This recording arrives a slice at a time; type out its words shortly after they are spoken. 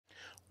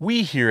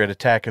We here at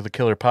Attack of the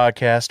Killer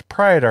Podcast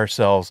pride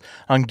ourselves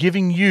on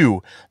giving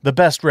you the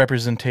best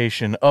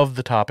representation of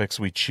the topics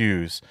we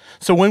choose.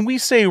 So when we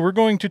say we're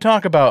going to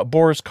talk about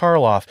Boris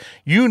Karloff,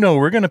 you know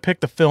we're going to pick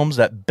the films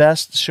that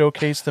best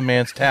showcase the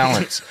man's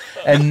talents,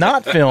 and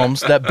not films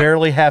that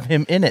barely have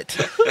him in it.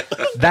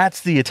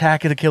 That's the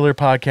Attack of the Killer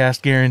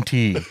Podcast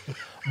guarantee.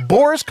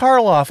 Boris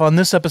Karloff on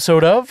this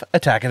episode of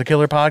Attack of the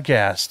Killer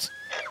Podcast.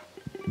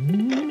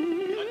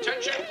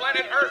 Attention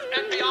planet Earth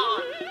and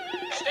beyond.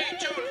 Stay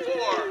tuned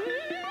for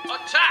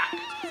Attack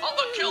of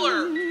the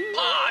Killer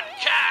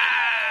Podcast.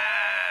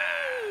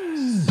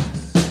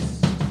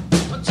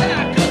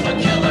 Attack of the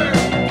Killer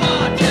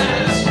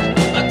Podcast.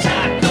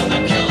 Attack of the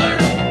Killer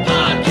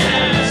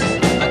Podcast.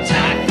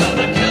 Attack of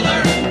the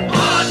Killer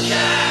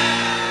Podcast.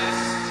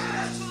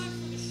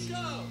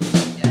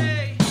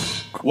 Yay.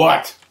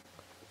 What?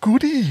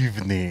 Good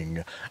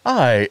evening.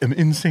 I am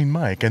Insane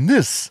Mike, and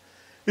this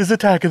is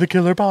Attack of the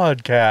Killer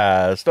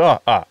Podcast.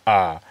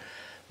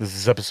 This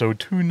is episode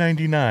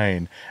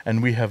 299,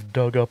 and we have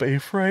dug up a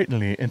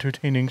frighteningly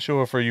entertaining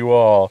show for you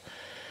all.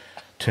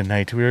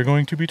 Tonight we are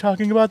going to be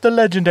talking about the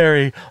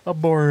legendary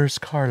Boris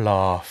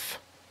Karloff.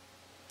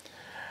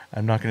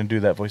 I'm not going to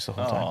do that voice the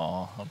whole time.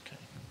 Oh, okay.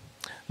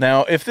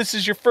 Now, if this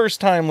is your first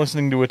time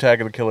listening to Attack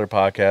of the Killer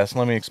Podcast,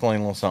 let me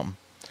explain a little something.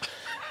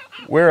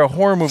 We're a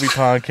horror movie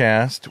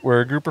podcast.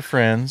 We're a group of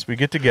friends. We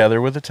get together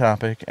with a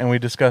topic, and we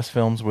discuss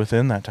films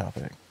within that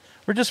topic.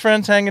 We're just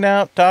friends hanging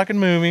out, talking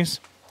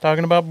movies,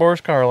 talking about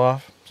Boris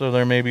Karloff, so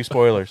there may be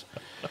spoilers.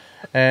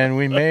 And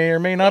we may or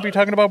may not be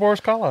talking about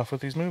Boris Karloff with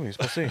these movies.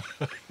 We'll see.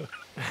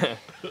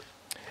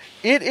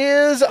 It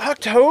is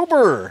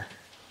October,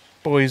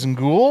 boys and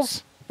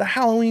ghouls, the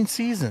Halloween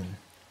season.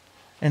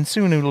 And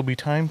soon it'll be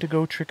time to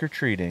go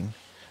trick-or-treating.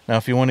 Now,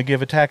 if you want to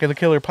give Attack of the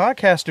Killer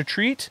Podcast a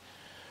treat,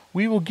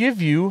 we will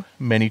give you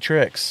many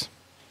tricks.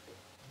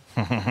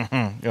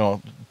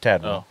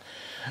 Tad will.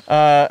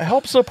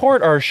 Help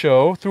support our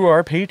show through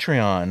our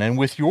Patreon, and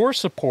with your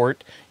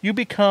support, you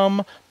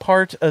become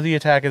part of the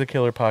Attack of the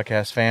Killer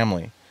Podcast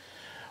family.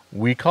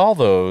 We call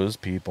those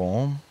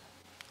people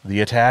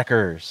the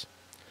Attackers.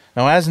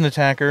 Now, as an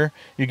attacker,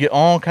 you get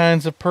all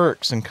kinds of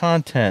perks and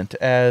content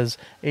as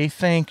a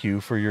thank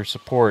you for your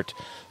support.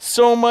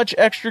 So much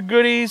extra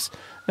goodies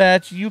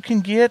that you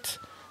can get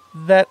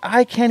that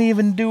I can't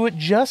even do it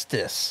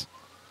justice.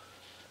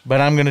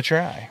 But I'm going to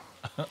try.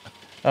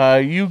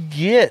 You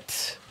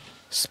get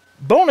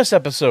bonus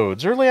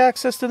episodes, early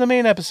access to the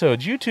main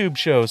episodes, YouTube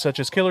shows such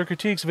as Killer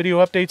Critiques, video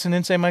updates, and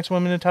Insane Mike's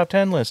Women in the Top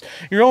 10 list,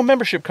 your own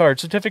membership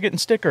card, certificate,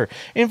 and sticker,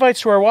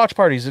 invites to our watch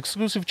parties,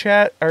 exclusive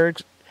chat,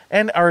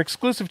 our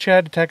exclusive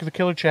chat, Attack of the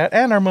Killer chat,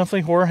 and our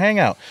monthly horror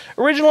hangout.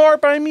 Original art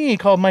by me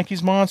called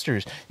Mikey's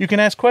Monsters. You can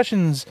ask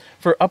questions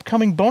for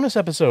upcoming bonus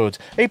episodes,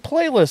 a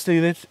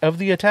playlist of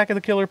the Attack of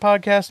the Killer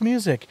podcast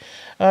music.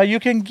 You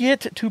can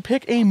get to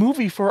pick a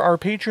movie for our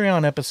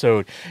Patreon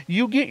episode.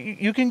 You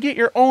can get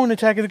your own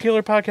Attack of the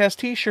Killer podcast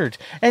t-shirt,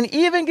 and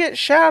even get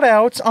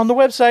shout-outs on the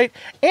website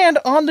and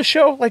on the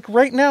show, like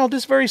right now,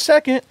 this very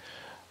second,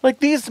 like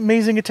these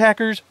amazing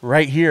attackers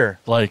right here.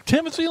 Like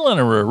Timothy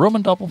Lennerer,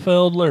 Roman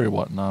Doppelfeld, Larry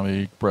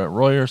Watanabe, Brett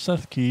Royer,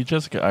 Seth Key,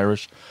 Jessica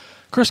Irish,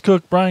 Chris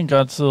Cook, Brian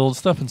Godsill,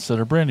 Stephen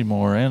Sitter, Brandy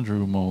Moore,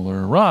 Andrew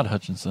Moeller, Rod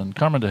Hutchinson,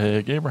 Carmen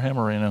DeHague, Abraham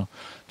Moreno,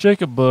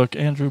 Jacob Book,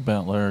 Andrew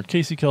Bentler,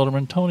 Casey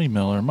Kelderman, Tony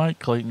Miller, Mike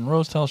Clayton,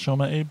 Rose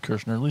Talshoma, Abe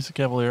Kirshner, Lisa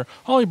Cavalier,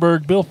 Holly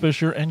Berg, Bill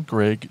Fisher, and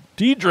Greg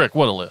Diedrich.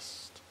 What a list.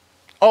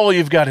 All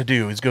you've got to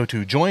do is go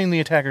to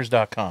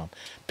jointheattackers.com.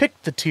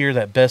 Pick the tier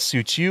that best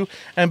suits you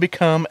and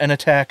become an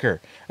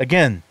attacker.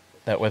 Again,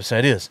 that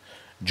website is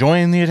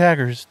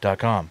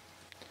jointheattackers.com.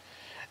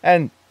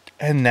 And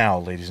now,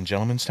 ladies and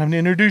gentlemen, it's time to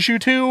introduce you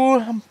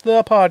to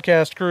the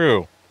podcast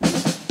crew.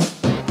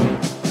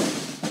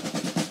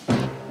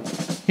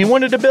 He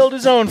wanted to build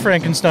his own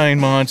Frankenstein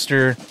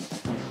monster.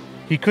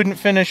 He couldn't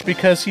finish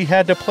because he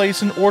had to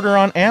place an order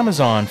on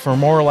Amazon for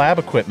more lab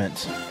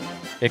equipment.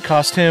 It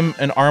cost him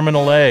an arm and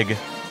a leg.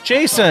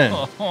 Jason!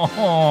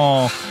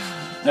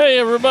 Hey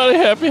everybody,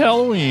 happy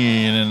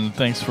Halloween, and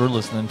thanks for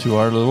listening to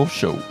our little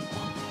show.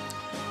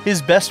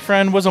 His best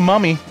friend was a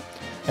mummy,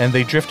 and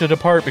they drifted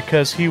apart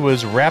because he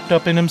was wrapped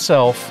up in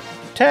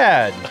himself.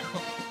 Tad!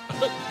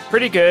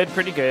 Pretty good.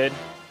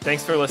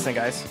 Thanks for listening,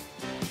 guys.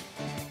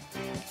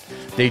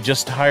 They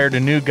just hired a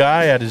new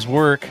guy at his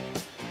work.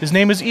 His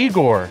name is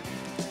Igor,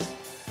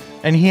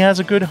 and he has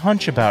a good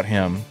hunch about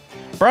him.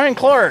 Bryan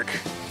Clark!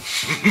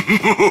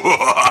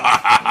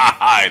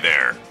 Hi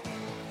there.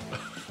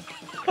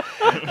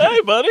 Hey,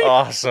 buddy.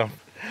 Awesome.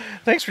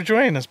 Thanks for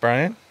joining us,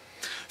 Bryan.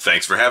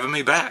 Thanks for having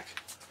me back.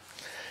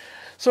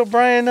 So,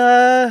 Bryan,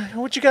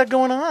 what you got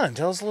going on?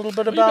 Tell us a little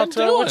bit about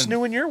what's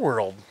new in your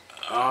world.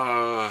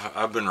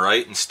 I've been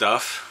writing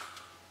stuff.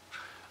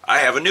 I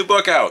have a new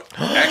book out.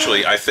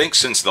 Actually, I think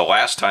since the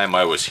last time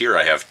I was here,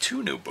 I have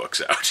 2 new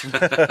books out.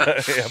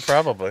 Yeah,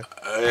 probably.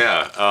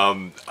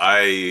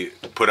 I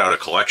put out a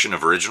collection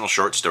of original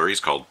short stories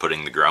called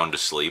Putting the Ground to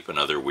Sleep and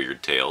Other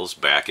Weird Tales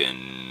back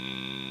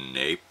in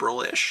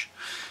April-ish.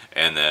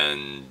 And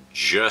then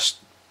just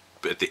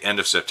at the end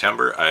of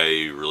September,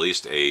 I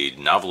released a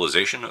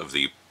novelization of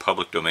the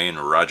public domain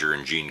Roger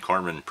and Gene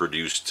Corman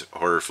produced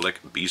horror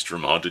flick Beast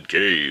from Haunted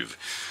Cave.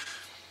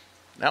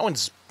 That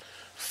one's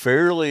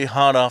fairly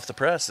hot off the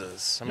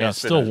presses. I mean, Yeah, it's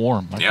still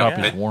warm. My Yeah,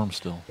 copy's it- warm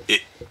still.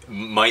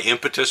 My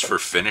impetus for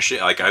finishing,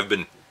 like I've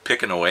been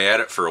picking away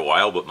at it for a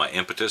while, but my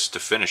impetus to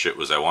finish it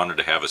was I wanted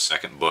to have a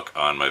second book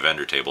on my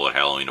vendor table at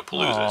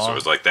Halloween-a-Palooza. So I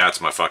was like,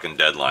 that's my fucking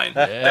deadline.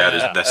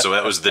 So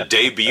that was the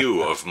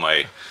debut of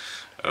my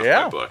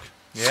book.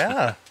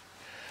 Yeah.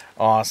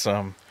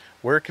 Awesome.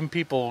 Where can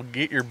people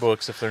get your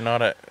books if they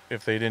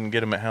didn't get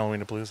them at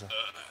Halloween-a-Palooza?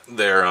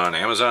 They're on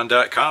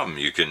Amazon.com.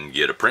 You can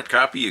get a print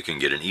copy, you can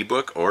get an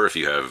ebook, or if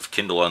you have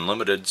Kindle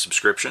Unlimited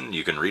subscription,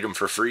 you can read them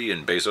for free,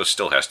 and Bezos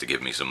still has to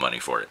give me some money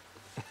for it.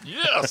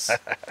 Yes.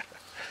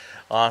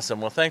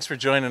 Awesome. Well, thanks for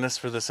joining us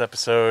for this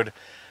episode.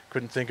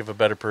 Couldn't think of a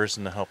better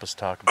person to help us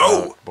talk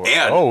about.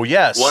 And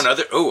yes. one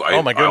other. My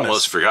I goodness.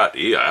 almost forgot.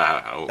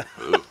 Yeah.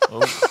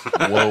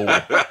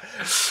 Whoa.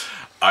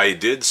 I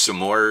did some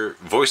more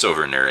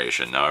voiceover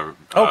narration. Now,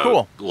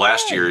 cool.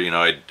 Last year,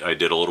 I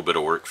did a little bit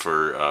of work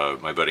for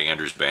my buddy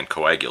Andrew's band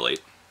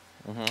Coagulate,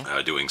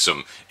 doing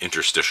some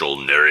interstitial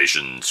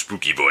narration,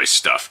 spooky voice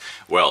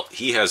stuff. Well,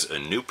 he has a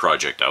new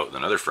project out with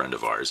another friend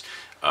of ours.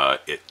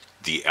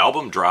 The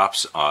album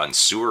drops on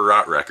Sewer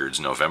Rot Records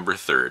November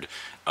 3rd,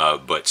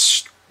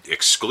 but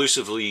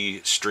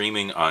exclusively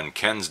streaming on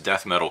Ken's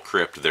Death Metal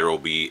Crypt, there will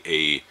be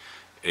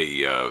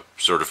a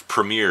sort of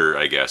premiere,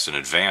 I guess, an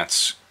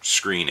advance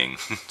screening,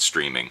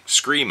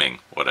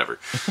 whatever,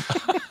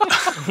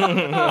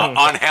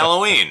 on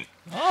Halloween.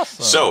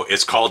 Awesome. So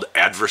it's called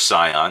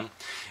Adversion.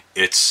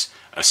 It's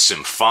a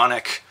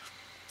symphonic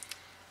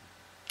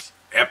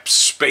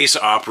space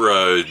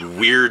opera,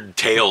 weird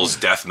tales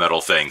death metal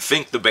thing.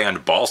 Think the band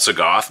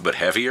Balsagoth, but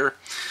heavier.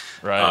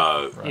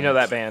 Right. You know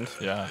that band.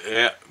 Yeah.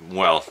 Yeah,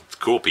 well,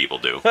 cool people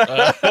do.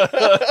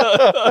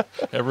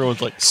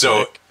 Everyone's like,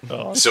 So, click.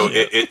 Oh, so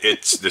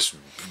it's this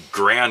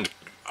grand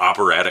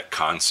operatic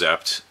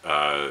concept,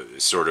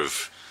 sort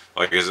of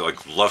like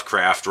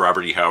Lovecraft,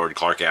 Robert E. Howard,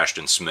 Clark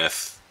Ashton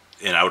Smith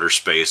in outer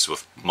space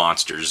with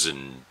monsters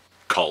and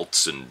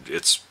cults, and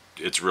it's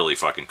really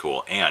fucking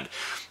cool. And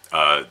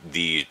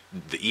the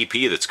EP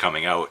that's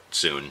coming out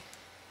soon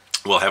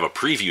will have a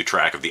preview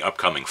track of the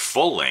upcoming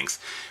full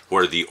length,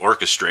 where the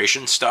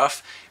orchestration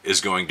stuff is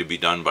going to be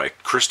done by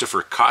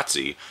Christopher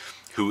Cozzi,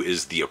 who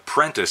is the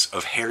apprentice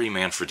of Harry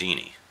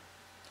Manfredini.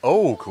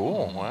 Oh,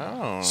 cool.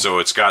 Wow. So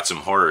it's got some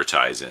horror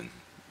ties in.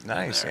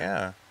 Nice, there.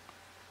 yeah.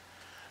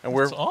 And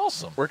that's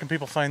awesome. where can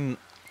people find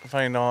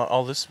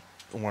all this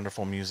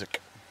wonderful music?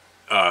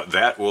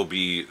 That will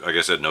be, like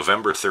I said,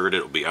 November 3rd.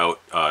 It'll be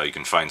out. You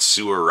can find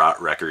Sewer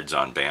Rot Records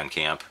on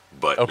Bandcamp,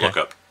 but look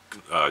up,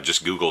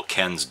 just Google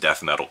Ken's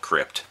Death Metal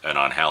Crypt, and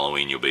on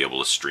Halloween you'll be able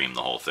to stream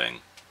the whole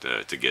thing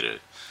to get a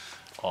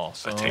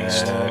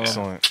taste.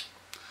 Excellent.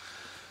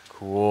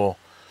 Cool.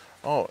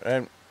 Oh,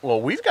 and well,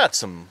 we've got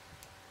some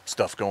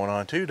stuff going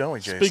on too, don't we,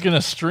 Jason? Speaking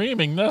of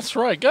streaming, that's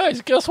right.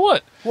 Guys, guess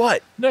what?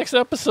 What? Next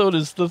episode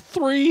is the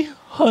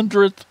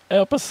 300th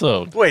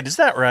episode. Wait, is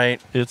that right?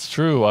 It's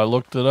true. I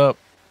looked it up.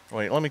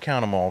 Wait, let me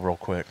count them all real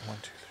quick. 1,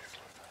 2,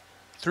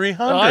 3,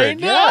 4, 5. 300. I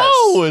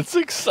know. Yes. It's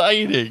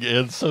exciting.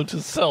 And so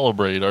to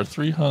celebrate our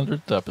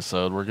 300th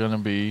episode, we're going to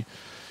be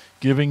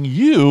giving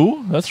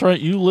you, that's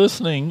right, you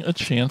listening, a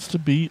chance to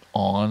be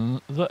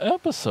on the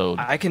episode.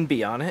 I can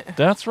be on it.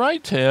 That's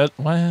right, Ted.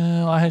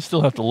 Well, I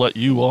still have to let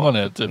you on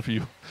it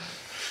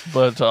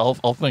but I'll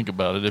think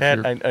about it.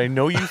 Ted, I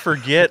know you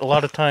forget a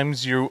lot of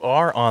times you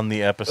are on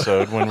the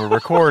episode when we're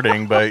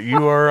recording, but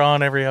you are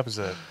on every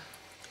episode.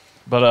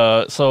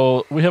 But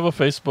so we have a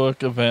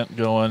Facebook event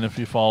going. If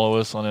you follow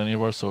us on any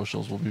of our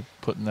socials, we'll be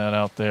putting that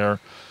out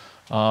there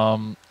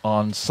on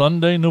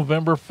Sunday,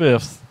 November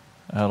 5th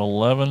at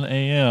 11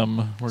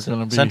 a.m. We're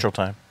going to be Central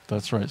Time.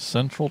 That's right,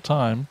 Central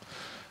Time.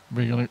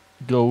 We're going to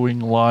going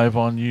live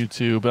on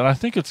YouTube, and I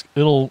think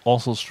it'll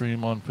also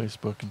stream on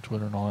Facebook and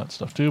Twitter and all that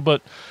stuff too.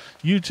 But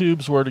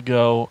YouTube's where to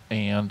go,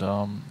 and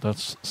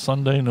that's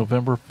Sunday,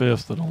 November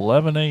 5th at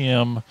 11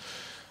 a.m.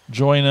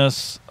 Join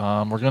us.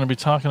 We're going to be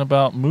talking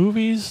about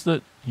movies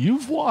that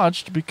you've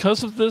watched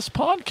because of this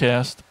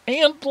podcast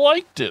and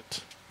liked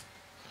it.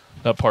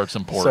 That part's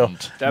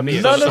important. That'd be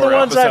a None of the short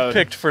ones I've episode.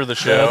 picked for the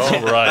show.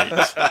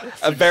 That's right.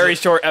 A very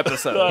short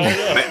episode.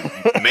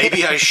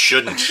 Maybe I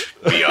shouldn't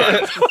be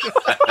on.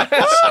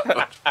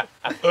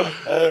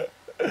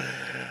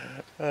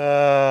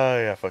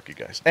 Yeah, fuck you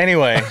guys.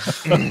 Anyway,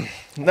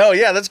 no,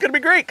 yeah, that's going to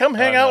be great. Come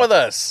hang out with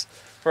us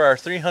for our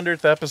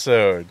 300th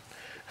episode.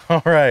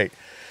 All right.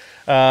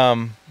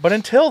 But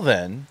until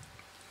then,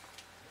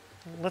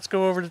 let's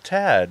go over to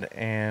Tad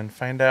and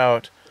find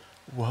out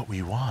what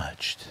we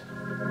watched.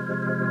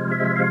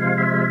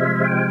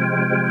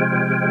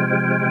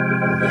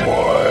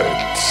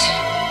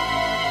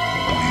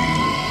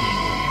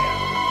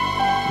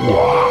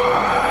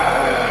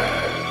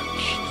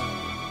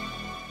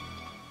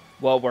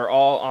 Well, we're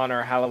all on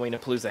our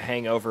Halloween-a-Palooza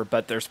hangover,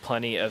 but there's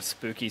plenty of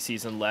spooky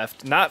season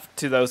left. Not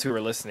to those who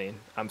are listening.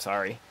 I'm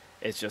sorry.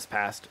 It's just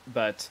passed.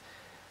 But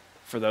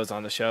for those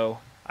on the show,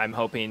 I'm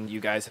hoping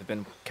you guys have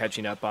been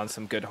catching up on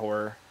some good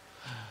horror.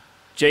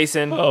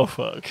 Jason, Oh,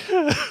 fuck.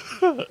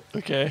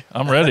 Okay,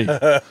 I'm ready.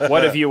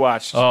 what have you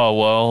watched? Oh,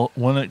 well,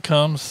 when it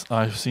comes,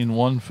 I've seen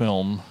one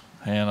film,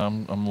 and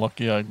I'm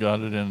lucky I got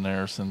it in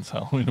there since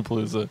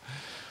Halloween-a-Palooza.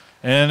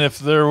 And if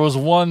there was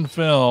one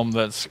film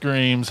that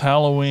screams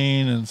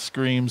Halloween and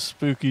screams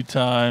spooky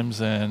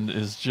times and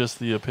is just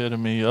the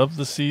epitome of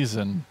the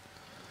season,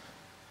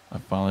 I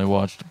finally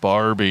watched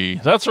Barbie.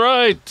 That's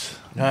right!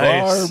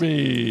 Nice.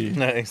 Barbie.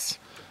 Nice.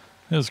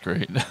 It was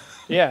great.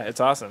 Yeah, it's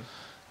awesome.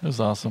 It was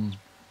awesome.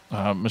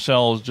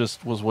 Michelle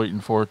just was waiting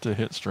for it to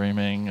hit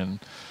streaming, and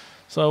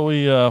so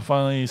we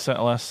finally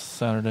sat last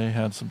Saturday,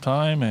 had some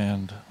time,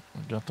 and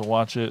we got to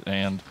watch it.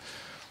 And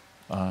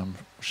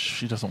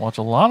she doesn't watch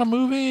a lot of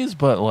movies,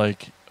 but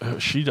like I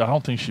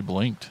don't think she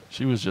blinked.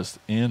 She was just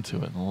into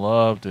it and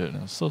loved it, and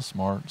it was so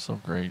smart, so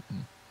great.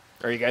 And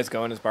Are you guys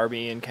going as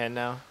Barbie and Ken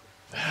now?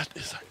 that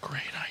is a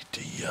great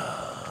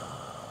idea.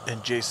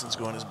 And Jason's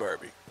going as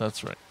Barbie.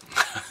 That's right.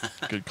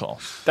 Good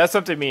call. That's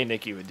something me and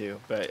Nikki would do,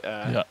 but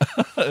Yeah,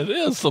 it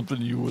is something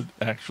you would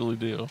actually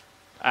do.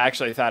 I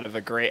actually thought of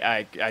a great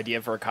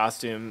idea for a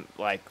costume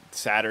like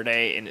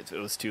Saturday, and it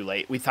was too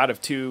late. We thought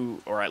of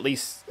 2 or at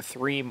least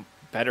 3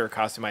 better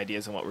costume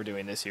ideas than what we're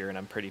doing this year, and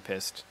I'm pretty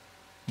pissed.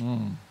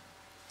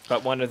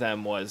 But one of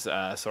them was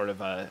sort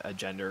of a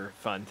gender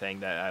fun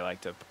thing that I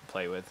like to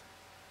play with.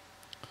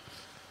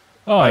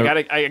 Oh,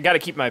 I gotta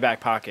keep my back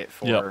pocket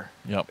for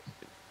Yep.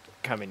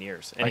 coming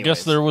years. I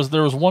guess there was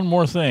one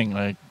more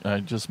thing. I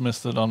just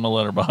missed it on my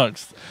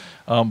letterbox,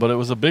 but it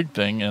was a big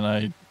thing, and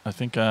I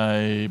think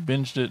I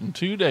binged it in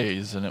 2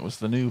 days, and it was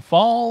the new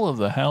Fall of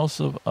the House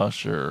of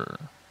Usher.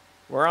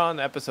 We're on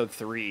episode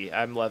 3.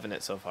 I'm loving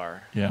it so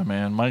far. Yeah,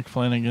 man, Mike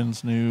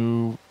Flanagan's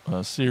new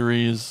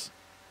series.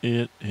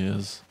 It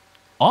is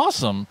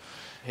awesome.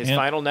 His And-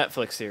 final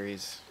Netflix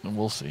series. And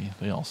we'll see.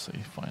 They all say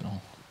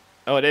final.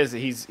 Oh, it is.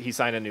 He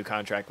signed a new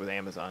contract with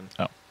Amazon.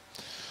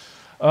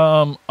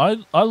 I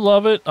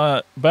love it.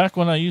 Back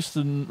when I used to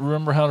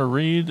remember how to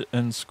read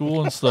in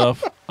school and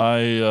stuff,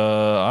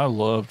 I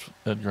loved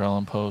Edgar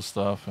Allan Poe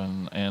stuff,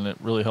 and it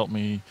really helped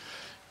me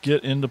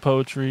get into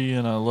poetry,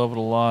 and I love it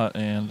a lot.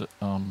 And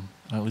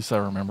at least I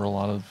remember a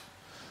lot of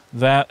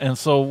that. And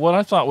so what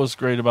I thought was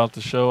great about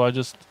the show,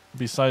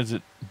 besides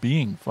it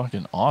being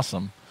fucking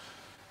awesome,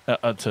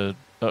 a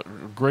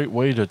great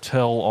way to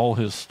tell all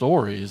his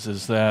stories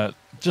is that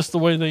just the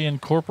way they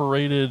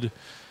incorporated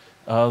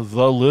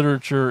the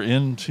literature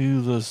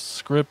into the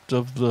script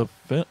of the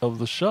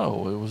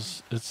show.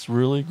 It's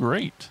really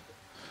great.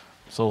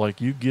 So like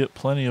you get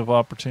plenty of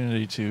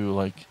opportunity to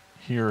like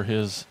hear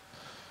his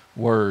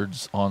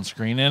words on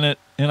screen and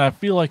I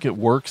feel like it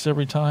works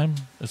every time.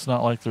 It's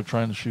not like they're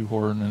trying to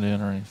shoehorn it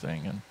in or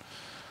anything. And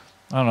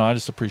I don't know, I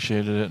just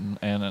appreciated it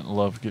and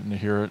loved getting to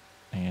hear it,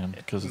 and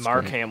because it's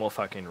Mark great. Hamill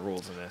fucking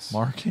rules in this.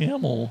 Mark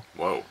Hamill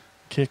Whoa.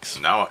 kicks.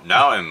 Now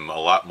I'm a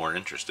lot more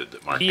interested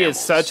that Mark He Hamill's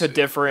is such a in-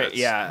 different,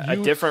 that's- a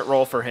different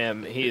role for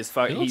him. He is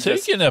fucking. It'll He take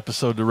just, you an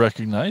episode to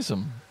recognize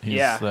him. He's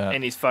that.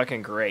 and he's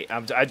fucking great. I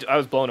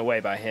was blown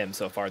away by him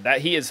so far. That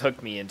he has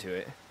hooked me into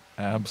it.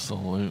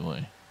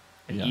 Absolutely.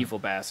 An Yeah. evil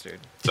bastard.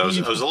 So I was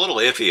a little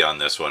iffy on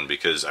this one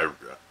because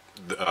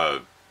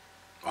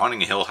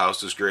Haunting Hill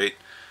House is great.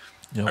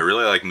 Yep. I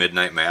really like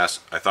Midnight Mass.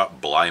 I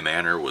thought Bly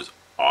Manor was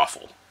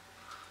awful.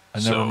 I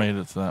never So- made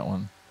it to that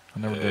one. I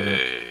never did it.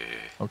 Eh,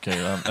 Okay,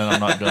 and I'm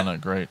not gonna.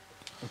 Great.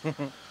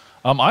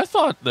 I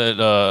thought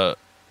that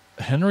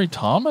Henry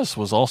Thomas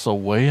was also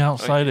way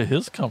outside of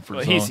his comfort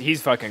Well, zone.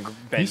 he's fucking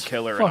Ben He's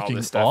Killer and all fucking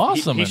this stuff.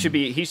 awesome He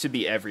and- should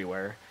be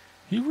everywhere,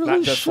 he really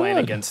not just should.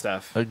 Flanagan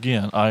stuff.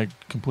 Again, I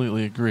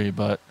completely agree,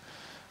 but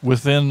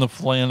within the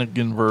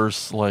Flanagan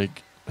verse,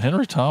 like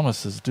Henry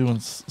Thomas is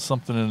doing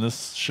something in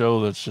this show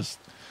that's just,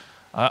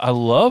 I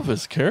love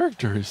his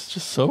character. He's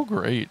just so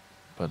great.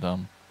 But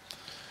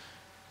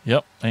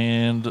yep,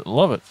 and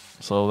love it.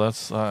 So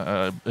that's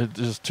it.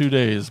 Just 2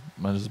 days,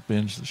 I just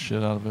binged the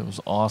shit out of it. It was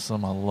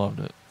awesome. I loved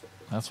it.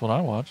 That's what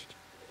I watched.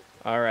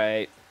 All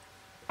right,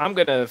 I'm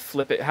gonna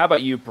flip it. How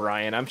about you,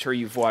 Brian? I'm sure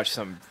you've watched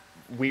some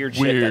weird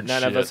shit that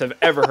none of shit. us have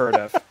ever heard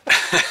of.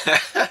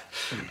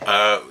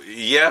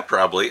 yeah,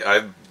 probably.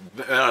 I've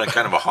been on a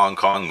kind of a Hong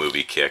Kong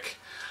movie kick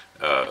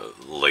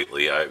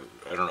lately. I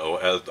don't know.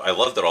 I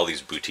love that all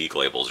these boutique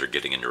labels are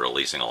getting into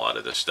releasing a lot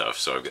of this stuff.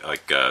 So,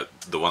 like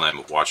the one I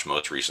watched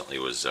most recently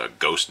was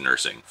Ghost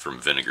Nursing from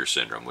Vinegar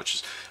Syndrome, which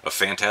is a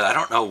fantastic. I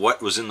don't know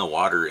what was in the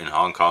water in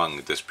Hong Kong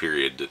at this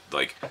period.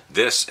 Like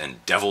this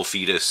and Devil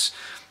Fetus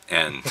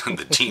and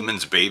The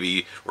Demon's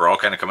Baby were all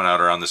kind of coming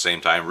out around the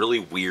same time. Really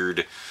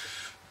weird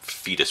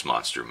fetus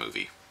monster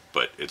movie.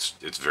 But it's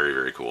very,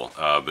 very cool.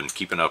 I've been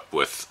keeping up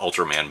with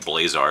Ultraman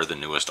Blazar, the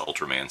newest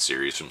Ultraman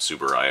series from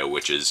Subaraya,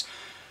 which is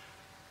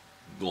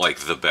like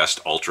the best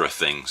Ultra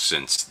thing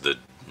since the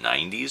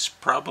 90s,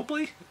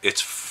 probably. It's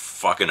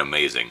fucking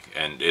amazing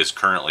and is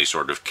currently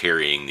sort of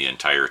carrying the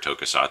entire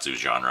tokusatsu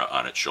genre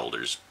on its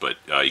shoulders. But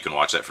you can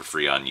watch that for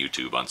free on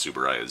YouTube on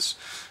Subaraya's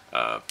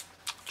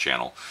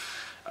channel.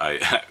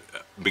 I've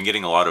been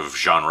getting a lot of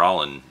Jean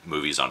Rollin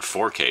movies on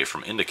 4K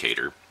from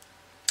Indicator.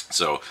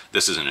 So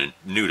this isn't a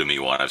new to me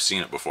one. I've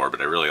seen it before,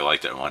 but I really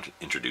liked it. I wanted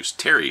to introduce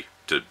Terry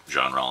to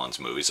John Rollins'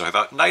 movie. So I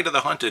thought Night of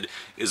the Hunted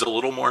is a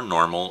little more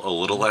normal, a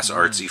little less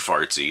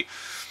artsy-fartsy.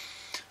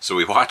 So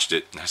we watched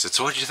it, and I said,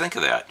 so what did you think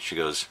of that? She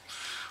goes,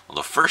 well,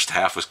 the first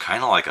half was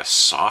kind of like a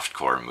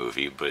softcore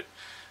movie, but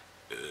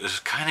it was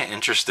kind of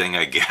interesting,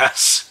 I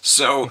guess.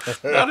 So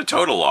not a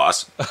total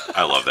loss.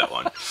 I love that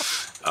one.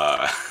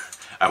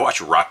 I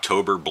watched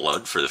Rocktober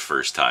Blood for the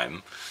first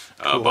time.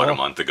 About a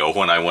month ago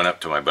when I went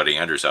up to my buddy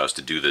Andrew's house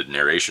to do the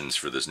narrations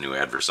for this new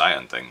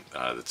Adversayon thing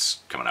that's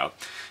coming out.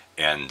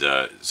 And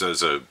so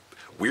it's a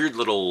weird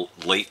little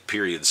late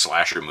period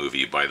slasher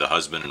movie by the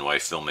husband and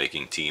wife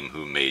filmmaking team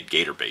who made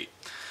Gator Bait.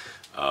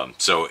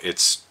 So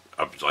it's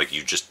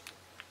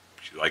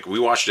like we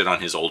watched it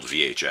on his old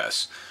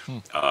VHS.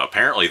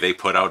 Apparently they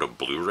put out a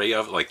Blu-ray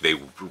of like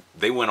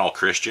they went all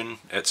Christian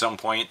at some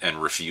point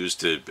and refused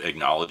to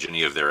acknowledge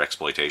any of their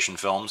exploitation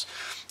films,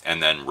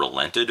 and then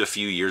relented a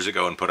few years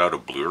ago and put out a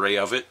Blu-ray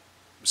of it,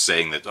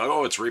 saying that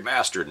it's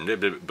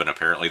remastered, but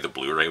apparently the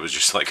Blu-ray was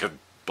just like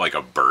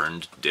a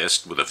burned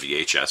disc with a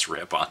VHS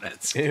rip on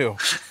it. Ew.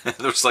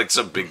 There was like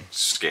some big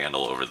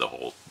scandal over the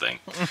whole thing.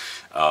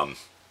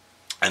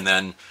 And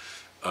then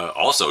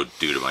also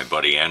due to my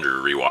buddy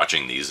Andrew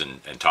rewatching these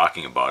and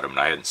talking about them, and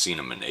I hadn't seen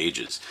them in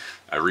ages,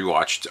 I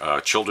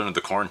rewatched Children of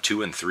the Corn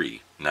 2 and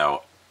 3.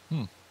 Now,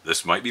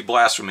 this might be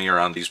blasphemy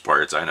around these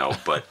parts, I know,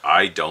 but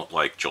I don't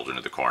like Children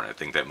of the Corn. I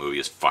think that movie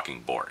is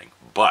fucking boring.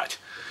 But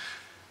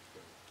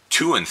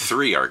 2 and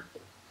 3 are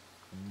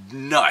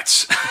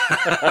nuts.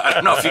 I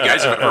don't know if you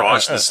guys have ever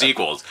watched the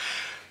sequels,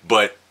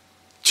 but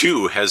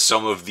 2 has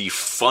some of the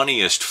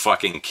funniest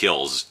fucking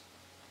kills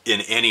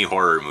in any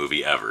horror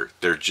movie ever.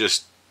 They're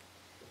just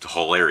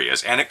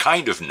hilarious, and it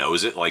kind of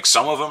knows it. Like,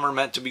 some of them are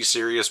meant to be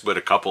serious, but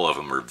a couple of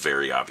them are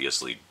very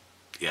obviously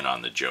in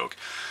on the joke.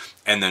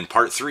 And then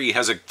part 3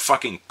 has a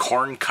fucking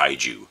corn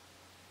kaiju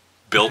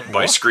built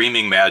by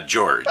Screaming Mad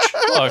George.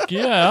 Fuck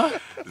yeah.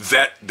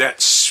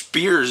 That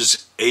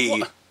spears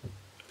a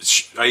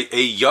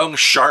young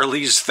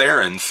Charlize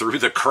Theron through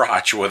the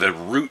crotch with a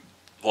root,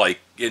 like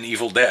in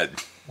Evil Dead.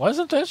 Why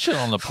isn't that shit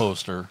on the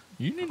poster?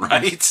 You need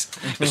Right?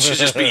 It should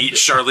just be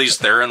Charlize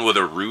Theron with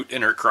a root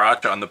in her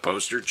crotch on the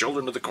poster.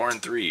 Children of the Corn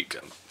 3.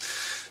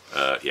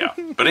 Yeah.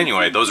 But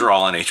anyway, those are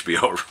all on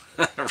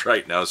HBO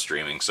right now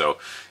streaming. So,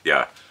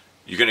 yeah.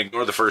 You can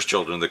ignore the first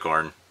Children of the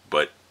Corn,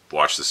 but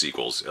watch the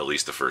sequels, at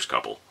least the first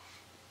couple.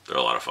 They're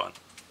a lot of fun.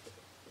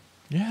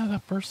 Yeah,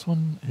 that first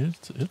one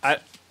it's slow.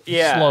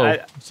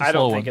 It's a I slow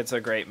don't think one. it's a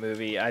great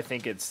movie. I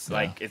think it's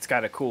like it's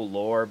got a cool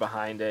lore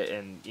behind it,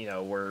 and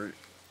we're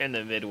in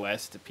the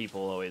Midwest.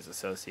 People always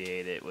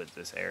associate it with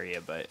this area,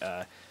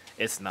 but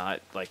it's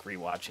not like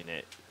rewatching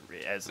it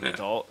as an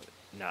adult.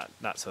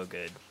 Not so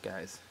good,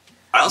 guys.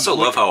 I also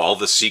love how all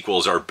the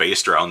sequels are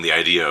based around the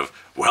idea of,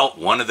 well,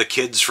 one of the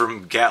kids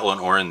from Gatlin,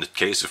 or in the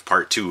case of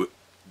part 2,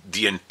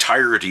 the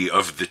entirety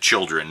of the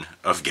children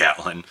of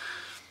Gatlin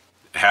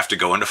have to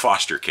go into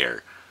foster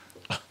care.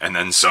 And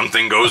then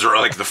something goes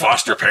wrong, like the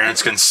foster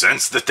parents can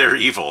sense that they're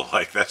evil.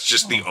 Like, that's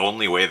just the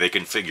only way they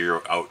can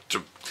figure out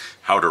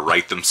how to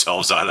write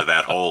themselves out of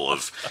that hole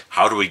of,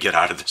 how do we get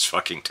out of this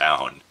fucking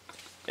town?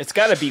 It's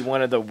got to be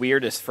one of the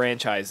weirdest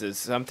franchises.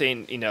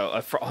 Something,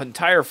 an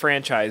entire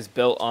franchise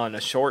built on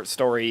a short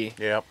story.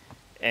 Yep.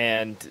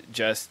 And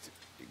just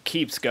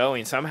keeps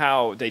going.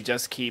 Somehow they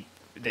just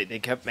they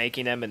kept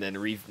making them, and then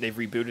they've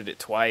rebooted it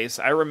twice.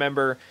 I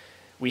remember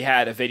we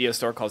had a video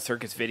store called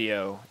Circus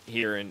Video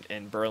here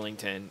in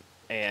Burlington,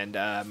 and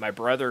my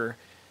brother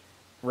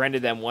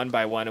rented them one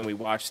by one, and we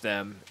watched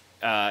them.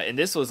 And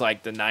this was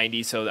like the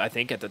 90s, so I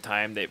think at the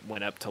time they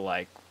went up to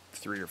like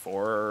 3 or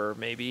 4,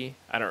 maybe.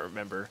 I don't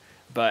remember.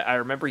 But I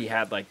remember he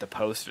had like the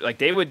poster. Like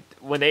they would,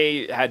 when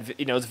they had,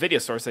 it was video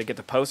stores, they get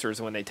the posters.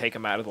 And when they take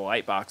them out of the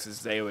light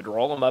boxes, they would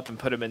roll them up and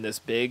put them in this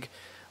big,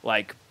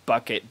 like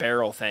bucket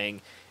barrel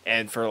thing.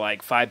 And for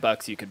like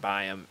 $5, you could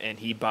buy them. And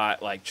he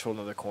bought like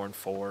Children of the Corn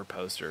 4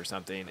 poster or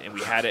something. And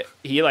we had it.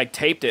 He like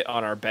taped it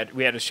on our bed.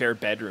 We had a shared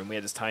bedroom. We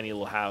had this tiny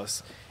little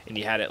house, and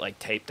he had it like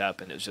taped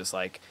up. And it was just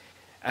like,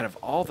 out of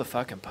all the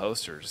fucking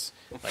posters,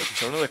 like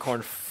Children of the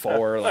Corn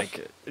 4,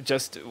 like it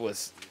just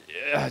was.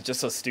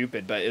 Just so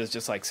stupid, but it was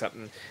just like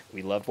something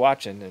we loved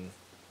watching, and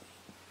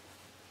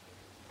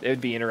it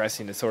would be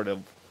interesting to sort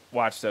of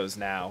watch those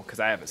now because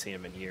I haven't seen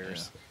them in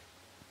years. Yeah.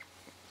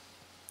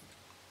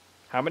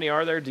 How many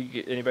are there?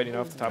 Anybody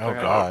know off the top of their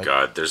head? Oh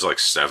God, there's like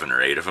 7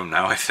 or 8 of them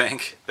now. I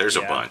think there's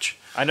a bunch.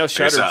 I know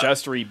Shudder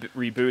just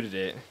rebooted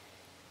it.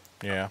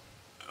 Yeah.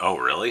 Oh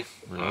really?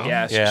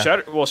 Yeah.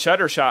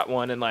 Shudder shot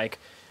one, and like.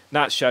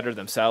 Not Shudder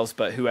themselves,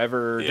 but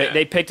whoever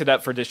they picked it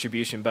up for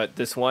distribution. But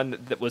this one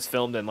that was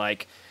filmed in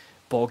like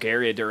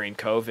Bulgaria during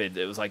COVID,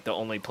 it was like the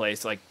only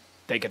place like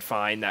they could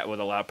find that would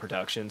allow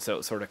production. So it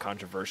was sort of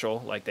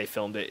controversial. Like they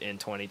filmed it in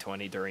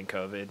 2020 during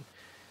COVID.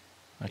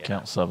 I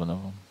count 7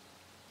 of them.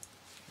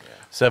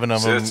 7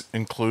 of them,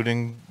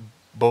 including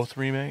both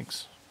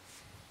remakes.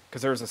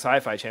 Because there was a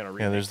Sci-Fi Channel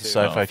remake. Yeah, there's the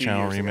Sci-Fi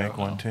Channel remake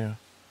one too,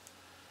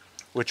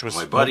 which was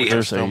my buddy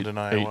filmed in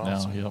Iowa.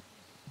 Now, yep.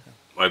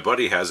 My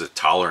buddy has a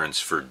tolerance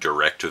for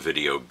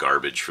direct-to-video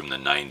garbage from the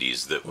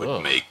 90s that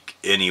would make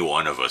any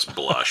one of us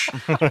blush.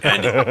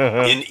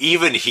 And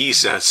even he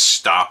says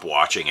stop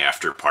watching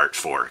after part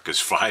 4 because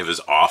 5 is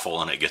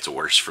awful and it gets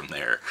worse from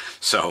there.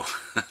 So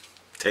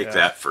take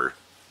that for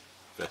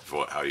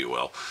how you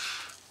will.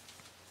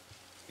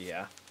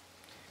 Yeah.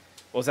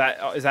 Well,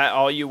 is that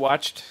all you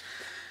watched?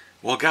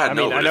 Well, God, I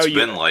no, mean, but I know it's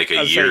been like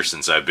a year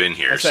since I've been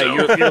here, Say, so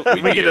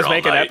we we'd could just all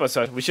make an night.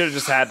 episode. We should have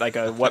just had like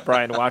a What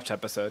Brian Watched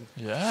episode.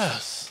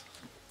 Yes.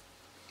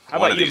 How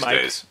One about of you, these Mike?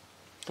 days.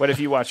 What have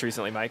you watched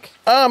recently, Mike?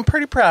 I'm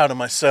pretty proud of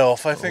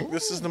myself. I think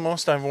this is the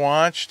most I've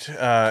watched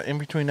in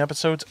between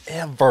episodes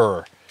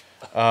ever.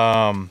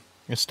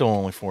 It's still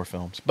only 4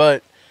 films,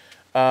 but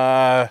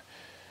I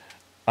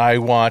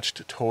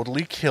watched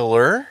Totally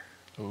Killer,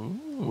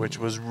 which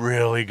was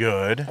really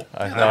good.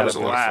 I that thought was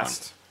it a lot of fun.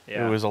 Blast.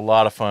 Yeah. It was a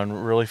lot of fun,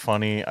 really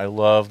funny. I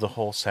love the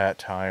whole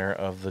satire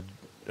of the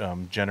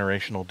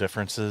generational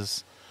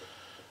differences.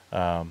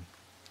 That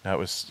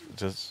was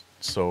just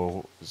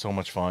so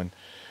much fun.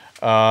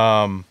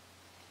 And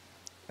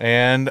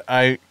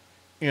it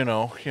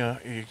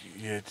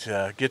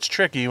gets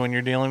tricky when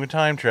you're dealing with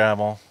time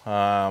travel.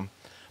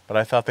 But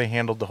I thought they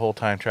handled the whole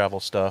time travel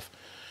stuff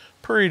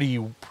pretty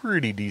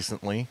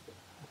decently.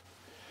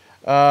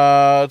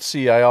 Let's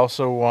see. I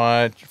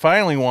also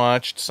finally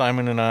watched.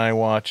 Simon and I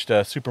watched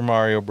Super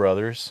Mario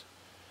Brothers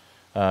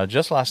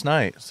just last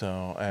night.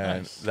 So,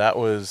 and Nice. that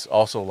was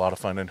also a lot of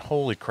fun. And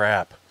holy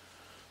crap,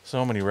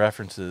 so many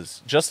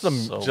references. Just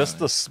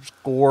the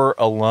score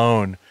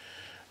alone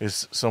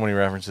is so many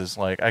references.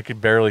 Like I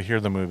could barely hear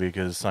the movie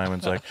because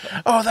Simon's like,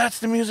 "Oh, that's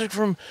the music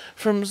from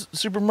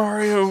Super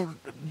Mario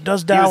Does He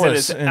was Dallas." in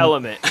his And-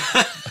 element.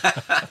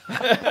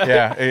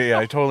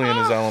 yeah, totally in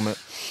his element.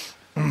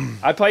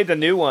 I played the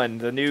new one.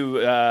 The new.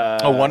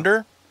 A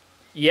Wonder.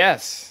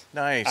 Yes.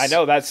 Nice. I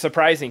know that's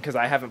surprising because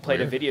I haven't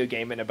played a video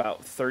game in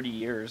about 30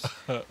 years.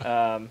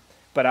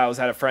 But I was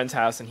at a friend's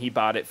house and he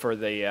bought it for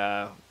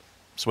the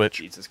Switch.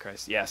 Jesus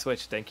Christ. Yeah,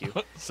 Switch. Thank you.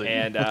 See?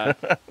 And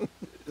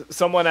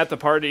someone at the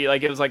party,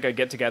 like it was like a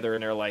get together,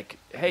 and they're like,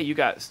 "Hey, you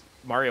got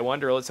Mario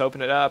Wonder? Let's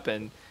open it up."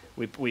 And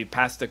we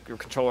passed the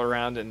controller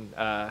around, and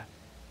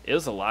it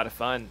was a lot of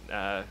fun.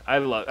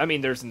 I mean,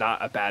 there's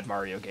not a bad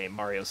Mario game.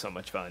 Mario's so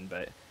much fun,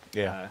 but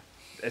Yeah.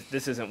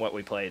 this isn't what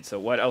we played. So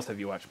what else have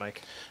you watched,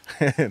 Mike?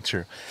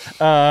 True.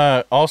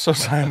 Also,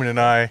 Simon and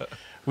I,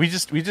 we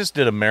just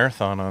did a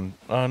marathon on.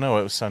 Oh no,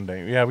 it was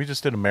Sunday. Yeah, we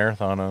just did a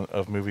marathon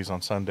of movies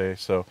on Sunday.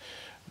 So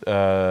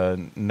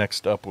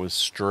next up was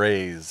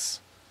Strays.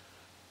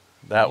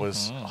 That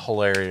was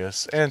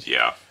hilarious, and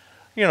Yeah.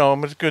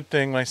 it's a good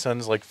thing my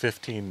son's like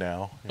 15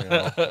 now.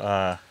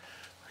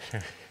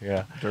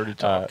 Yeah, Dirty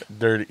talk.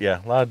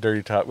 a lot of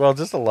dirty talk. Well,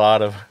 just a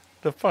lot of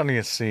the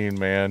funniest scene,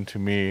 man, to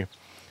me.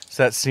 It's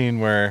that scene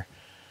where,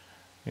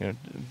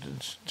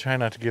 try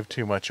not to give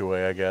too much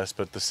away, I guess,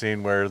 but the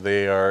scene where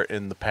they are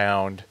in the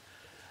pound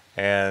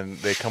and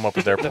they come up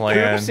with their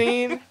plan. Poop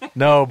scene?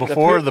 No,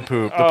 before poop- the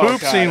poop. The Oh,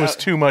 poop God, scene was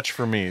too much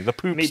for me. The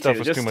poop Me stuff too.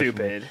 was Just too much for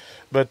me. stupid.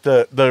 But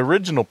the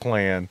original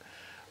plan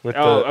with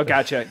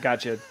Gotcha.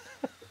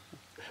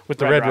 with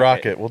the Red Red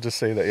Rocket. Rocket, we'll just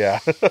say that, yeah.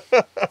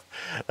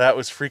 That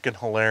was freaking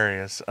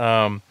hilarious.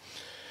 So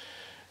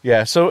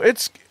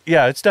it's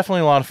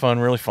definitely a lot of fun,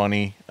 really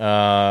funny.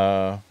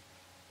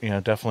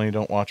 Definitely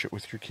don't watch it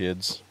with your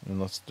kids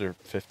unless they're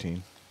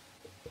 15.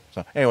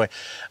 So anyway,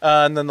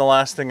 and then the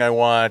last thing I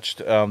watched,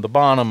 the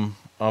bottom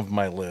of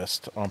my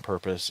list on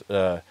purpose,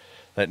 that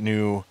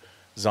new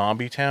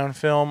Zombie Town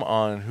film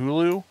on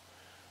Hulu,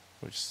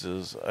 which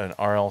is an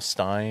R.L.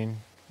 Stein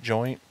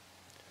joint.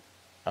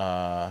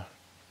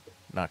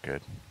 Not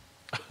good.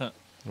 I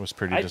was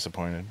pretty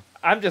disappointed.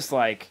 I'm just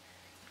like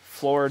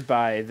floored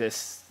by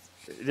this.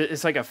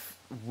 It's like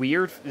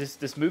weird.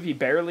 This movie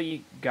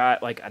barely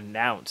got like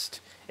announced.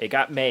 It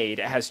got made.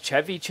 It has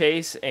Chevy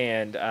Chase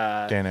and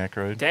Dan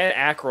Aykroyd. Dan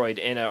Aykroyd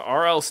in a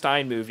R.L.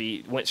 Stein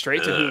movie. Went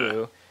straight to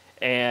Hulu,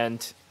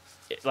 and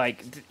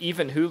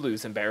even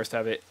Hulu's embarrassed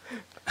of it.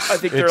 I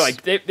think they're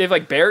like they've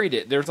like buried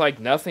it. There's like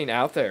nothing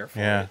out there. For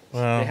Yeah, it.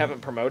 well- They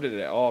haven't promoted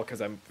it at all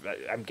because I'm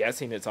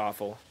guessing it's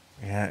awful.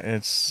 Yeah,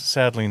 it's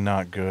sadly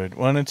not good.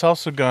 Well, and it's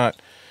also got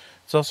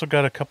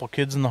a couple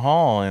kids in the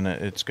hall in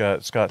it. It's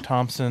got Scott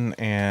Thompson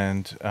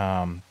and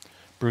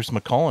Bruce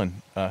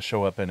McCullen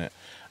show up in it,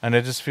 and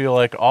I just feel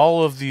like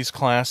all of these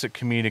classic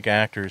comedic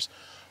actors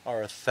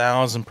are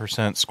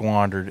 1,000%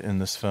 squandered in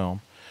this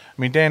film.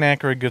 I mean, Dan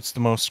Aykroyd gets the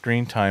most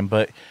screen time,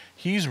 but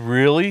he's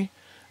really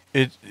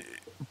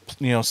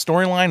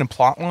storyline and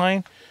plot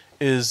line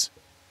is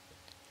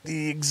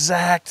the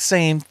exact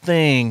same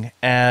thing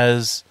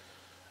as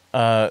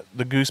the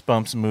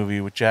Goosebumps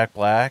movie with Jack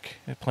Black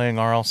playing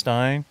R.L.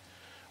 Stein,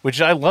 which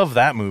I love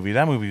that movie.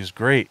 That movie is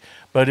great,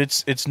 but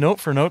it's note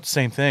for note the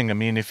same thing. I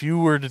mean, if you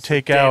were to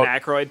take Dan out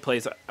Aykroyd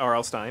plays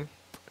R.L. Stein.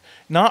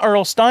 not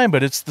R.L. Stein,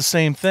 but it's the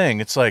same thing.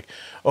 It's like,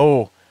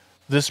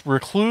 this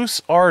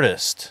recluse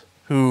artist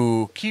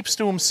who keeps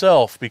to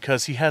himself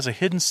because he has a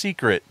hidden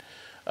secret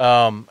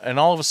And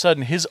all of a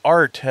sudden, his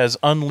art has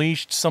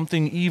unleashed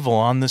something evil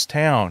on this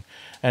town,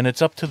 and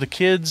it's up to the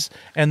kids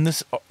and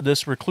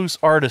this recluse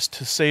artist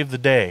to save the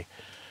day.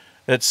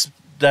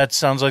 That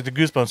sounds like the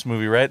Goosebumps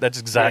movie, right? That's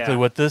exactly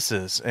what this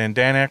is. And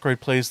Dan Aykroyd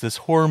plays this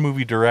horror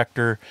movie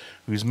director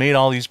who's made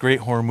all these great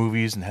horror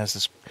movies and has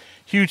this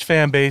huge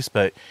fan base,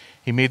 but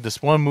he made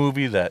this one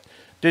movie that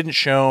didn't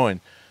show,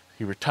 and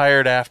he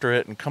retired after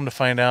it. And come to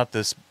find out,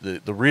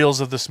 the reels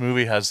of this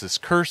movie has this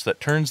curse that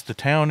turns the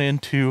town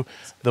into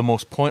the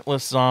most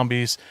pointless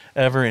zombies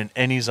ever in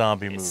any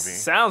zombie movie.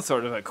 Sounds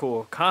sort of a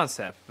cool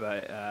concept,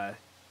 but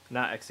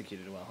not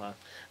executed well, huh?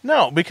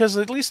 No, because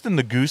at least in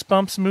the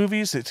Goosebumps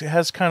movies, it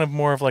has kind of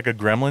more of like a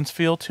Gremlins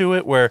feel to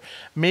it, where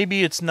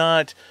maybe it's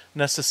not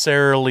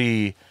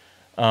necessarily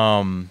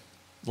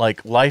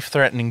like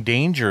life-threatening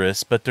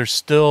dangerous, but there's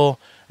still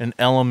an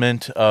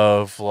element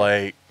of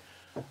what's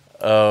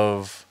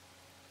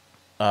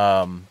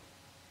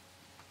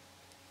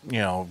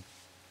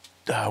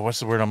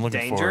the word I'm looking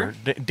Danger?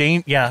 for?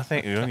 Yeah,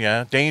 thank you.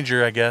 Yeah,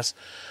 danger, I guess.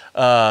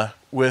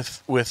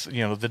 With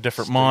the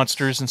different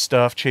monsters and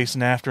stuff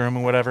chasing after him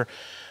and whatever.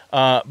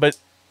 But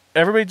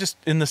everybody just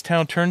in this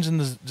town turns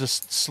into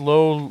just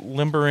slow,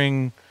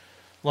 lumbering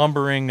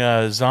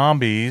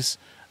zombies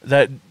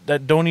that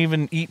don't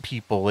even eat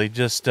people. They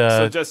just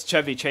so just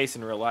Chevy Chase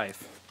in real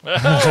life.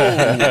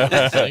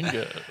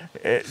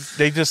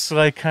 they just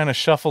like kind of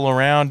shuffle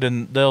around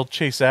and they'll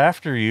chase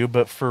after you.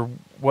 But for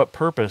what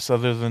purpose,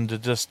 other than to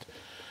just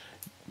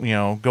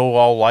go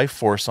all life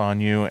force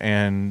on you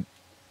and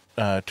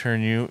try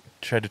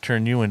to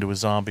turn you into a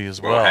zombie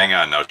as well. Well, hang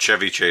on now.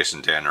 Chevy Chase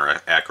and Dan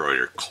Aykroyd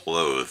are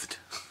clothed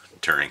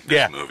during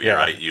this movie,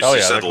 right? You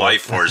said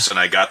life force, and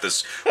I got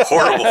this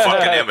horrible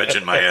fucking image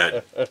in my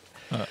head.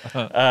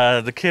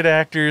 The kid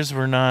actors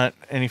were not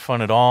any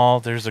fun at all.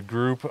 There's a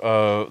group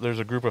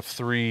of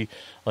 3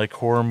 like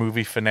horror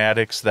movie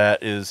fanatics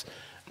that is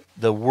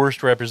the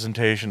worst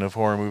representation of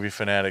horror movie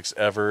fanatics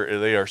ever.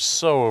 They are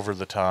so over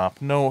the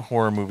top. No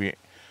horror movie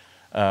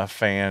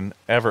fan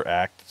ever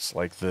acts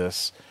like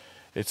this.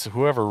 It's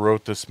whoever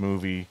wrote this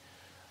movie.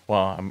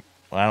 Well,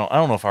 I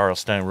don't know if R.L.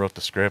 Stine wrote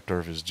the script or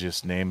if his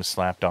just name is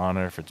slapped on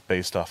it, or if it's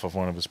based off of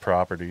one of his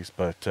properties.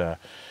 But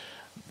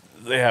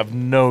they have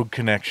no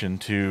connection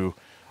to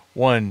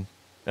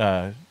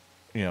the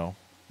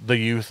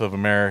youth of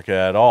America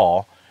at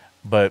all.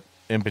 But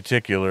in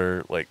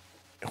particular, like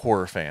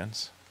horror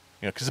fans,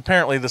 because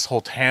apparently this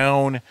whole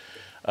town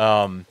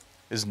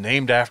is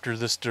named after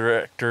this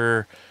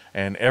director,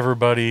 and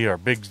everybody are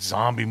big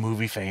zombie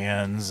movie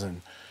fans,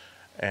 and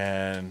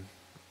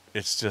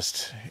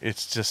it's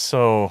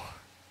so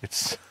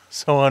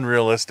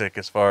unrealistic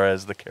as far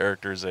as the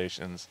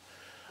characterizations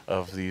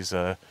of these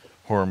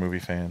horror movie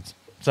fans.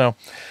 So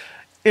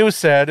it was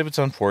sad. It was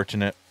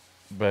unfortunate,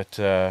 but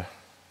I'd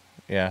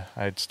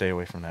stay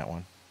away from that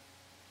one.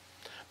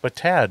 But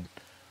Tad,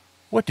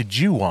 what did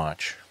you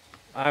watch?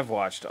 I've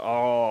watched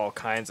all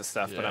kinds of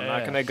stuff, but I'm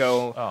not going to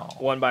go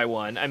one by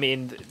one. I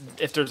mean,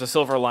 if there's a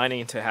silver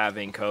lining to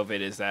having COVID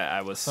is that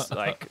I was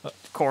like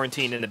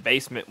quarantined in the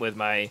basement with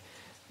my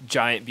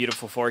giant,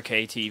 beautiful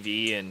 4K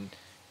TV and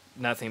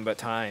nothing but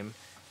time.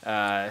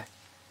 So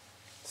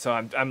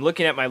I'm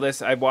looking at my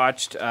list. I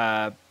watched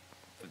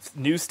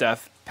new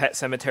stuff, Pet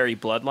Sematary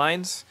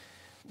Bloodlines,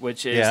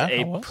 which is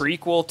a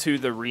prequel to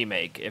the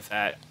remake. If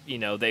that,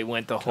 they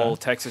went the whole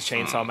Texas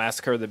Chainsaw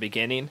Massacre at the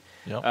beginning.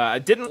 Yep. I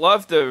didn't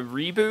love the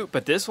reboot,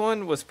 but this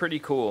one was pretty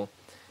cool.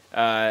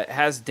 It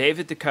has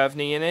David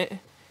Duchovny in it.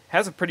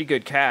 Has a pretty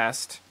good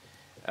cast.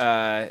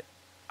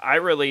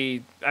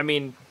 Maybe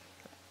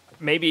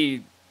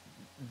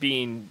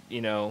being,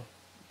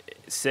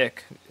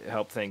 sick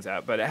helped things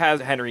out, but it has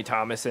Henry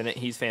Thomas in it.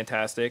 He's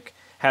fantastic.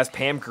 Has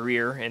Pam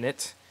Grier in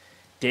it.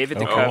 David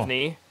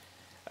Duchovny.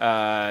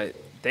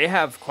 They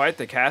have quite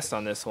the cast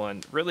on this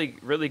one. Really,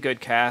 really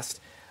good cast.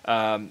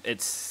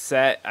 It's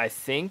set, I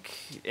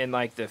think, in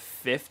like the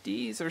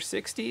 50s or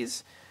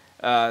 60s.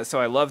 So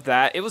I love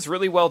that. It was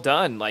really well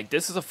done. Like,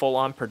 this is a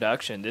full-on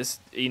production. This,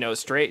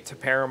 straight to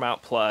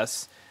Paramount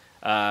Plus.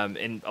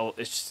 And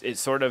it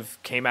sort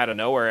of came out of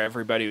nowhere.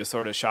 Everybody was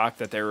sort of shocked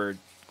that they were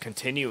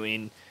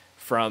continuing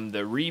from the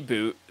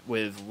reboot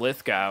with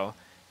Lithgow,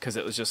 because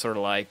it was just sort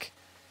of like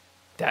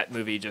that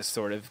movie just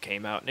sort of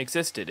came out and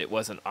existed. It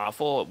wasn't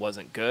awful. It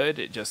wasn't good.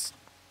 It just,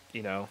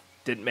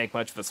 didn't make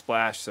much of a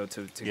splash. So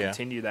to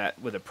continue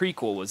that with a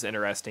prequel was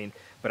interesting.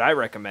 But I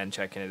recommend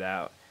checking it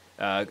out.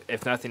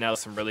 If nothing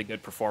else, some really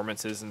good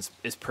performances, and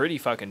it's pretty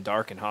fucking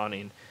dark and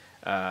haunting.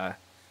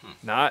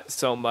 Not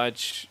so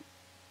much.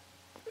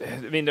 I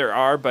mean, there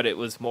are, but it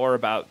was more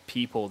about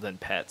people than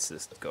pets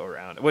this go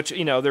around, which,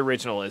 the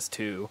original is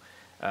too,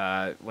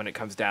 when it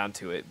comes down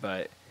to it.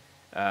 But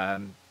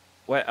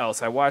what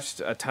else? I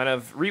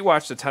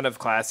rewatched a ton of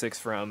classics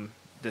from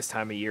this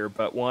time of year,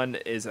 but one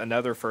is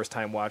another first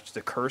time watch,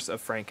 The Curse of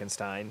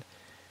Frankenstein,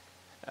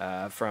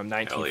 from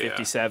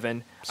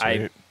 1957.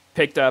 I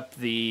picked up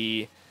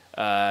there's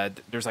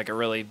like a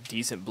really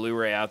decent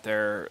Blu-ray out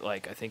there.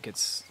 Like, I think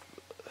it's,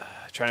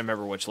 trying to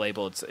remember which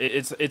label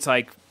it's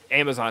like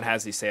Amazon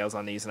has these sales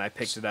on these, and I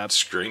picked it up.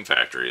 Scream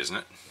Factory, isn't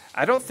it?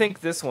 I don't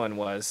think this one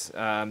was.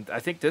 I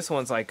think this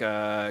one's like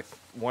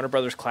Warner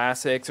Brothers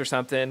Classics or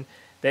something.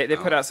 They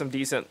put out some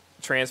decent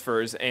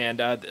transfers, and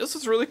this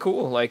was really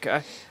cool. Like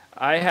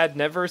I had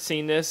never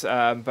seen this,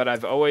 but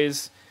I've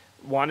always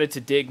wanted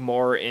to dig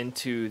more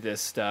into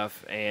this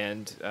stuff,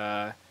 and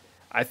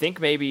I think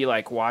maybe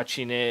like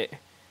watching it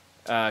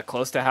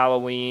close to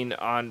Halloween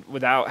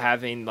without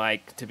having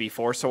like to be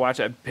forced to watch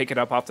it, I'd pick it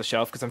up off the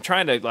shelf because I'm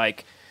trying to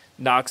like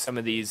knock some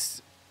of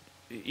these.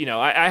 You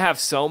know, I have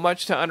so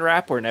much to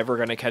unwrap. We're never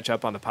going to catch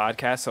up on the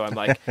podcast, so I'm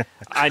like,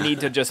 I need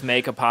to just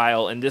make a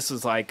pile. And this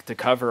is like the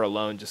cover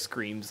alone just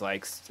screams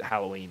like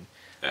Halloween.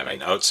 I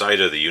mean, outside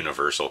of the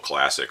Universal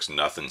classics,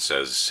 nothing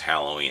says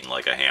Halloween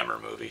like a Hammer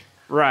movie.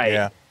 Right.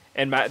 Yeah.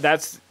 And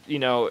that's, you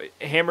know,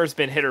 Hammer's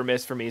been hit or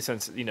miss for me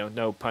since, you know,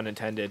 no pun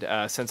intended,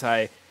 since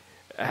I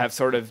have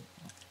sort of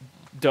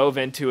dove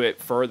into it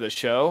for the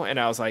show. And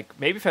I was like,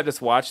 maybe if I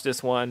just watch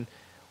this one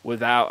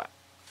without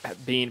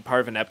being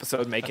part of an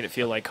episode, making it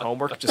feel like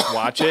homework, just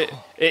watch it.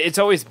 It's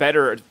always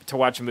better to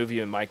watch a movie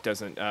when Mike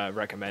doesn't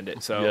recommend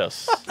it. So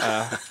Yes.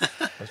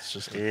 That's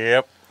just a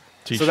Yep.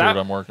 T-shirt that-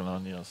 I'm working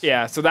on. Yes.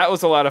 yeah, so that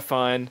was a lot of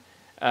fun.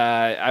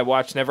 I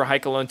watched Never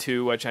Hike Alone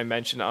 2, which I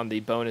mentioned on the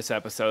bonus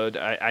episode.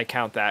 I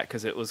count that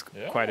because it was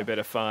quite a bit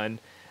of fun.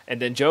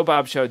 And then Joe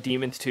Bob Show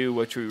Demons 2,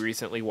 which we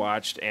recently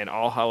watched, and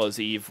All Hallows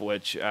Eve,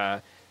 which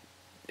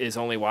is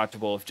only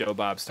watchable if Joe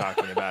Bob's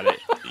talking about it.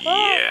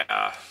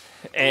 Yeah.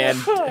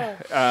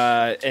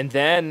 And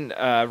then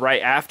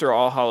right after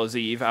All Hallows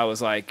Eve, I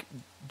was like,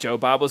 Joe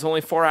Bob was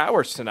only 4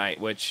 hours tonight,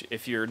 which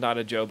if you're not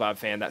a Joe Bob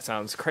fan, that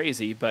sounds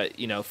crazy, but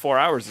you know, 4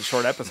 hours is a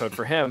short episode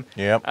for him.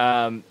 Yep.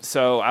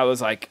 So I was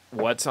like,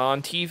 what's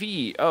on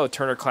TV? Oh,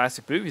 Turner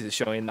Classic Movies is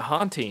showing The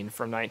Haunting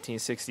from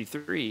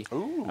 1963.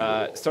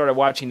 Started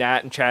watching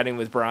that and chatting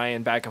with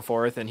Brian back and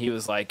forth, and he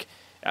was like,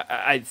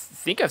 I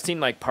think I've seen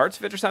like parts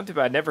of it or something,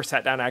 but I never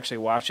sat down and actually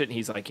watched it. And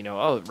he's like, you know,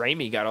 oh,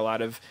 Raimi got a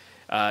lot of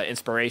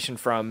inspiration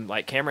from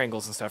like camera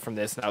angles and stuff from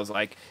this. And I was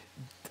like,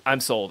 I'm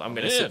sold. I'm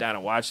going to sit down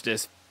and watch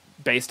this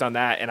based on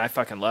that. And I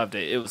fucking loved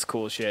it. It was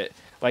cool shit.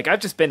 Like I've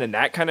just been in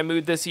that kind of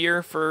mood this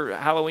year for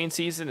Halloween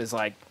season, is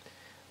like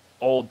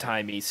old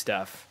timey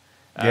stuff.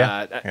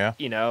 Yeah.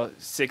 You know,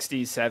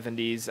 60s,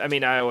 70s. I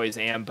mean, I always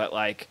am, but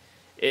like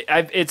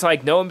it's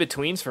like no in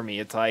betweens for me.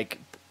 It's like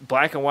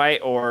black and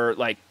white or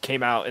like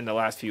came out in the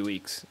last few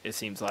weeks, it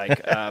seems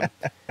like.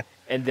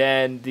 And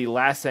then the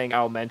last thing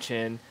I'll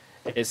mention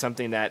is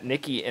something that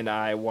Nikki and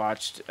I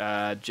watched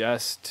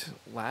just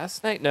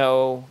last night.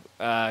 No,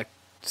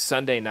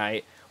 Sunday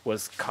night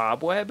was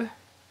Cobweb.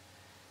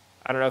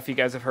 I don't know if you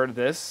guys have heard of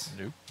this.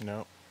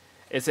 No.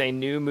 It's a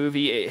new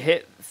movie. It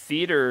hit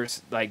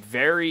theaters like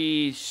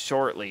very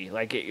shortly.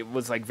 Like it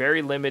was like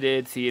very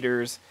limited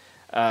theaters.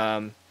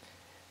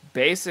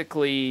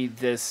 Basically,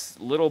 this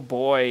little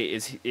boy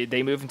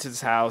they move into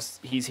this house.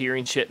 He's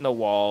hearing shit in the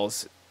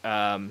walls.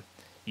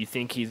 You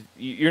think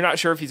you're not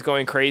sure if he's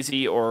going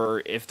crazy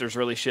or if there's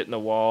really shit in the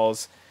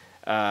walls.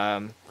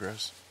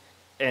 Gross.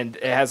 And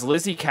it has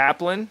Lizzie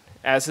Kaplan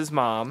as his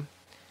mom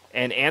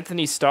and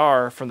Anthony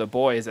Starr from The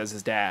Boys as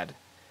his dad.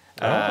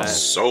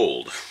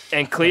 Sold.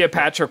 And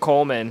Cleopatra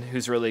Coleman,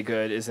 who's really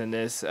good, is in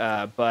this.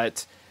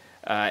 But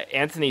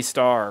Anthony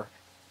Starr,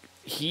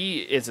 he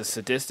is a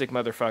sadistic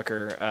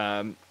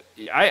motherfucker.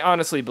 I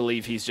honestly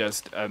believe he's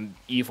just an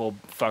evil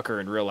fucker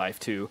in real life,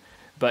 too.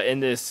 But in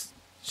this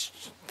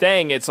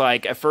thing, it's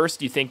like, at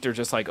first you think they're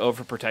just like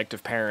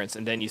overprotective parents,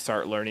 and then you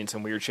start learning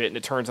some weird shit, and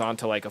it turns on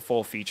to like a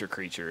full feature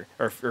creature,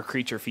 or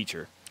creature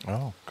feature.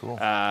 Oh, cool.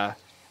 I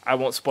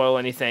won't spoil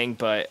anything,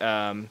 but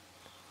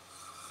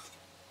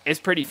it's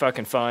pretty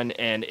fucking fun,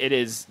 and it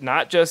is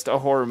not just a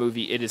horror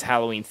movie, it is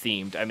Halloween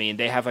themed. I mean,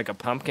 they have like a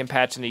pumpkin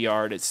patch in the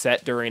yard. It's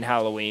set during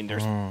Halloween.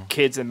 There's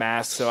kids in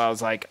masks, so I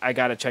was like, I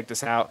gotta check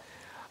this out.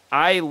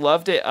 I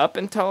loved it up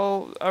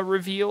until a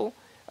reveal,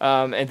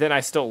 and then I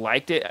still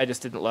liked it. I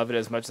just didn't love it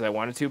as much as I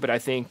wanted to, but I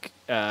think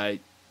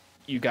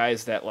you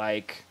guys that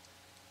like...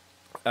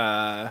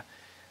 trying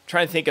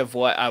to think of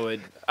what I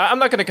would... I'm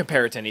not going to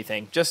compare it to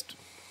anything. Just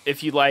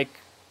if you like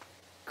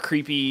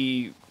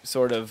creepy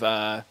sort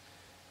of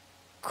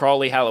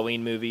crawly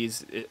Halloween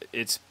movies,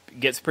 it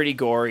gets pretty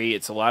gory.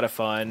 It's a lot of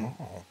fun.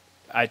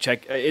 I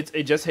checked...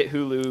 It just hit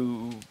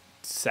Hulu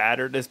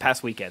Saturday, this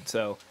past weekend,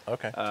 so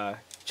Okay.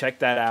 check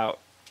that out.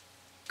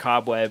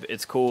 Cobweb,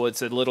 it's cool.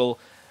 It's a little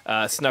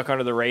snuck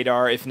under the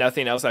radar. If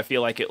nothing else, I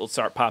feel like it will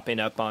start popping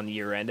up on the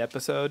year-end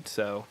episode,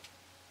 so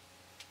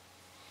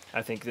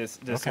I think this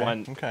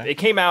one, it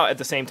came out at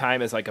the same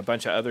time as like a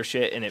bunch of other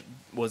shit, and it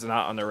was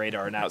not on the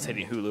radar, and now it's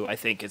hitting Hulu. I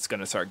think it's going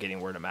to start getting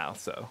word of mouth,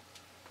 so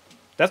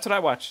that's what I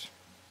watched.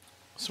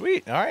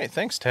 Sweet. All right.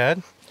 Thanks,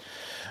 Tad.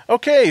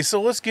 Okay,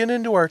 so let's get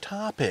into our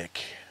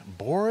topic.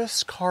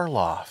 Boris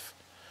Karloff.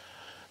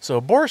 So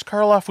Boris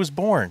Karloff was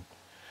born.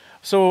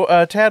 So,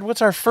 Tad,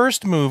 what's our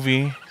first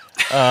movie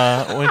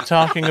when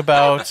talking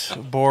about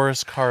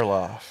Boris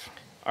Karloff?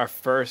 Our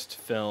first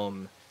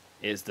film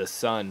is The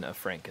Son of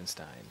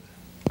Frankenstein.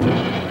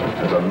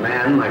 As a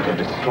man, I could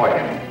destroy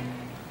him.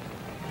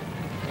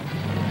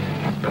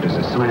 But as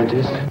a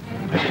scientist,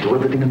 I should do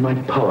everything in my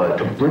power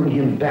to bring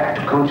him back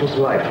to conscious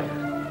life.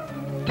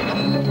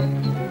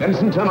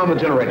 Benson, turn on the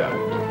generator.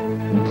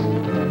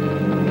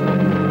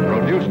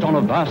 Produced on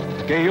a vast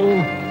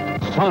scale,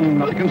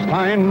 Son of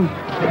Frankenstein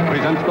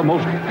presents the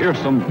most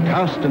fearsome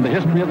cast in the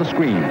history of the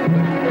screen.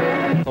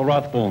 The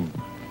Wrathbone.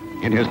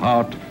 In his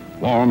heart,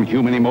 warm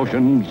human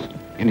emotions.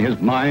 In his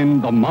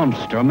mind, the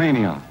monster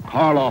mania.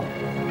 Karloff,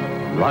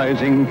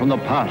 rising from the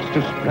past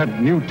to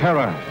spread new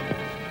terror.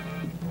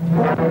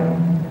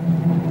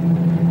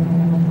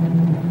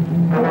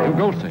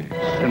 Lugosi,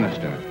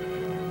 sinister,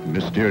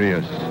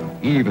 mysterious,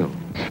 evil.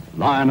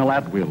 Lionel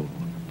at will,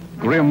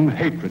 grim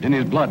hatred in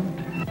his blood.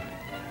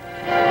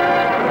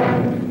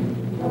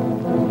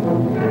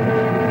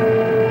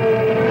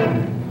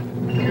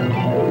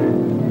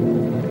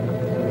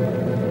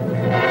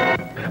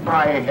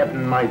 By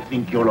heaven, I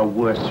think you're a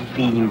worse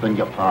fiend than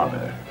your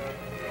father.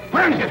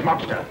 Where is this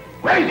monster?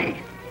 Where is he?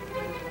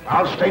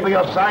 I'll stay by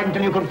your side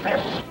until you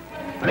confess.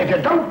 And if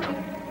you don't,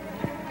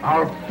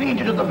 I'll feed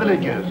you to the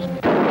villagers.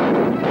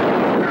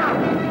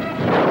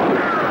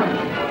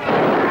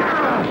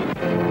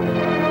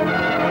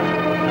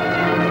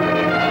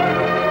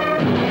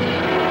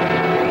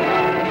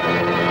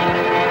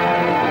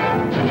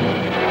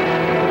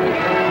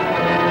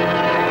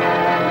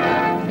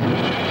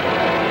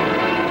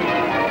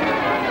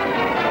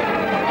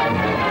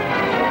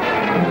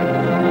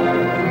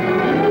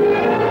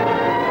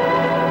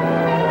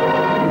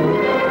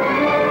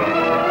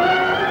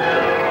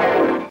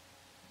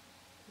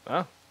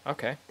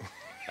 Okay.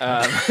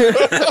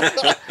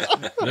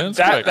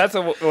 Quick. That's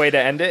a way to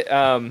end it.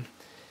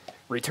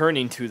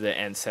 Returning to the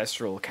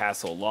ancestral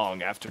castle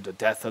long after the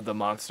death of the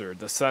monster,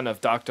 the son of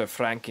Dr.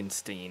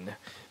 Frankenstein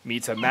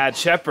meets a mad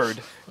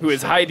shepherd who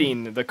is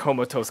hiding the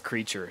comatose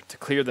creature. To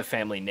clear the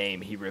family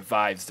name, he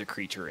revives the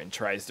creature and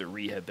tries to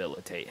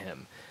rehabilitate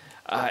him.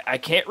 I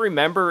can't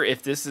remember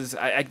if this is...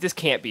 this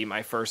can't be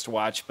my first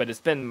watch, but it's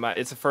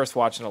the first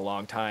watch in a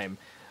long time.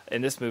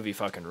 And this movie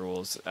fucking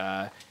rules.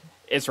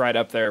 It's right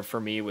up there for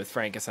me with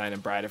Frankenstein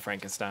and Bride of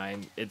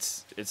Frankenstein.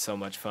 It's so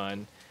much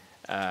fun,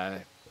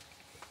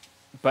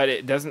 but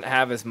it doesn't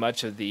have as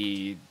much of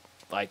the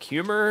like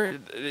humor.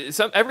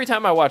 Every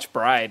time I watch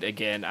Bride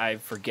again, I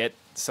forget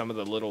some of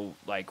the little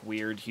like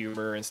weird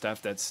humor and stuff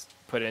that's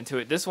put into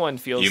it. This one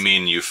feels. You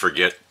mean you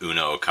forget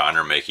Una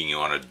O'Connor making you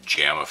want to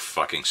jam a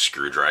fucking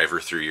screwdriver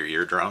through your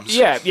eardrums?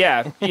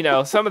 Yeah. You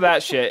know, some of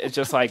that shit is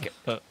just like.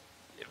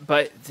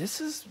 But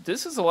this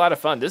is a lot of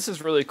fun. This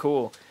is really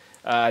cool.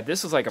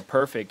 This was like a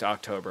perfect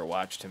October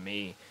watch to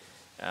me.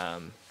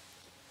 And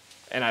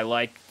I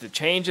like the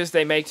changes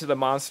they make to the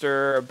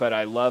monster, but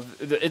I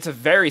love... It's a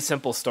very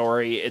simple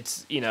story.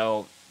 It's,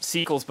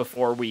 sequels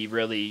before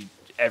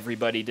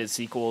everybody did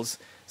sequels.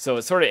 So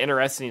it's sort of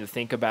interesting to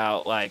think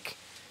about, like,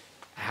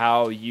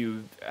 how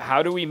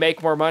do we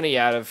make more money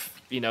out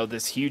of,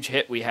 this huge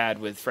hit we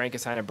had with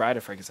Frankenstein and Bride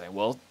of Frankenstein?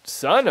 Well,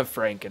 Son of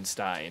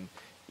Frankenstein,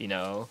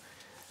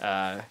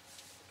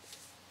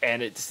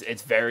 and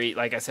it's very,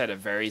 like I said, a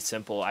very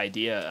simple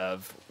idea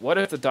of what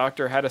if the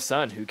doctor had a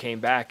son who came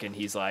back and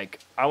he's like,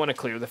 I want to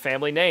clear the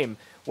family name.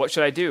 What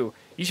should I do?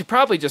 You should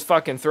probably just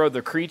fucking throw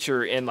the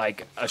creature in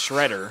like a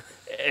shredder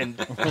and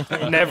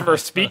never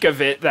speak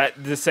of it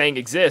that the saying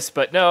exists.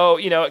 But no,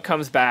 it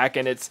comes back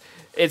and it's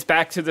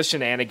back to the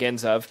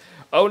shenanigans of,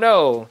 oh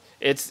no,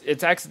 it's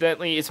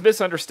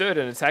misunderstood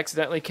and it's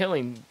accidentally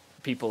killing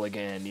people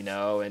again,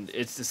 and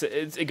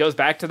it goes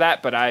back to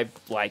that, but I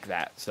like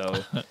that. So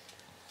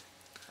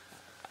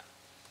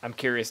I'm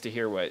curious to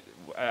hear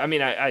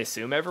I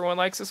assume everyone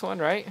likes this one,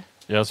 right?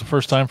 Yeah, it's the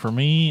first time for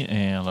me,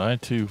 and I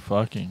too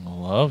fucking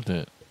loved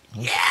it.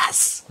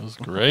 Yes! It was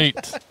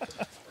great.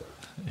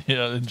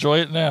 Yeah, enjoy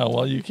it now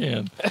while you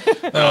can.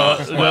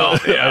 Well,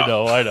 yeah.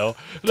 I know.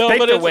 No, Take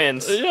but the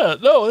wins. Yeah,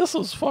 no, this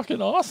was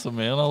fucking awesome,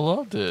 man. I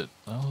loved it.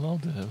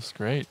 It was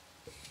great.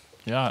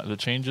 Yeah, the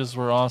changes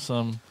were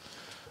awesome.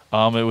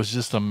 It was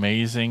just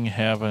amazing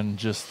having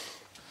just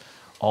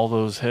all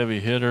those heavy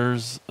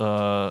hitters,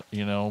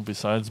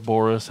 besides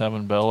Boris,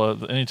 having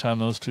Bella. Anytime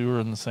those two are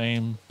in the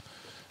same,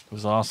 it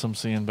was awesome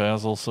seeing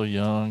Basil so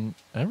young.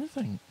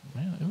 Everything,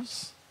 man, it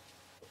was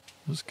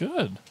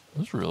good. It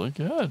was really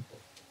good.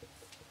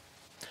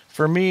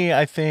 For me,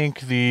 I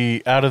think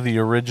out of the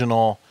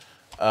original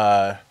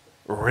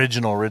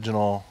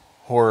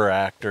horror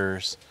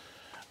actors,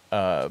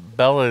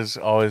 Bella's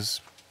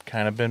always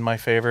kind of been my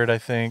favorite, I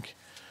think.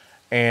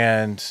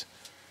 And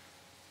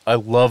I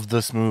love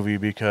this movie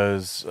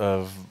because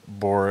of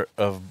Bella's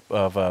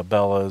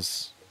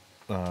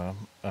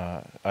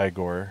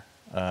Igor.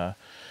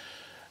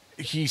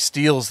 He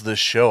steals this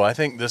show. I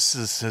think this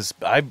is his.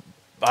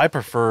 I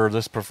prefer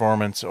this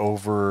performance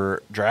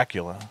over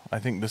Dracula. I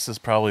think this is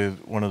probably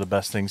one of the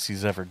best things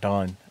he's ever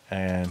done.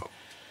 And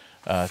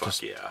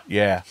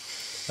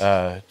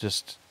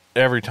just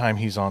every time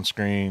he's on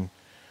screen,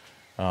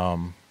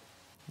 I'm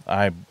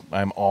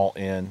all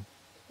in.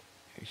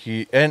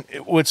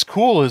 What's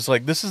cool is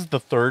like this is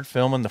the third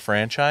film in the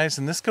franchise,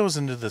 and this goes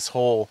into this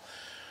whole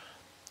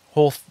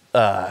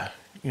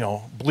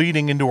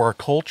bleeding into our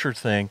culture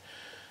thing.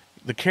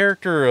 the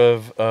character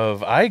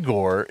of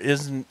Igor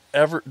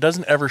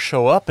doesn't ever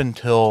show up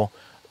until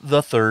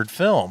the third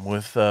film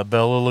with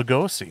Bela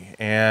Lugosi,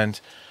 and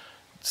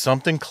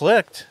something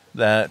clicked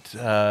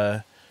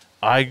that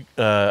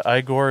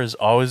Igor has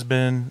always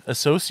been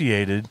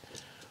associated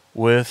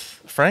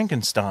with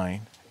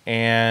Frankenstein.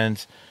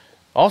 And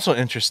also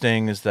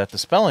interesting is that the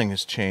spelling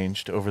has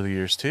changed over the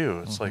years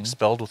too. It's like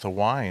spelled with a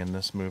Y in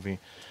this movie.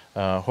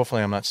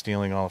 Hopefully I'm not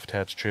stealing all of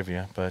Tad's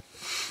trivia, but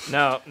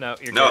No,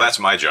 you're No, good. that's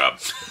my job.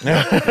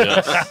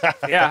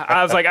 Yeah,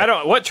 I was like,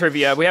 what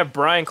trivia? We have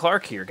Bryan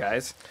Clark here,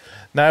 guys.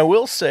 now I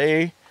will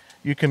say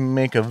you can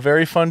make a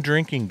very fun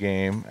drinking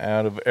game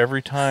out of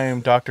every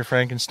time Dr.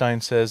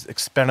 Frankenstein says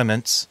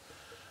experiments,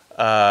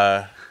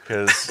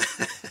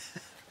 because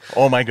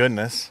oh my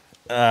goodness,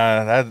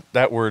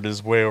 that word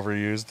is way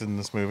overused in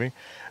this movie.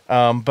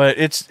 But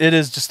it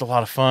is just a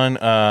lot of fun.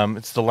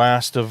 It's the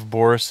last of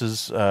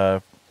Boris's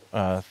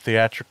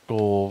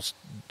theatrical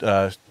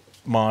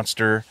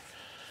monster,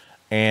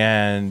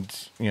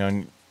 and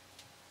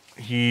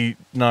he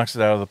knocks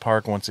it out of the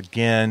park once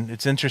again.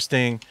 It's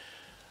interesting.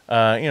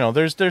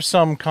 There's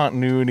some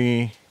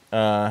continuity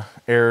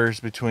errors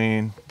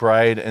between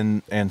Bride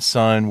and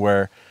Son,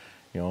 where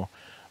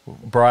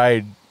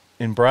Bride,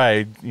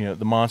 the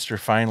monster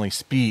finally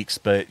speaks,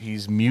 but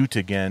he's mute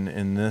again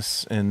in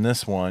this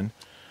one.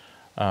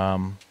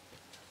 But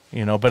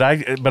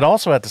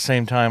also at the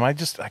same time, I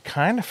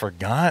kind of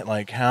forgot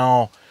like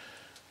how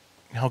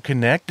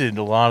connected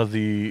a lot of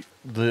the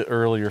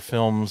earlier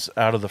films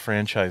out of the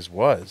franchise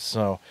was.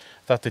 So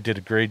I thought they did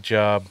a great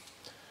job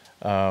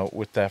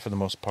with that for the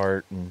most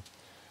part. And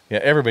yeah,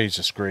 everybody's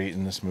just great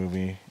in this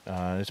movie.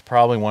 It's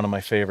probably one of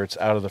my favorites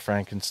out of the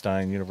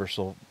Frankenstein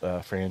Universal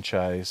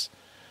franchise.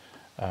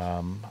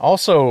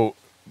 Also,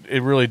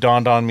 it really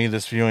dawned on me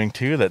this viewing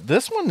too that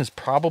this one is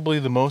probably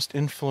the most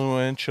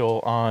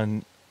influential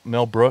on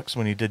Mel Brooks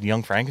when he did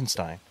Young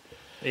Frankenstein.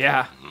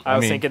 Yeah, I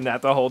was thinking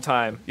that the whole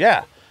time.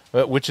 Yeah,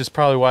 which is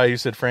probably why you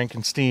said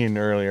Frankenstein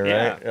earlier,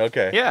 Yeah. right?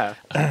 Okay.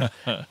 Yeah.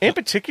 In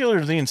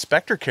particular, the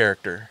inspector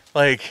character.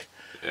 Like,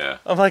 Yeah.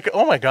 I'm like,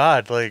 oh my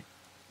god, like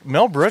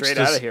Mel Brooks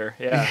Straight out of here.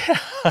 Yeah.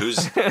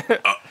 Who's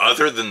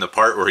other than the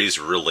part where he's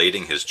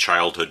relating his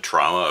childhood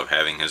trauma of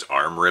having his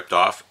arm ripped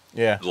off?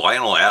 Yeah.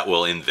 Lionel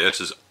Atwill in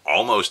this is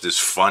almost as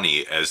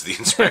funny as the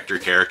inspector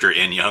character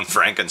in Young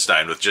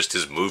Frankenstein with just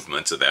his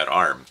movements of that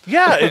arm.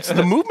 Yeah, it's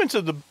the movements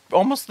of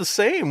almost the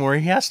same, where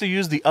he has to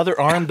use the other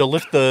arm to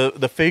lift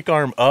the fake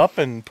arm up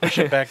and push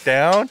it back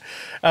down.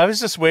 I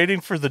was just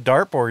waiting for the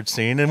dartboard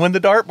scene, and when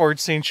the dartboard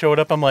scene showed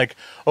up, I'm like,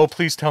 oh,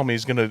 please tell me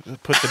he's going to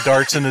put the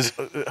darts in his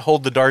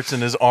hold the darts in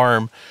his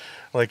arm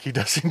like he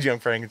does in Young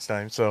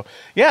Frankenstein. So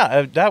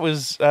yeah, that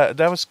was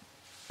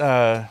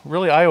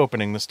really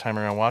eye-opening this time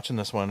around watching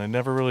this one. It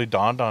never really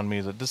dawned on me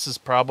that this is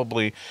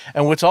probably...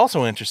 And what's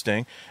also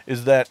interesting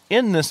is that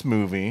in this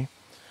movie,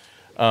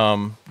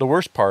 the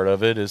worst part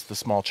of it is the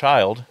small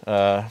child,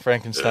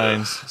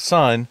 Frankenstein's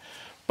son.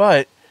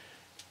 But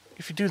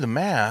if you do the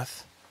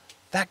math,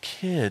 that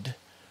kid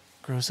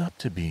grows up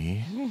to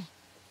be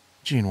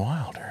Gene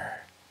Wilder,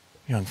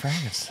 Young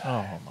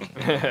Frankenstein. Oh my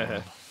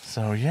god.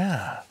 So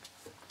yeah.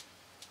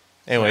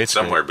 Anyway, it's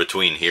somewhere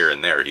between here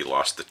and there, he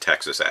lost the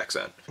Texas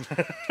accent.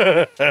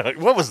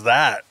 what was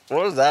that?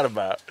 What was that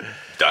about?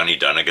 Donnie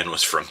Dunnigan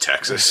was from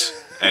Texas,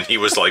 and he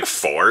was like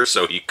 4,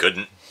 so he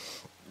couldn't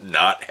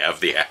not have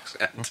the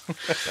accent.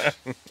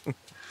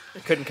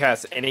 Couldn't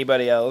cast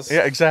anybody else.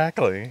 Yeah,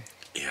 exactly.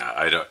 Yeah,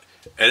 I don't.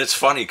 And it's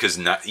funny because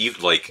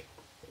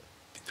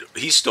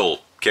he's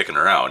still kicking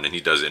around and he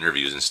does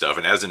interviews and stuff.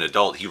 And as an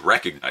adult, he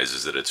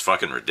recognizes that it's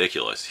fucking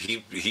ridiculous.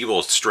 He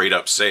will straight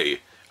up say,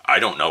 I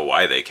don't know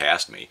why they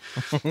cast me.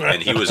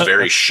 And he was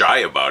very shy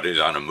about it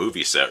on a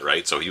movie set,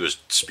 right? So he was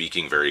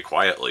speaking very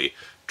quietly,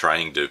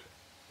 trying to,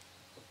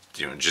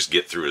 just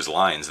get through his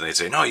lines. And they'd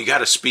say, no, you got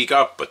to speak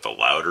up. But the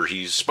louder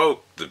he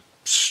spoke, the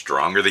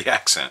stronger the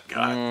accent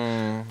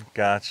got.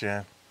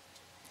 Gotcha.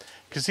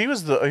 Because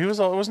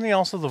wasn't he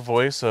also the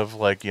voice of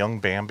like young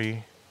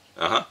Bambi?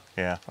 Uh-huh.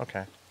 Yeah.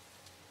 Okay.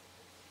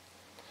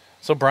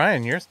 So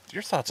Brian, your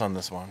thoughts on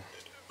this one?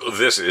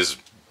 This is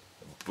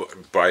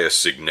by a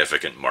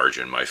significant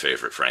margin my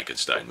favorite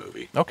Frankenstein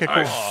movie. Okay,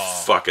 cool.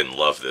 I fucking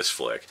love this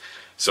flick.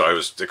 So I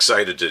was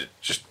excited to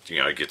just,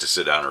 get to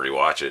sit down and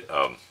rewatch it.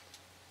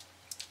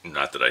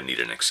 Not that I need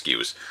an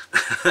excuse.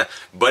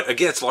 But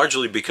again, it's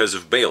largely because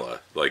of Bela.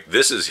 Like,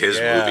 this is his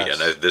movie,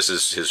 and this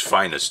is his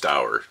finest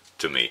hour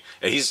to me.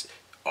 And he's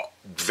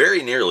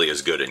very nearly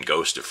as good in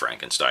Ghost of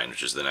Frankenstein,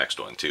 which is the next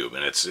one, too.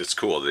 And it's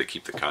cool that they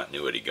keep the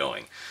continuity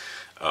going.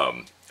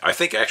 I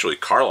think actually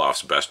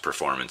Karloff's best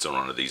performance on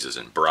one of these is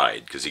in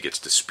Bride, because he gets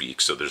to speak,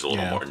 so there's a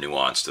little more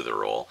nuance to the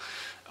role.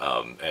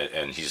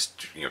 And he's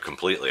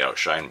completely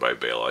outshined by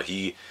Bela.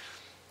 He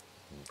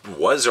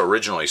was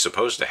originally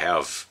supposed to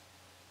have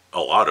a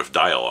lot of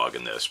dialogue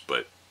in this,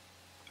 but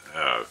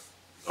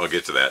I'll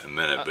get to that in a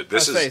minute. But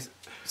this is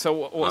so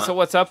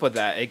what's up with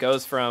that? He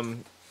goes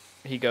from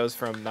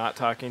not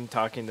talking,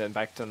 then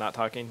back to not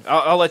talking.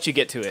 I'll let you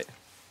get to it.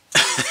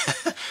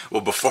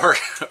 Well,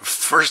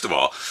 first of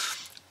all,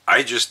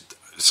 I just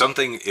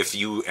if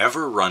you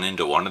ever run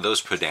into one of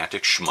those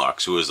pedantic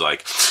schmucks who is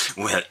like,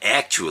 well,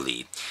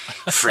 actually,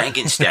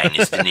 Frankenstein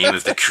is the name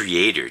of the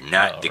creator,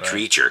 not the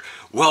creature.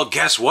 Well,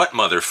 guess what,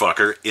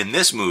 motherfucker? In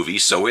this movie,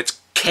 so it's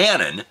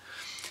canon,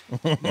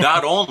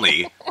 not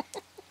only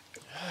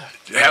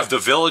have the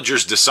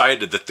villagers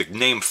decided that the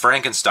name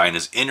Frankenstein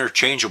is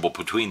interchangeable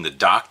between the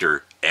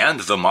doctor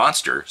and the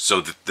monster,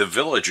 so that the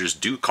villagers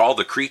do call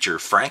the creature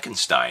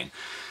Frankenstein.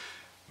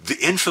 The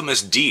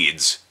infamous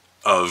deeds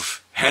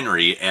of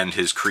Henry and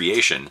his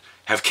creation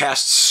have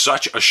cast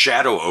such a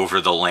shadow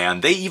over the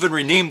land, they even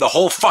renamed the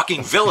whole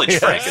fucking village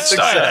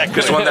Frankenstein.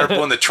 Because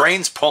when the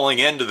train's pulling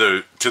into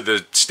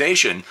the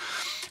station,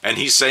 and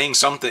he's saying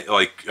something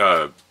like...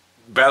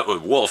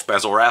 Wolf,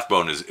 Basil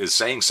Rathbone, is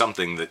saying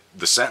something that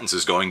the sentence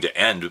is going to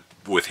end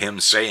with him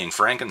saying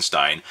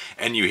Frankenstein,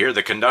 and you hear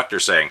the conductor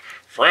saying,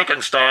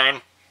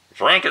 Frankenstein,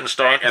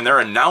 Frankenstein, and they're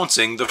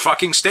announcing the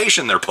fucking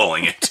station they're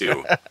pulling it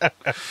to.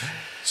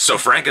 So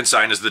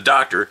Frankenstein is the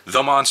doctor,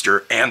 the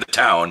monster, and the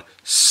town.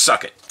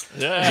 Suck it.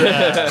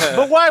 Yeah.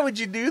 But why would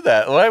you do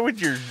that? Why would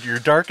your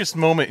darkest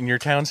moment in your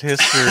town's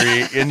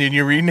history, and then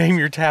you rename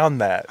your town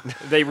that?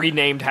 They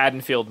renamed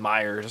Haddonfield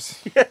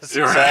Myers. Yes,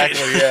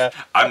 exactly, Right. yeah.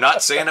 I'm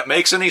not saying it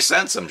makes any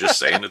sense. I'm just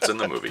saying it's in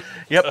the movie.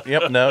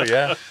 Yep, no,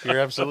 yeah. You're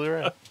absolutely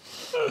right.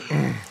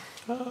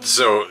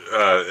 So,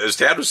 as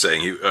Tad was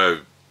saying,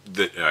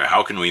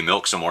 how can we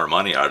milk some more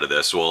money out of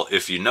this? Well,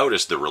 if you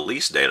notice, the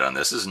release date on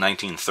this is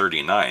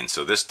 1939.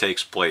 So this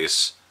takes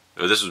place,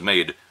 this was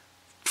made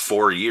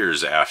 4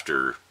 years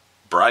after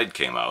Bride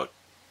came out.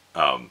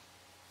 Am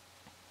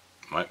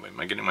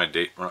I getting my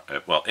date wrong?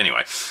 Well,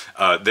 anyway,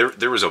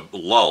 there was a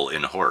lull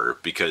in horror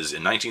because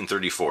in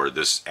 1934,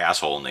 this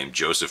asshole named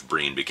Joseph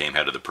Breen became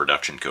head of the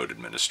Production Code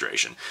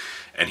Administration.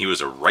 And he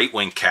was a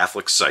right-wing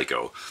Catholic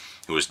psycho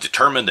who was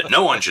determined that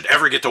no one should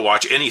ever get to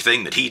watch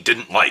anything that he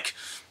didn't like.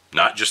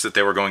 Not just that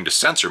they were going to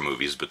censor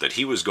movies, but that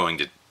he was going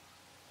to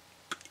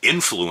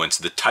influence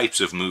the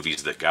types of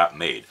movies that got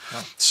made.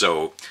 Oh.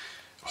 So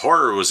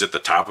horror was at the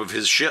top of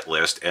his shit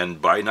list,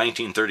 and by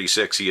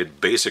 1936 he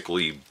had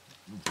basically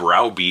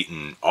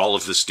browbeaten all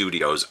of the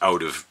studios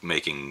out of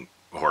making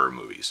horror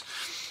movies.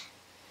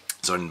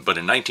 But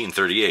in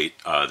 1938,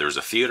 there was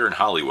a theater in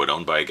Hollywood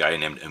owned by a guy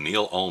named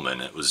Emil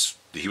Ullman.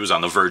 He was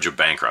on the verge of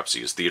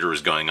bankruptcy. His theater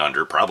was going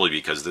under, probably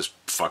because this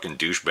fucking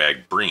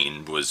douchebag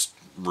Breen was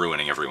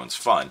ruining everyone's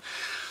fun.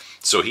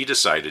 So he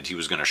decided he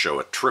was going to show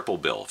a triple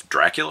bill of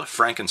Dracula,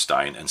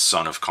 Frankenstein, and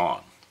Son of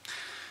Kong.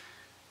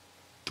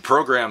 The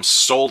program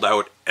sold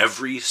out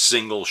every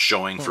single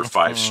showing for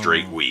 5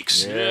 straight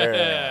weeks.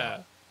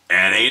 Yeah.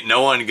 And ain't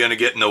no one going to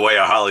get in the way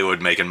of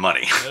Hollywood making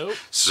money. Nope.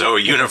 So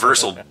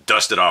Universal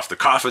dusted off the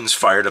coffins,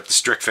 fired up the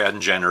Strickfaden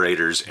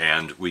generators,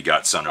 and we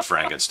got Son of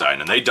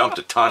Frankenstein. And they dumped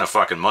a ton of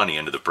fucking money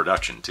into the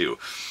production, too.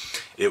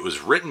 It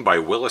was written by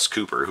Willis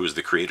Cooper, who is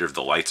the creator of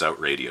the Lights Out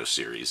radio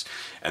series.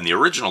 And the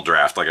original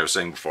draft, like I was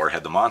saying before,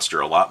 had the monster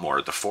a lot more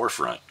at the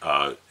forefront.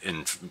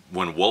 And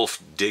when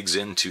Wolf digs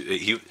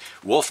into...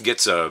 Wolf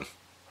gets a...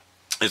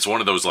 It's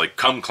one of those, like,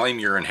 come claim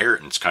your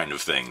inheritance kind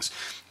of things.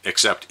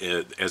 Except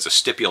as a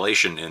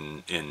stipulation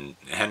in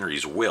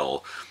Henry's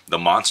will, the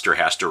monster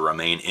has to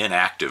remain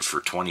inactive for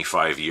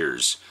 25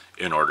 years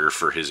in order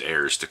for his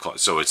heirs to...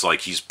 So it's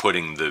like he's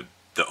putting the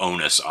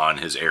onus on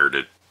his heir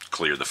to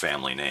clear the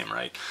family name,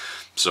 right?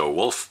 So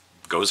Wolf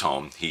goes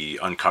home. He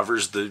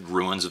uncovers the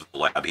ruins of the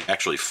lab. He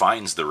actually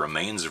finds the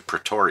remains of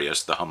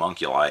Pretorius, the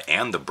homunculi,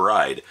 and the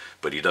bride,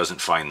 but he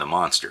doesn't find the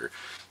monster.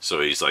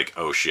 So he's like,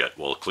 oh shit,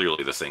 well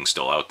clearly the thing's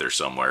still out there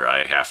somewhere.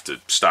 I have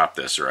to stop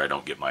this or I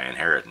don't get my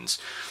inheritance.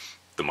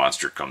 The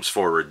monster comes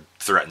forward,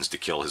 threatens to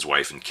kill his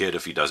wife and kid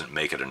if he doesn't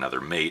make it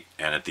another mate,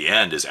 and at the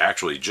end is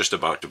actually just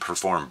about to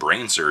perform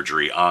brain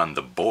surgery on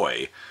the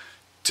boy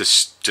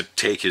to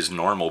take his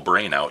normal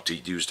brain out to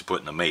use to put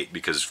in the mate,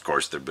 because of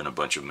course there have been a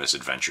bunch of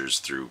misadventures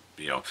through,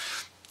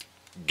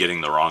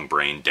 getting the wrong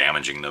brain,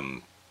 damaging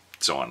them,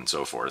 so on and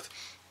so forth.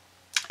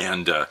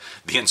 And the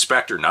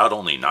inspector not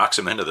only knocks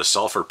him into the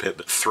sulfur pit,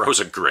 but throws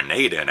a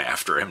grenade in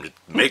after him to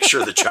make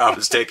sure the job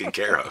is taken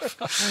care of.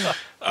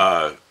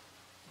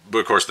 But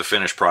of course the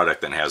finished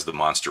product then has the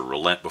monster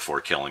relent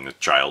before killing the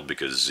child,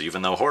 because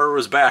even though horror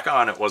was back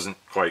on, it wasn't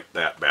quite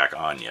that back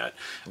on yet.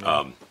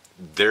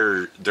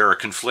 There are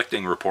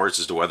conflicting reports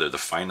as to whether the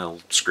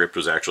final script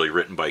was actually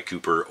written by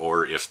Cooper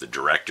or if the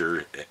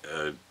director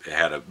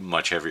had a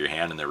much heavier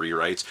hand in the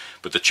rewrites.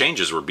 But the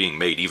changes were being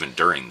made even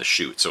during the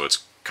shoot, so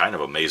it's kind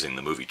of amazing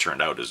the movie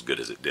turned out as good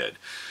as it did.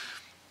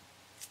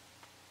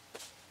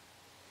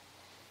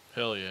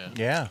 Hell yeah.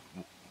 Yeah.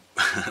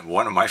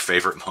 One of my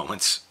favorite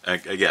moments,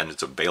 again,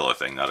 it's a Bela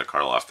thing, not a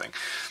Karloff thing,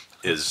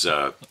 is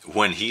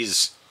when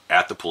he's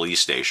at the police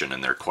station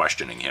and they're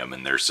questioning him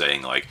and they're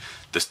saying, like,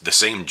 the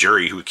same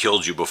jury who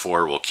killed you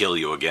before will kill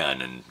you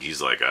again. And he's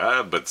like,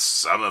 but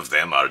some of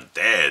them are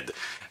dead.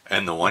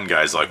 And the one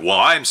guy's like, well,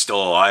 I'm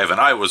still alive and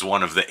I was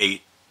one of the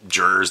 8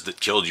 jurors that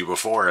killed you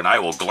before and I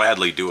will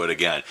gladly do it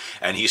again.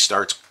 And he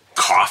starts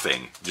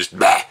coughing, just all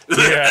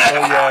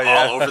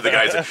over the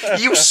guy's head.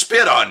 You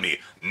spit on me.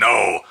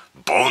 No,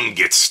 bone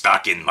gets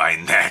stuck in my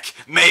neck.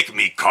 Make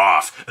me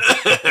cough.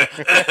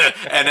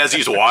 And as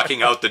he's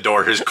walking out the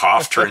door, his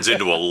cough turns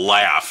into a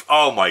laugh.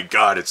 Oh my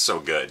God, it's so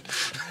good.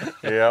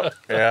 Yeah.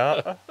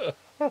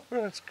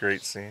 That's a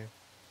great scene.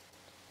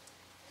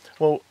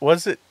 Well,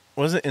 was it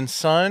in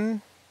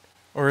Son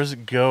or is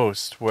it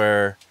Ghost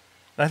where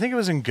I think it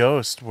was in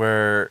Ghost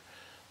where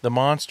the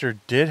monster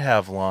did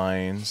have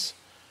lines,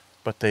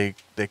 but they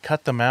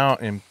cut them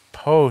out in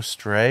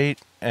post, right?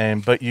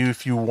 But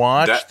if you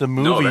watch the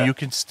movie, you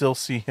can still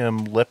see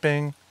him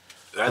lipping.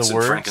 That's the in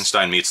words.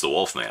 Frankenstein Meets the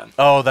Wolfman.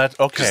 Oh, that's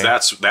okay.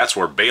 Because that's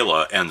where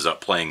Bela ends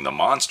up playing the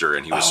monster,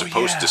 and he was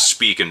supposed to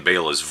speak in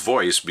Bela's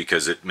voice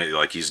because it made,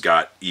 like he's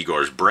got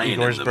Igor's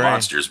brain in the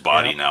monster's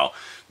body now.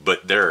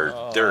 But there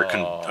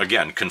are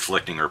again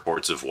conflicting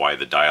reports of why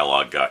the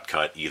dialogue got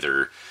cut.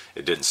 Either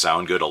it didn't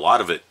sound good. A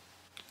lot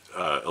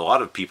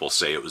of people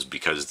say it was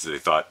because they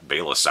thought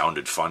Bela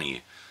sounded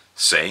funny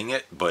saying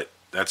it, but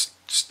that's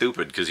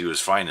stupid because he was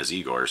fine as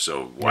Igor.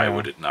 So why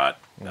would it not?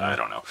 I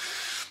don't know.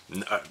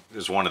 It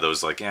was one of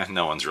those like,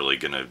 no one's really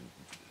gonna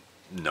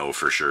know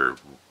for sure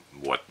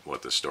what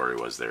the story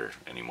was there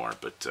anymore.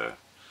 But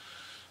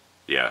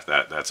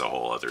that's a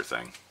whole other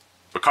thing.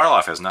 But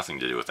Karloff has nothing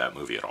to do with that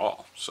movie at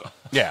all. So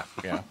yeah.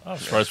 I'm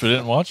surprised we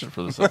didn't watch it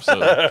for this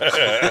episode.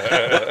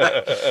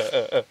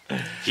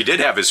 He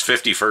did have his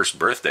 51st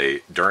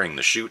birthday during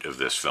the shoot of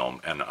this film,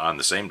 and on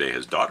the same day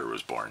his daughter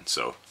was born.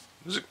 So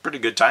it was a pretty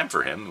good time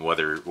for him,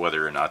 whether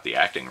or not the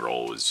acting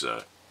role was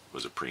a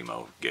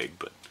primo gig.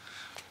 But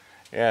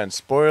yeah, and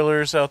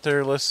spoilers out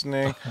there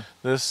listening,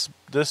 this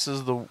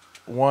is the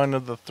one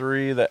of the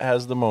three that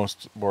has the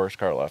most Boris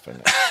Karloff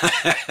in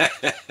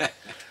it.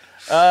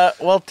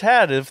 Well,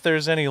 Tad, if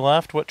there's any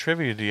left, what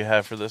trivia do you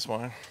have for this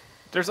one?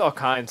 There's all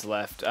kinds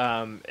left.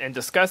 And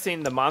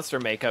discussing the monster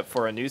makeup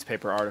for a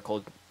newspaper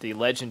article, the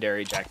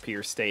legendary Jack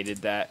Pierce stated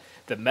that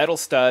the metal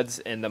studs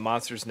in the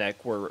monster's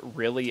neck were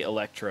really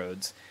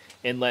electrodes,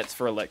 inlets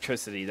for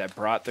electricity that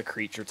brought the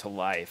creature to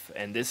life.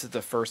 And this is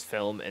the first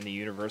film in the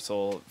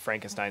Universal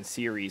Frankenstein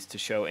series to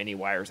show any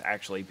wires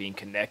actually being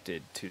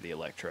connected to the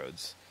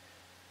electrodes.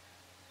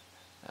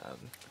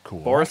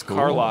 Boris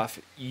Karloff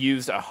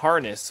used a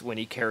harness when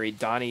he carried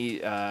Donnie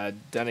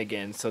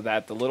Dunnigan so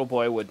that the little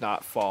boy would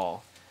not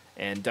fall.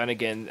 And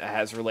Dunnigan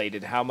has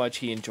related how much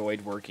he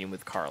enjoyed working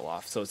with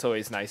Karloff. So it's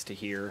always nice to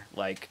hear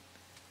like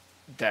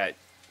that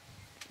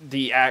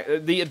the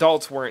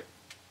adults weren't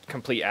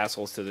complete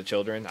assholes to the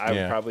children. I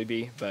would probably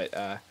be,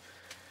 but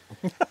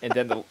and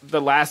then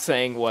the last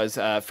thing was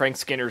Frank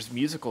Skinner's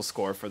musical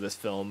score for this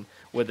film,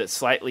 with its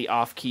slightly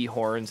off-key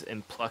horns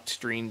and plucked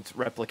strings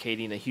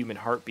replicating a human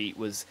heartbeat,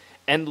 was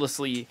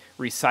endlessly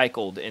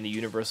recycled in the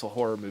Universal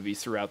horror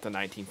movies throughout the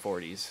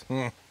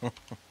 1940s.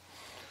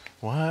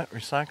 What?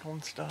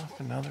 Recycling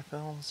stuff in other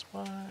films?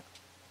 What?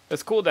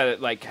 It's cool that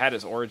it like had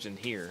its origin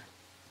here.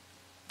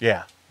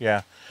 Yeah.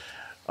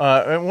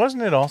 And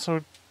wasn't it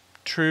also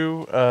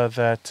true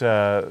that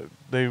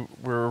they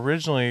were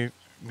originally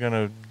going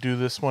to do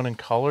this one in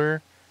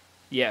color?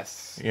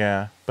 Yes.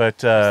 Yeah,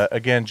 but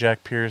again,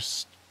 Jack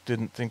Pierce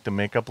didn't think the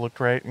makeup looked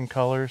right in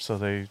color, so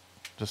they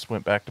just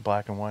went back to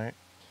black and white.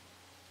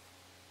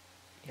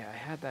 Yeah, I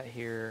had that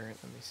here.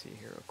 Let me see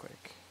here real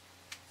quick.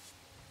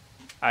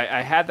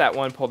 I had that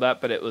one pulled up,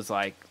 but it was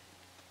like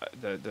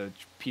the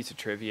piece of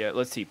trivia.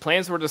 Let's see.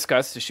 Plans were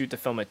discussed to shoot the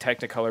film in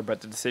Technicolor,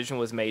 but the decision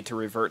was made to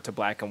revert to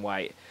black and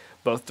white.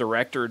 Both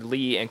director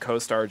Lee and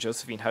co-star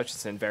Josephine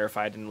Hutchinson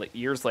verified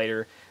years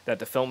later that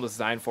the film was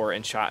designed for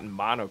and shot in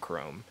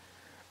monochrome.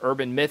 The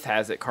urban myth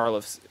has it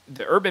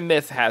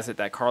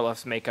that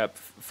Karloff's makeup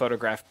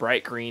photographed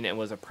bright green and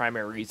was a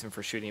primary reason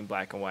for shooting in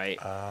black and white.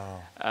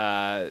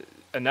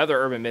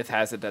 Another urban myth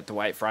has it that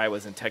Dwight Fry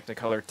was in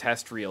Technicolor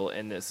test reel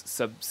and is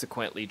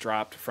subsequently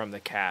dropped from the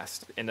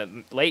cast. In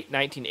the late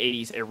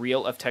 1980s, a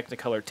reel of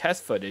Technicolor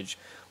test footage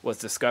was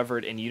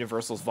discovered in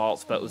Universal's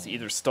vaults, but was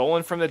either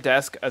stolen from the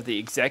desk of the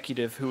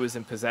executive who was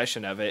in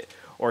possession of it,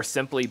 or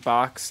simply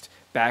boxed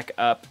back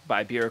up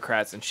by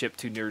bureaucrats and shipped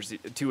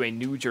to a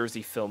New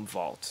Jersey film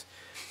vault.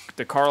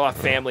 The Karloff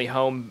family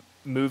home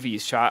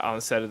movies shot on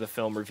the set of the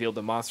film revealed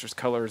the monster's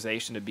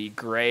colorization to be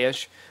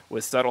grayish,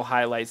 with subtle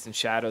highlights and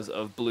shadows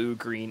of blue,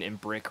 green, and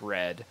brick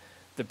red.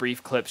 The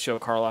brief clips show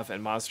Karloff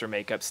in monster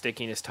makeup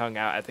sticking his tongue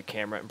out at the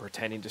camera and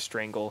pretending to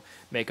strangle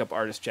makeup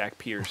artist Jack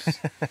Pierce.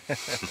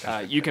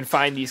 You can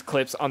find these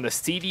clips on the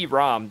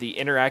CD-ROM, The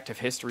Interactive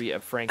History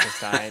of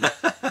Frankenstein,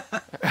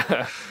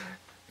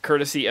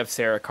 courtesy of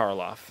Sarah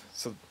Karloff.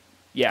 So,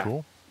 yeah.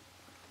 Cool.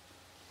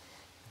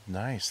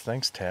 Nice.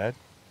 Thanks, Tad.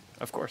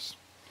 Of course.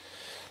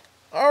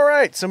 All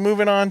right, so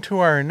moving on to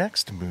our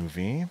next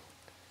movie.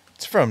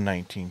 It's from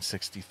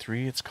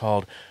 1963. It's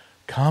called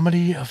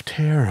Comedy of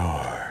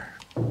Terror.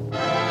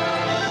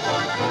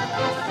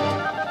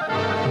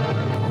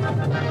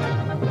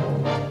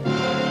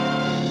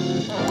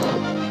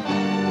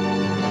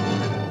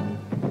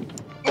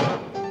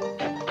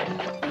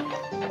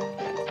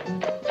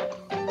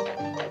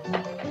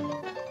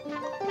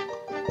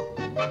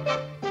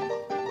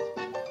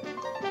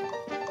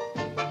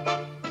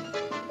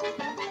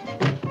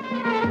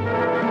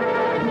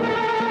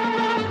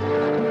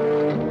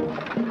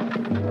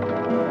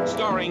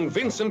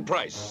 Vincent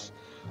Price,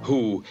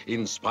 who,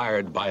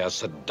 inspired by a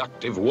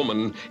seductive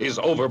woman, is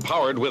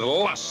overpowered with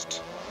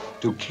lust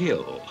to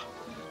kill.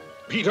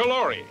 Peter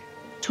Lorre,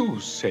 too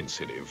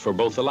sensitive for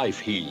both the life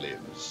he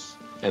lives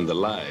and the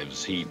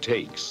lives he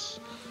takes.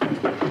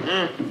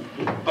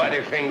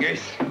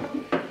 Butterfingers.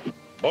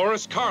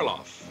 Boris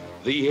Karloff,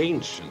 the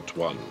ancient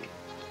one,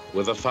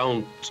 with a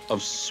fount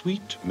of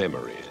sweet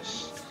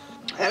memories.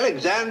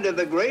 Alexander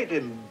the Great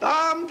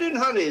embalmed in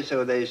honey,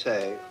 so they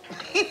say.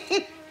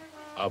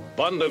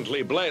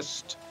 Abundantly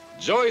blessed,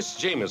 Joyce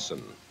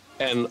Jameson,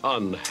 an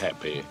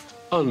unhappy,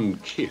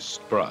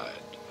 unkissed bride.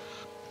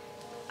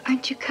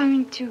 Aren't you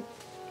coming to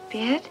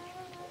bed,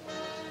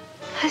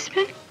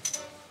 husband?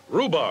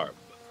 Rhubarb,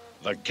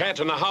 the cat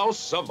in the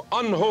house of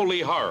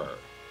unholy horror.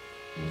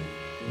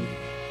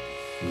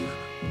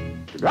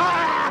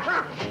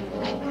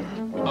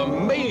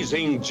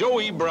 Amazing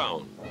Joey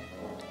Brown,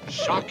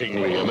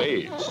 shockingly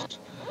amazed.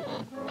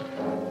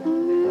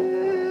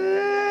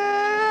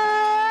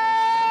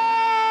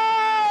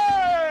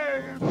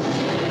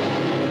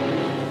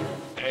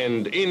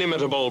 And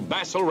inimitable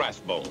Basil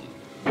Rathbone.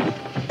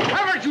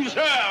 Haven't you,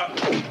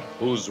 sir?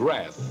 Whose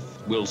wrath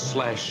will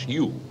slash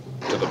you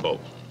to the bone.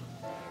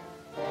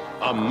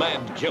 A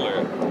mad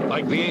killer,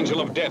 like the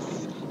angel of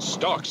death,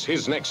 stalks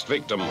his next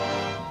victim.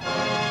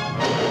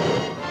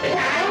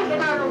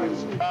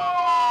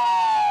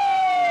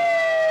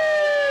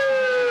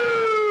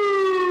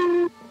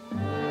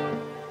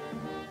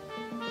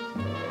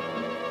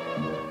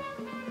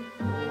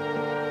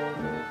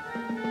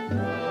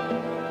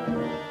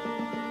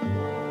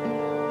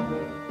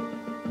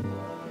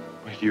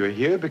 You're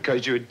here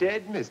because you're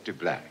dead, Mr.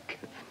 Black.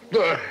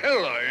 The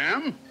hell I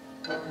am.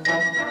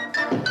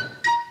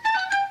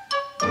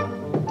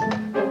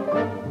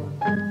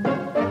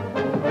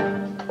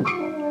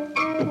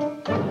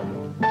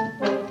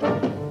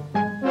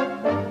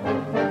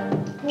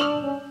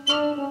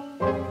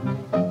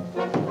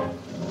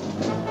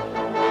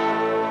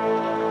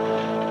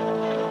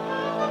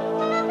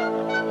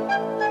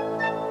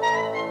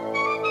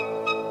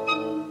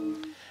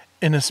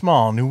 In a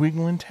small New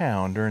England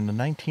town during the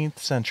 19th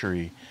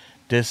century,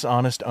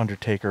 dishonest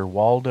undertaker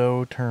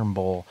Waldo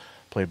Turnbull,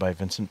 played by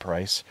Vincent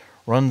Price,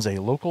 runs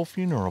a local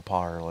funeral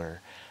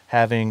parlor.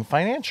 Having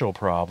financial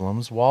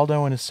problems,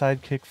 Waldo and his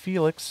sidekick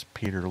Felix,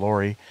 Peter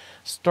Lorre,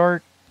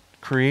 start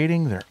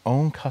creating their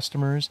own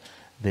customers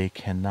when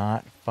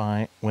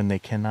they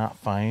cannot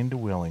find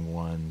willing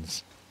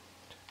ones.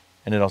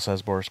 And it also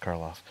has Boris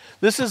Karloff.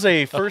 This is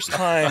a first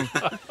time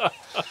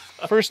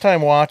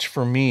watch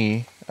for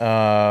me.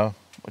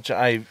 Which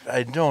I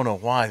don't know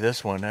why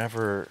this one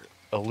ever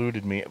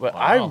eluded me, but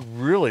I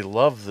really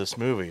love this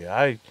movie.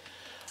 I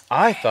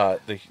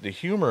thought the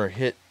humor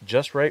hit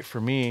just right for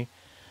me,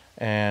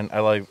 and I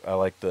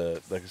like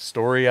the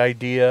story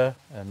idea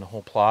and the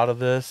whole plot of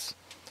this.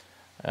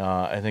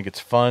 I think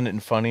it's fun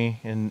and funny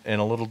and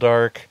a little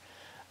dark.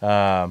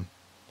 This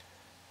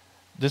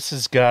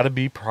has got to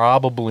be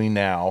probably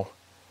now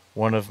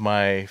one of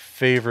my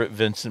favorite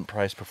Vincent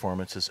Price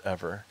performances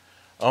ever.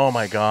 Oh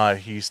my God,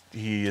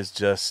 he is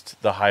just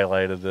the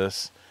highlight of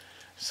this.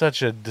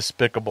 Such a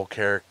despicable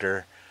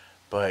character,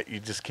 but you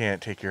just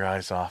can't take your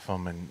eyes off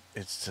him, and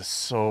it's just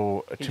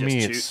so. To me,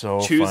 it's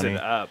so chews funny. it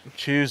up.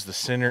 Chews the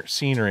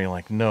scenery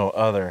like no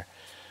other.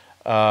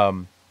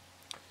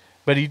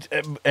 But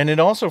it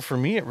also for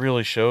me it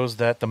really shows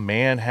that the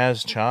man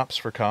has chops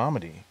for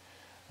comedy.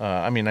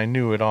 I mean, I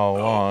knew it all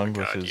along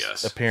with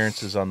his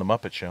appearances on the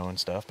Muppet Show and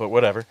stuff, but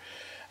whatever.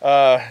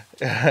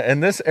 In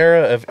this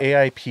era of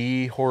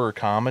AIP horror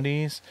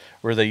comedies,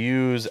 where they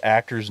use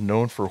actors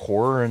known for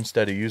horror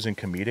instead of using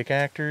comedic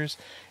actors,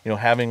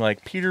 having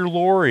like Peter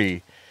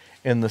Lorre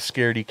in the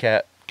Scaredy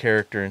Cat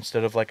character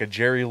instead of like a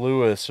Jerry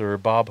Lewis or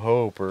Bob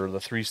Hope or the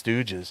Three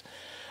Stooges,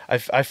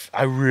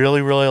 I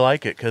really really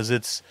like it because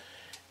it's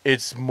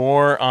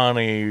more on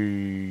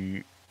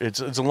it's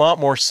a lot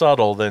more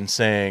subtle than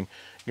saying.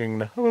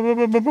 Like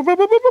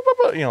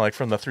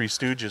from the Three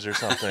Stooges or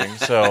something.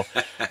 So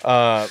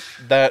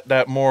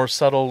that more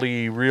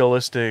subtly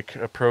realistic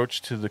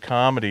approach to the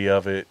comedy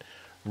of it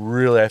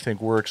really, I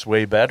think, works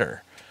way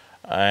better.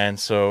 And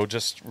so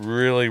just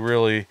really,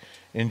 really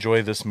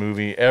enjoy this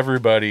movie.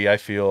 Everybody, I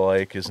feel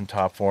like, is in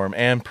top form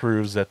and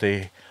proves that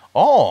they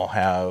all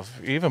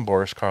have, even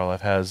Boris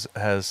Karloff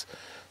has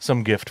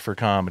some gift for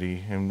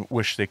comedy and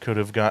wish they could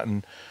have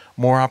gotten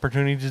more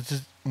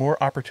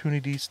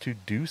opportunities to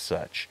do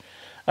such.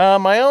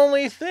 My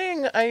only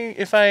thing,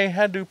 if I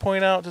had to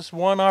point out just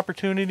one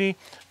opportunity,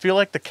 I feel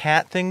like the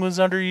cat thing was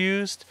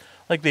underused.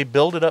 Like they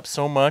build it up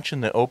so much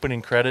in the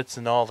opening credits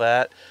and all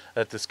that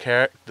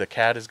the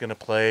cat is going to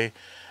play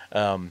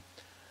a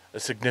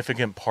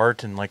significant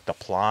part in like the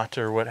plot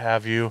or what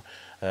have you.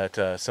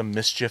 That some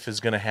mischief is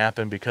going to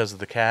happen because of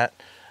the cat.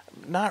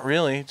 Not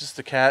really. Just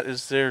the cat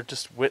is there,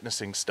 just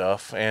witnessing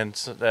stuff, and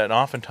so that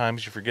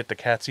oftentimes you forget the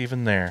cat's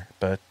even there.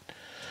 But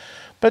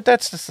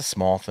that's just a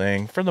small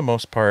thing. For the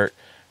most part,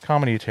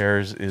 Comedy of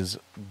Terrors is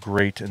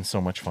great and so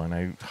much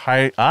fun.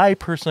 I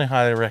personally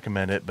highly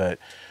recommend it, but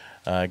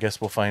I guess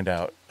we'll find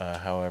out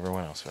how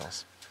everyone else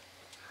feels.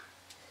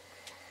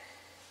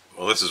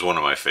 Well, this is one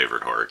of my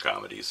favorite horror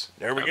comedies.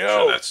 There we I'm go.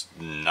 Sure that's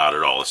not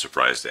at all a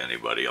surprise to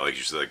anybody. Like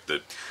you said, like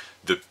the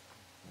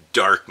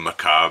dark,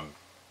 macabre,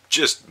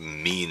 just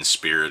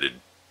mean-spirited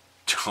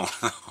tone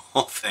of the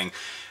whole thing.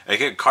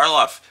 Again,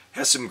 Karloff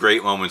has some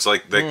great moments,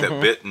 like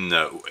that bit in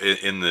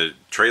the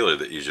trailer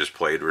that you just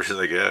played, where he's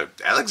like,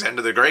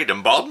 "Alexander the Great,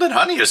 embalmed in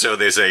honey, or so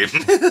they say."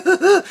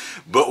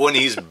 But when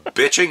he's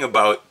bitching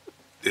about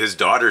his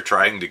daughter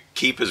trying to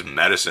keep his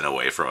medicine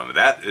away from him,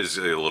 that is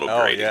a little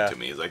grating to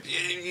me. He's like,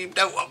 "You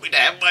don't want me to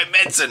have my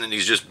medicine," and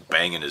he's just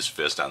banging his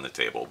fist on the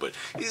table. But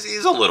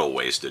he's a little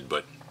wasted,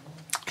 but.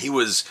 He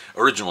was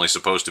originally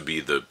supposed to be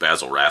the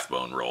Basil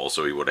Rathbone role,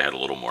 so he would have had a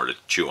little more to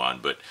chew on,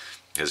 but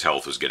his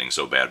health was getting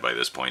so bad by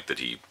this point that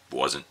he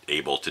wasn't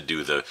able to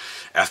do the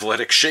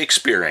athletic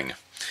Shakespearing.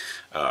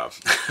 But,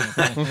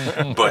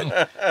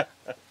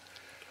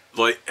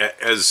 like,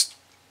 as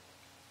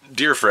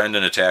dear friend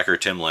and attacker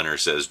Tim Lenner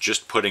says,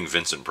 just putting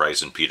Vincent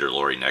Price and Peter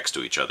Lorre next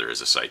to each other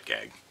is a sight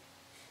gag.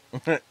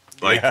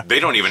 Like, they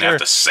don't even have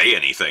to say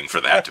anything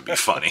for that to be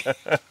funny.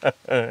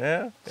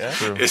 Yeah.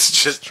 True.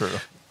 It's just... True.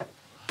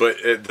 But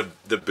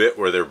the bit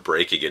where they're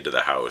breaking into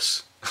the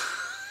house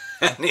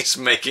and he's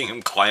making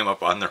him climb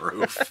up on the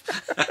roof.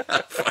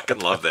 I fucking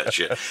love that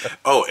shit.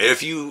 Oh,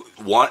 if you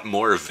want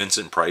more of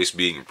Vincent Price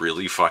being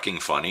really fucking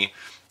funny,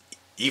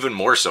 even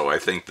more so, I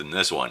think, than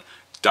this one,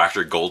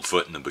 Dr.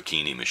 Goldfoot and the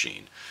Bikini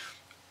Machine.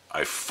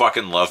 I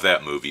fucking love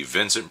that movie.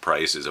 Vincent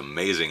Price is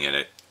amazing in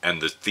it,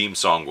 and the theme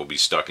song will be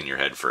stuck in your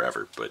head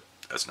forever, but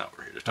that's not what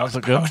we're here to talk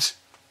about.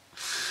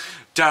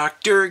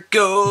 Dr.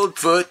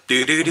 Goldfoot,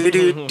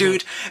 do-do-do-do-do,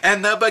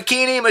 and the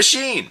Bikini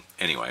Machine.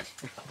 Anyway.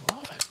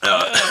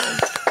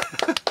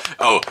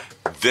 Oh,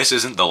 this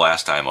isn't the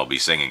last time I'll be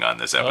singing on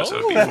this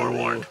episode, be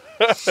forewarned.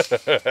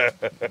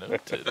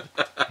 Noted.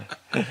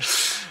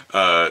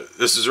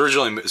 This is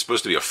originally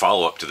supposed to be a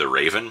follow-up to The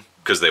Raven,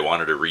 because they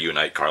wanted to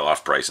reunite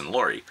Karloff, Price, and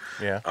Lorre.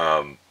 Yeah.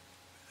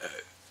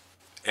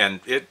 And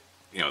it,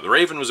 The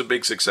Raven was a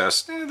big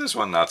success. This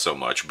one, not so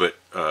much, but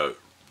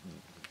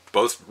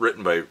both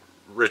written by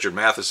Richard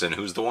Matheson,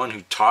 who's the one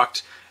who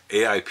talked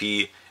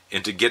AIP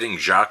into getting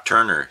Jacques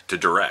Turner to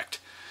direct.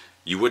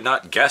 You would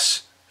not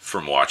guess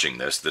from watching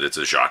this that it's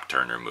a Jacques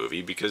Turner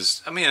movie,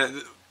 because,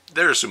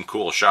 there are some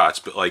cool shots,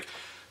 but, like,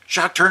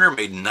 Jacques Turner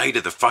made Night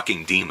of the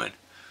fucking Demon.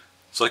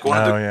 It's like one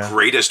of the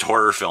greatest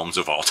horror films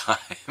of all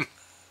time.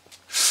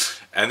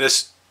 And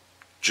this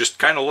just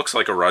kind of looks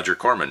like a Roger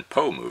Corman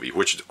Poe movie,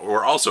 which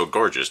were also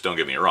gorgeous, don't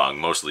get me wrong,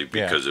 mostly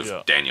because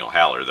of Daniel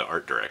Haller, the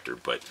art director,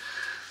 but...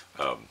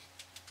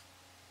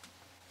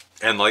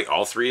 and like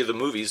all three of the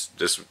movies,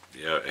 just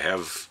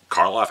have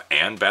Karloff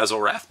and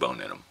Basil Rathbone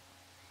in them.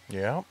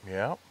 Yeah.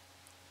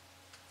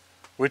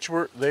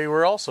 They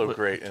were also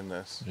great in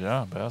this.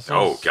 Yeah, Basil.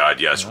 Oh God,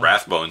 yes,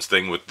 Rathbone's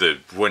thing with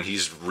when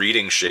he's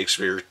reading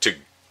Shakespeare to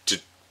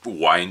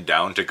wind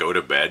down to go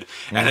to bed,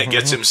 and it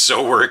gets him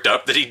so worked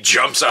up that he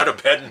jumps out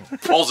of bed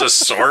and pulls a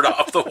sword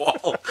off the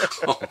wall.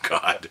 Oh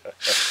God.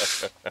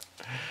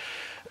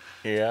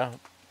 Yeah,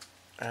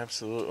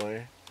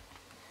 absolutely.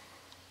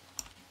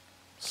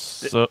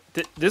 So,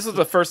 This was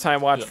the first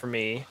time watch for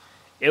me.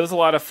 It was a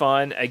lot of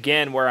fun.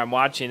 Again, where I'm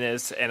watching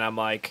this and I'm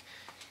like,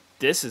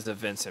 this is a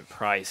Vincent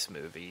Price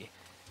movie.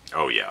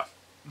 Oh yeah.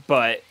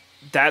 But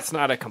that's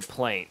not a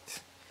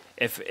complaint.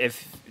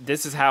 If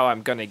this is how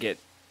I'm gonna get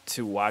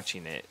to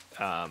watching it,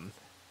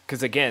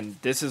 because again,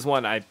 this is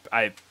one I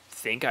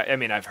think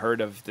I've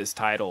heard of this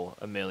title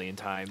a million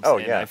times. Oh,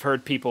 and yeah. I've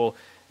heard people,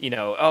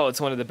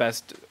 it's one of the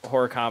best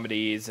horror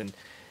comedies, and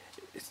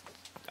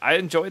I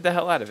enjoyed the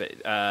hell out of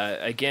it.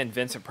 Again,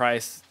 Vincent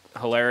Price,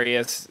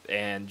 hilarious,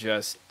 and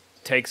just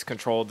takes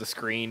control of the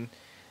screen.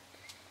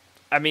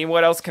 I mean,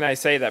 what else can I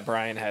say that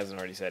Brian hasn't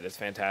already said? It's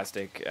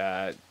fantastic.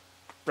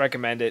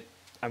 Recommend it.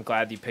 I'm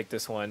glad you picked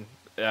this one.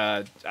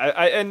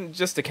 And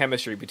just the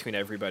chemistry between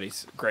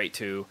everybody's great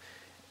too.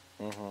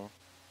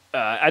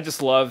 I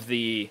just love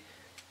the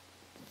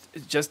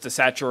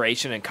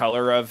saturation and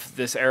color of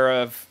this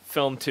era of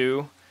film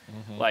too.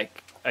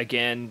 Like,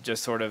 again,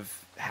 just sort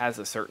of has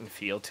a certain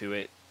feel to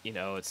it.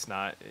 It's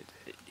not.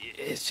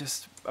 It's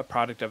just a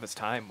product of its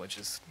time, which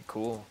is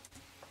cool.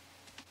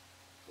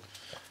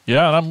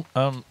 Yeah,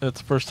 and it's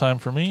the first time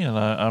for me, and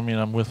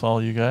I'm with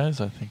all you guys.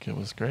 I think it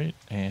was great,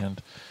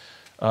 and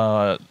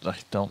I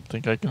don't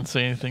think I can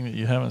say anything that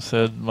you haven't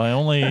said. The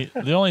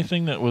only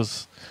thing that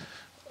was,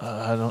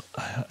 I'm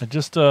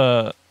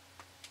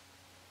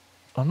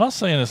not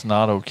saying it's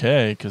not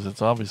okay, because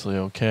it's obviously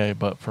okay,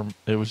 but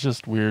it was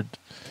just weird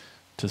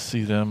to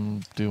see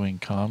them doing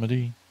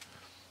comedy,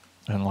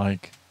 and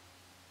like,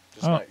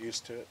 just not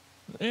used to it.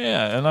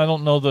 Yeah, and I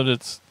don't know that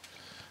it's.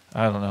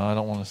 I don't know. I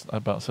don't want to. I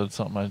about said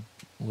something I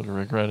would have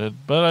regretted,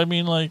 but I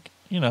mean, like,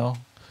 it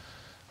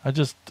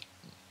just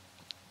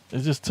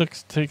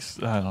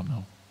takes. I don't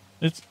know.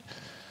 It's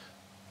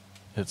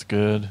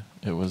good.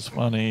 It was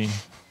funny.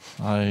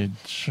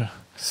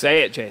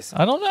 Say it, Jason.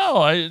 I don't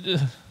know.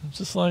 It's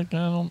just like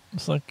I don't.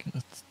 It's like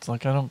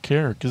I don't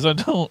care, because I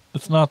don't.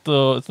 It's not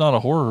a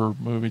horror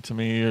movie to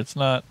me. It's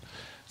not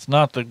it's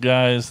not the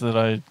guys that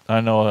I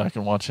know I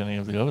can watch any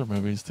of the other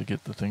movies to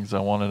get the things I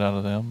wanted out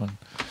of them, and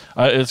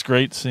it's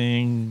great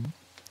seeing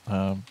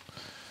them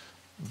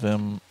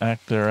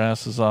act their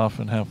asses off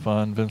and have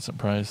fun. Vincent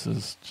Price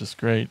is just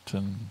great,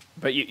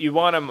 but you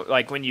want them,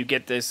 like, when you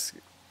get this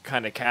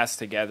kind of cast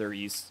together,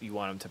 you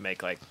want them to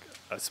make like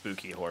a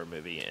spooky horror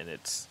movie, and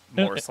it's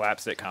more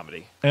slapstick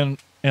comedy. And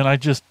I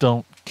just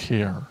don't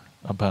care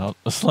about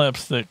a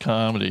slapstick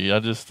comedy.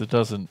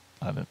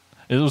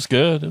 It was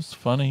good. It was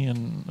funny,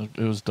 and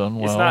it was done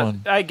well. It's not,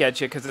 I get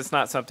you, because it's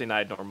not something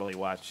I'd normally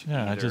watch.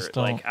 Yeah, either, I just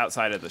don't. Like,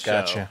 outside of the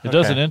Gotcha. show. It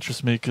doesn't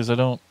interest me because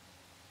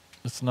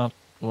it's not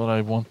what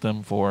I want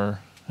them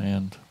for,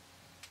 and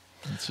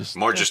it's just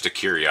more just a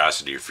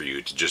curiosity for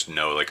you to just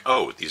know, like,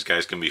 oh, these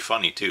guys can be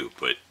funny too,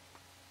 but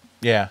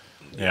yeah,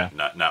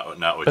 not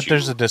what. But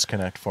there's a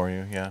disconnect for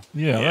you, yeah.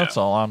 That's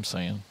all I'm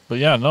saying. But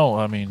yeah, no,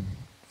 I mean,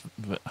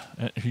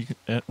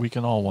 we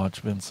can all watch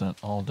Vincent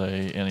all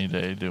day, any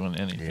day, doing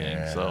anything.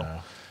 Yeah. So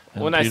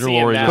when I see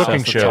him now,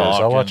 cooking shows,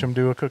 I'll watch him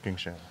do a cooking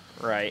show.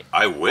 Right.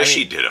 I wish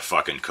he did a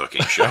fucking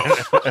cooking show.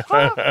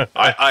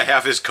 I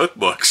have his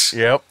cookbooks.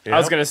 Yep. I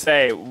was gonna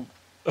say,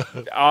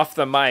 off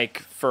the mic,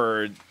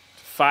 for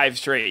 5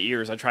 straight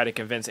years, I tried to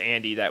convince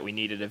Andy that we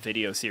needed a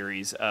video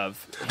series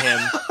of him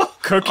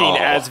cooking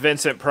as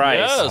Vincent Price.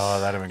 Yes. Oh,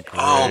 that'd have been great.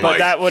 Oh my but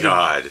that would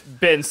God. have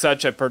been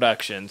such a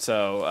production.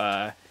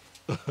 So,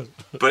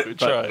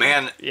 but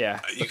man,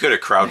 yeah, you could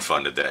have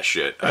crowdfunded that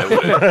shit. I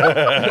would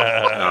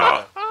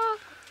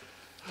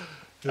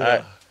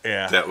have.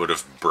 Yeah. That would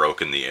have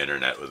broken the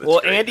internet with its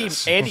well,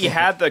 greatness. Andy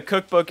had the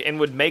cookbook and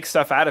would make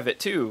stuff out of it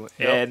too,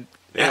 and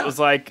Yeah. it was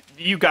like,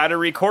 you got to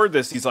record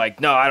this. He's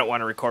like, no, I don't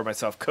want to record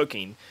myself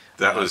cooking.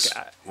 That was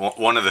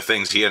one of the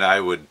things he and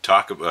I would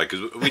talk about, like,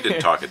 'cause we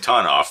didn't talk a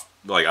ton off,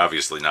 like,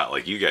 obviously not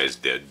like you guys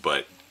did,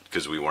 but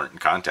because we weren't in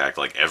contact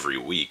like every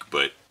week,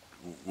 but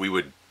we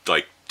would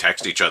like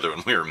text each other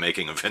when we were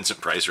making a Vincent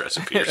Price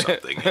recipe or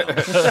something. You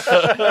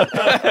know?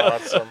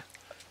 Awesome.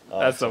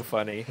 That's so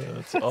funny.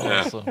 That's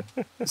awesome.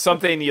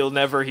 Something you'll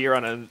never hear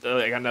on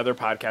another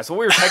podcast. Well,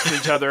 we were texting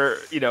each other,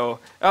 oh,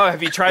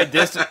 have you tried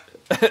this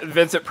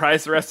Vincent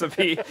Price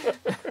recipe?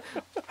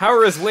 How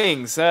are his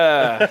wings?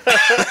 Oh,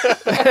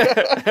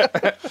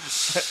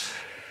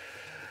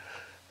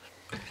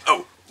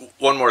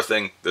 one more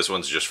thing. This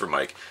one's just for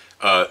Mike.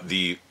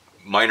 The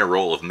minor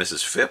role of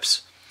Mrs.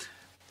 Phipps.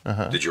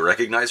 Did you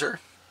recognize her?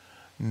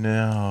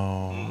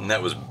 No. And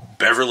that was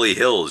Beverly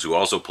Hills, who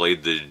also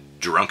played the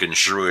drunken,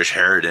 shrewish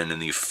harridan in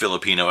the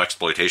Filipino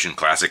exploitation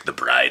classic The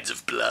Brides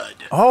of Blood.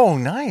 Oh,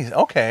 nice.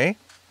 Okay.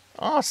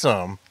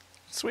 Awesome.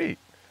 Sweet.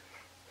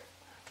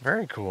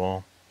 Very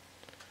cool.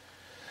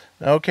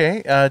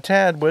 Okay,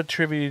 Tad, what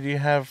trivia do you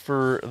have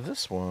for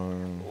this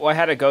one? Well, I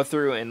had to go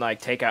through and like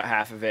take out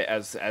half of it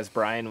as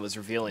Brian was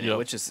revealing it,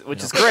 which is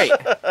great.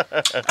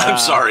 I'm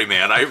sorry,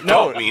 man. I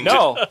don't mean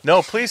to.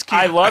 No, please keep.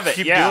 I love it.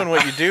 Keep yeah. doing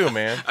what you do,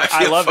 man. I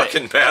feel love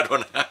fucking bad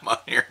when I'm on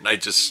here and I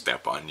just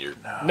step on your.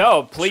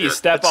 No, please Sure.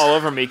 step all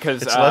over me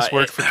because It's less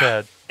work for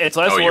Tad. It's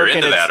less work. You're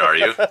into and that, are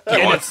you?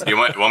 You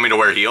want me to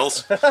wear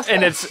heels?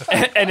 and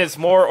it's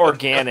more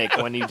organic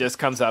when he just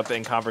comes up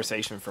in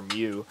conversation from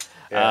you.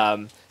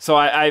 Yeah. So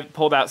I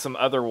pulled out some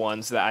other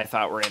ones that I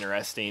thought were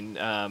interesting.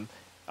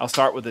 I'll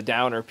start with the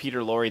downer.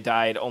 Peter Lorre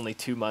died only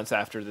 2 months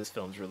after this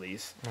film's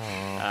release.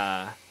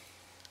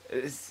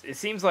 It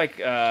seems like,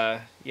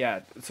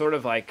 sort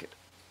of like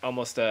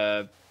almost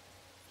a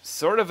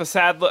sort of a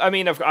sad look. I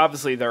mean,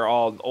 obviously they're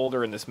all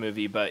older in this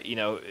movie, but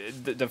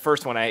the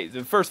first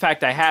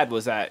fact I had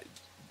was that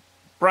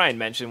Brian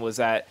mentioned was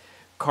that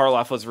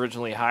Karloff was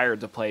originally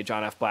hired to play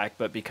John F. Black,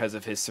 but because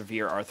of his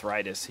severe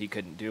arthritis, he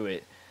couldn't do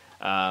it.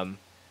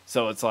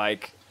 So it's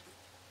like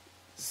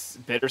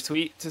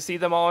bittersweet to see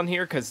them all in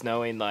here, because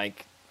knowing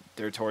like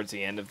they're towards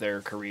the end of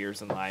their careers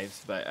and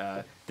lives.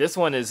 But this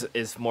one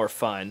is more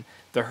fun.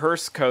 The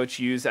hearse coach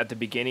used at the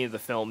beginning of the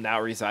film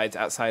now resides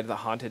outside of the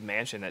Haunted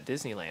Mansion at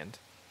Disneyland.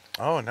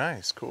 Oh,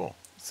 nice. Cool.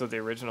 So the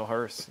original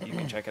hearse, you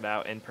can check it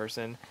out in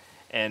person.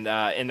 And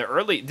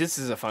this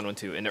is a fun one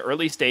too. In the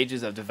early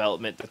stages of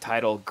development, the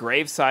title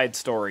Graveside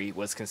Story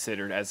was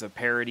considered as a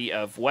parody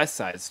of West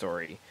Side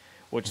Story,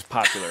 which was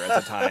popular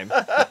at the time.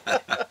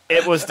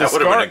 It was that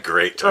would have been a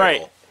great title.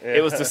 Right.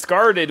 It was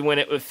discarded when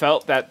it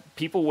felt that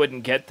people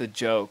wouldn't get the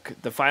joke.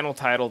 The final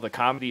title, The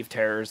Comedy of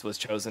Terrors, was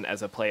chosen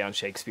as a play on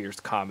Shakespeare's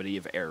Comedy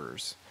of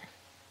Errors.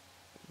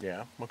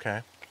 Yeah.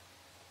 Okay.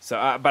 So,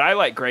 but I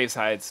like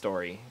Graveside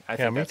Story. I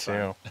think me that's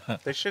too. fun.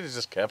 They should have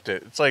just kept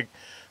it. It's like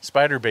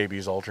Spider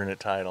Baby's alternate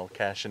title,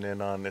 cashing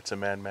in on "It's a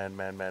Mad, Mad,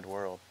 Mad, Mad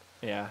World."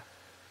 Yeah.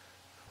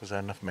 Was that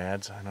enough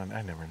mads? I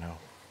never know.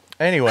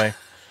 Anyway.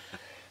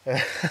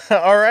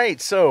 All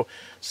right, so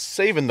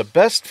saving the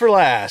best for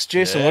last.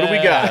 Jason, what do we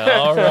got?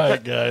 All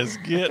right, guys,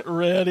 get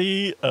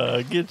ready.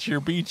 Get your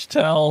beach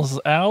towels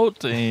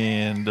out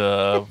and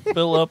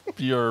fill up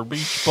your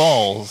beach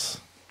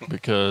balls,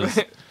 because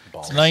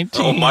it's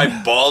 19. Oh, my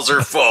balls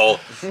are full.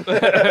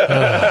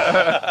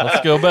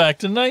 Let's go back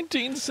to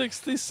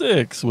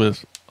 1966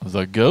 with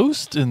The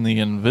Ghost in the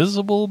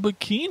Invisible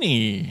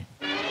Bikini.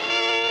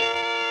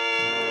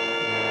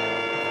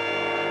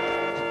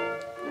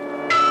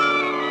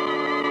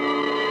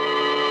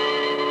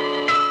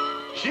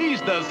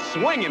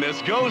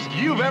 swinginest ghost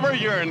you've ever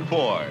yearned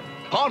for,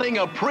 haunting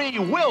a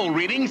pre-will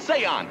reading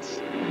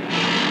seance.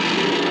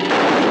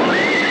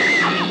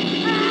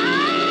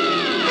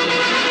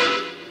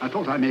 I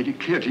thought I made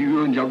it clear to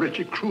you and your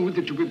wretched crew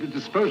that you were to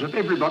dispose of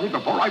everybody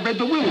before I read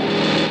the will.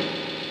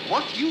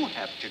 What you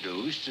have to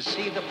do is to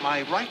see that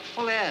my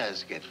rightful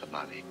heirs get the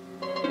money.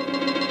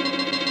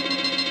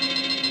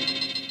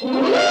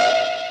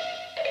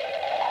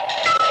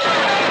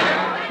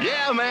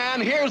 Yeah,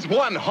 man, here's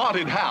one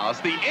haunted house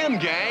the M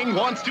Gang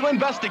wants to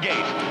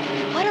investigate.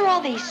 What are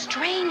all these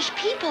strange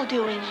people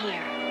doing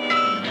here?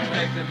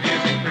 Make the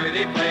music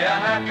pretty, play a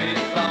happy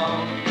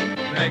song.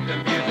 Make the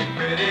music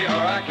pretty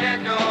or I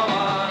can't go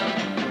on.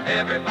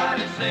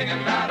 Everybody's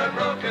singing about a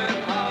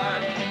broken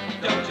heart.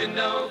 Don't you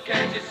know,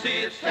 can't you see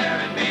it's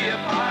tearing me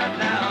apart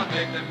now?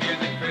 Make the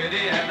music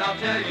pretty and I'll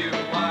tell you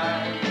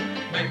why.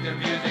 Make the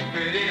music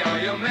pretty or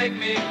you'll make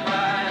me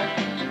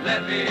cry.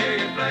 Let me hear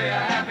you play a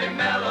happy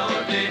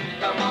melody.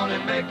 Come on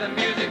and make the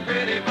music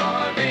pretty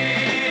for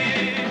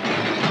me.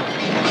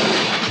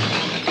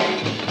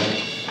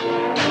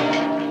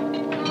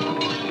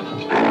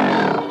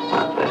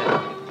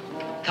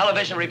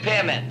 Television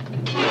repairman.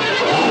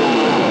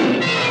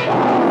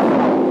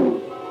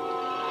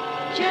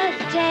 Just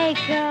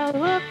take a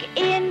look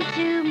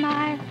into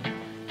my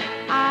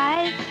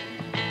eyes.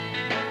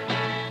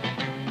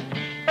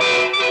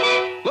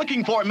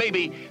 Looking for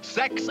maybe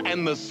Sex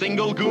and the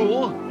Single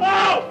Ghoul?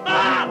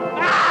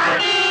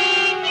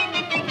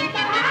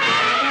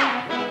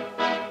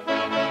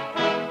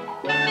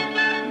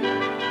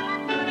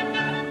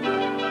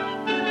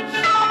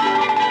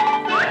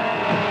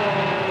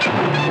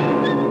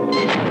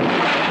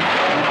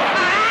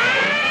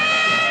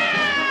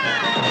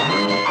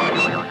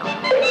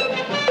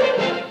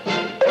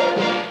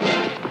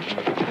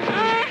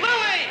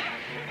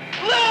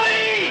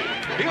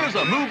 Here's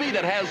a movie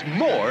that has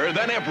more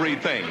than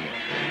everything.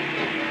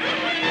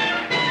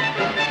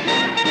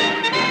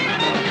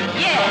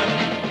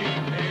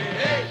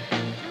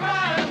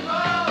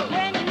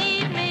 When you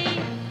need me,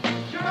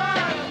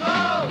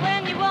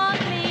 when you want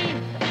me,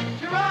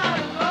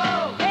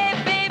 hey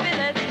baby,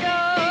 let's go.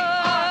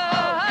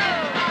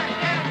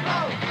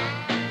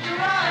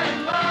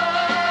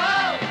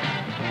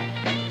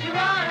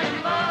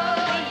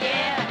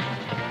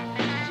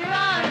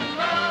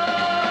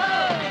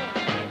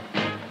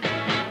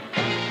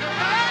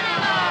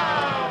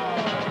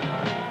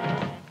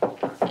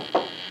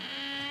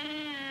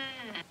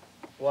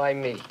 Why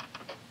me?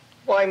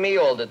 Why me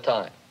all the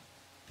time?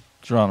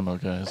 Geronimo,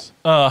 guys.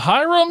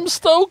 Hiram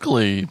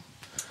Stokely,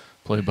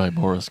 played by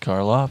Boris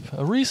Karloff,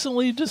 a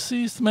recently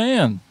deceased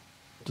man,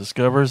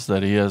 discovers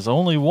that he has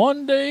only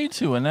one day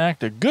to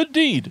enact a good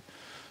deed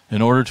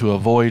in order to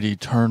avoid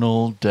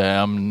eternal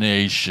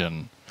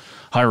damnation.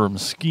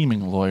 Hiram's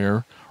scheming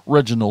lawyer,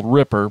 Reginald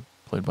Ripper,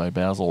 played by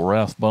Basil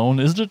Rathbone,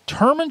 is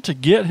determined to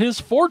get his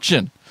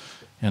fortune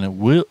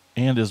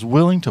and is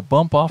willing to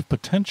bump off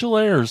potential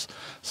heirs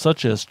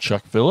such as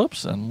Chuck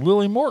Phillips and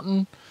Lily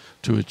Morton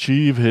to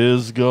achieve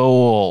his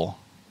goal.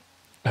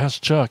 As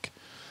Chuck,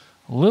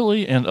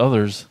 Lily and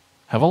others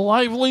have a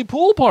lively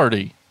pool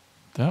party.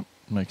 That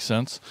makes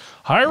sense.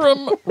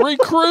 Hiram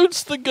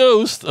recruits the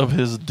ghost of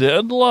his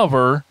dead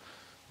lover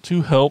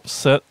to help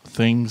set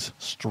things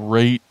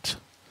straight.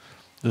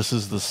 This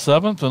is the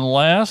 7th and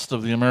last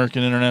of the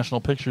American International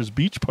Pictures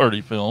Beach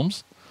Party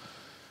films.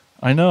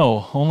 I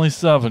know, only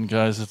 7,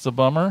 guys. It's a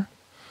bummer.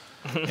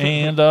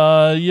 And,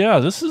 yeah,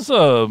 this is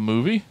a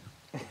movie.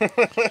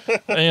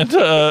 And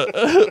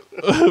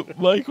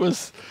Mike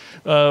was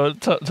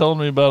telling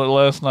me about it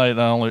last night.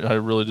 I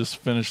really just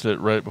finished it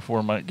right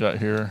before Mike got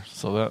here,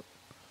 so that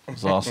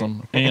was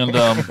awesome. And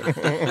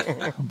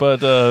but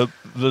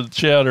the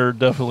chatter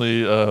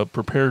definitely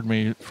prepared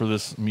me for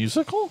this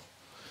musical.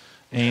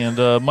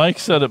 And Mike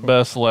said it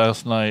best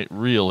last night,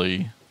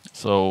 really.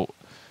 So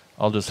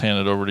I'll just hand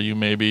it over to you.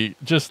 Maybe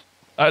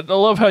I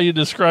love how you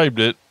described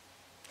it.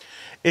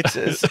 It's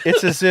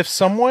as if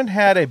someone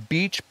had a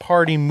beach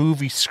party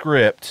movie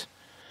script,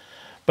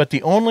 but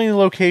the only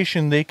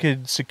location they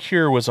could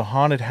secure was a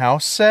haunted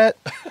house set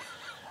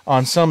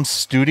on some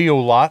studio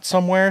lot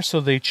somewhere, so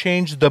they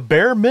changed the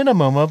bare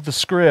minimum of the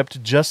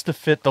script just to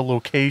fit the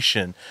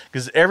location,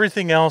 because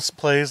everything else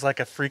plays like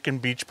a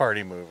freaking beach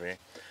party movie.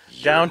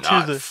 You're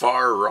not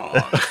far wrong.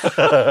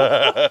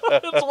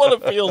 That's what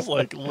it feels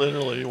like,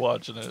 literally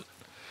watching it.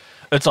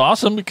 It's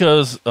awesome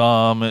because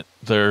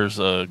there's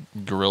a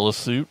gorilla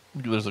suit.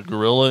 There's a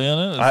gorilla in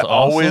it. It's awesome.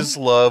 Always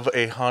love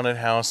a haunted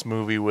house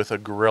movie with a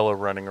gorilla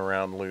running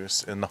around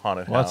loose in the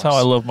haunted house. That's how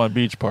I love my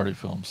beach party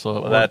films. So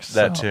it works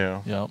that out.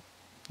 too. Yep.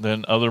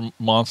 Then other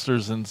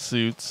monsters in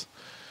suits.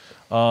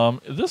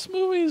 This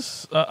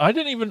movie's I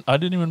didn't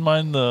even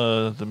mind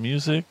the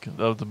music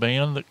of the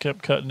band that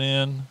kept cutting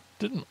in.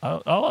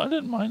 I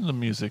didn't mind the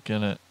music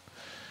in it.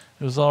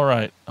 It was all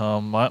right.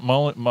 One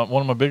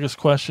of my biggest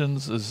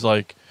questions is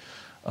like,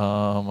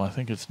 I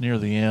think it's near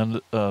the end.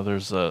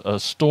 There's a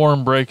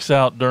storm breaks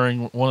out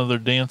during one of their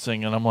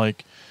dancing, and I'm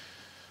like,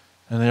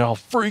 And they all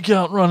freak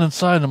out and run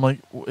inside. I'm like,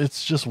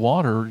 it's just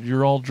water.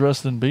 You're all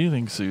dressed in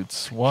bathing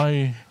suits.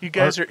 Why? You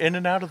guys are in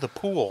and out of the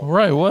pool.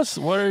 Right. Why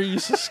are you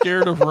so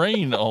scared of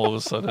rain all of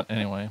a sudden?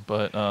 Anyway,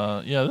 but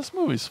yeah, this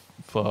movie's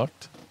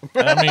fucked.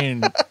 I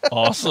mean,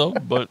 awesome,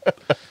 but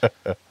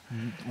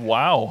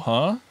wow,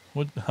 huh?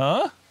 What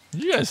do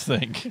you guys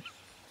think?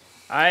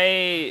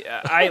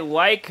 I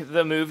like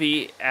the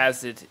movie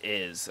as it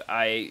is.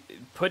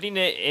 Putting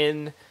it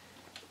in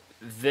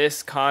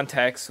this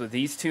context with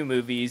these two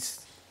movies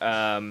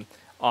on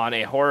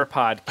a horror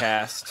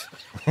podcast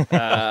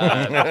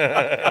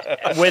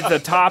with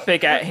the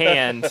topic at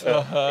hand,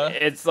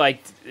 it's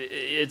like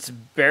it's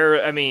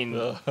bare. I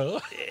mean,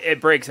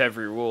 it breaks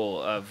every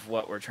rule of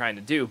what we're trying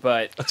to do.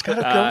 But it's got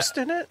a ghost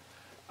in it.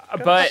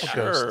 But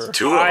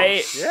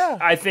Yeah.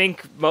 I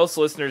think most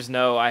listeners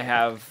know I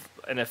have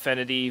an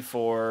affinity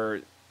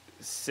for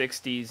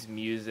 60s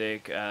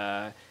music.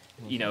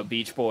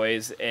 Beach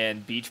Boys,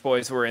 and Beach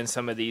Boys were in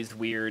some of these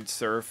weird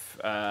surf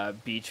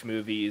beach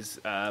movies.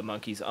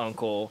 Monkey's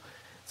Uncle,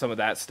 some of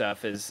that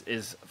stuff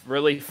is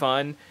really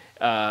fun.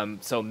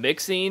 So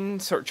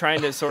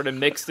trying to sort of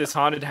mix this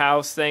haunted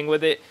house thing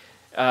with it.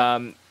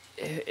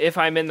 If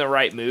I'm in the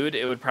right mood,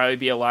 it would probably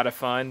be a lot of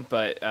fun.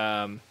 But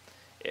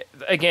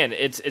again,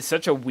 it's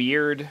such a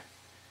weird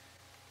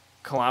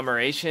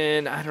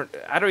conglomeration. I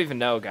don't even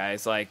know,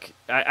 guys. Like,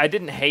 I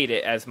didn't hate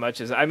it as much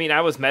as, I mean,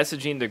 I was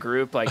messaging the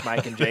group, like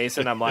Mike and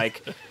Jason. I'm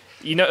like,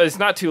 it's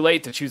not too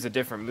late to choose a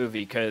different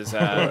movie, because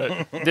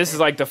this is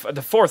like the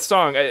fourth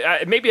song.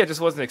 Maybe I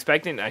just wasn't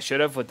expecting it. I should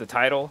have with the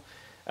title.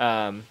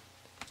 It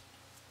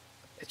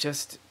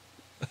just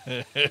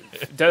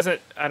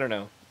doesn't, I don't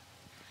know.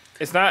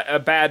 It's not a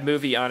bad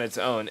movie on its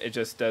own. It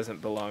just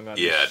doesn't belong on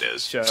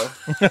this show.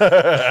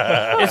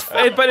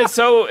 But it's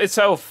so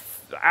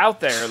out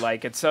there,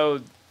 like, it's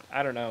so,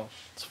 I don't know,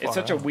 it's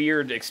such a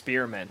weird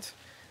experiment.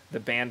 The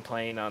band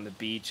playing on the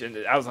beach, and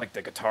I was like,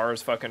 the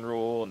guitars fucking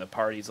rule, and the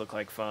parties look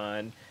like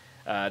fun.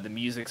 The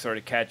music's sort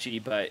of catchy,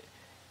 but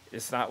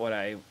it's not what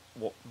I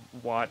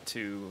want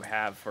to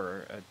have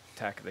for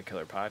Attack of the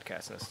Killer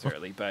podcast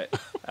necessarily. But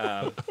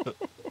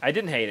I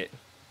didn't hate it.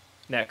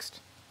 Next.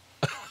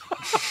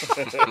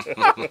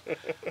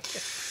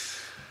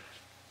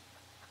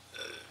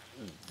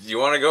 You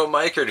want to go,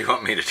 Mike, or do you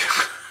want me to do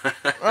it?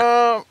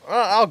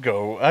 I'll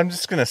go. I'm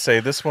just gonna say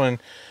this one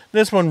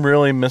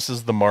really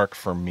misses the mark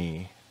for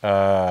me.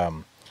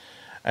 And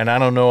I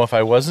don't know if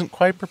I wasn't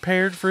quite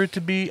prepared for it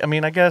to be. I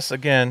mean, I guess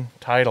again,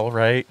 title,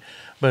 right?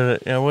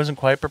 But I wasn't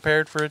quite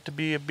prepared for it to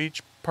be a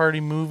beach party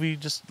movie,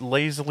 just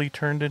lazily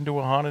turned into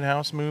a haunted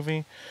house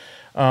movie.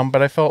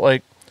 But I felt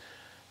like,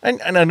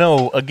 and I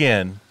know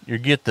again, you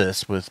get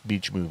this with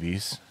beach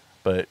movies,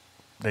 but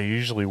they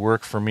usually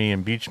work for me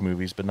in beach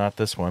movies, but not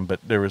this one. But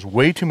there was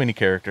way too many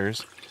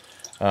characters.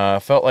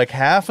 Felt like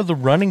half of the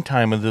running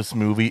time of this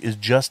movie is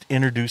just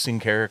introducing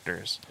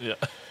characters. Yeah.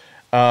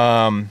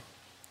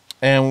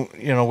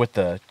 And, with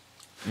the,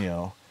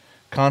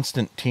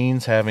 constant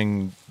teens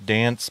having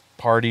dance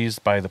parties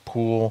by the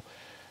pool,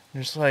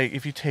 just like,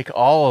 if you take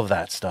all of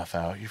that stuff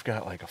out, you've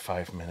got like a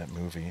 5-minute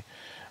movie.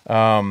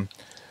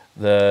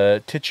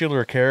 The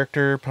titular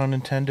character, pun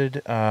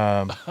intended,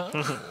 her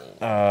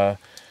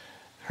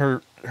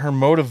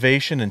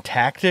motivation and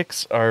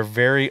tactics are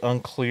very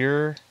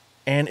unclear,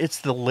 and it's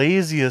the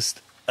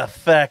laziest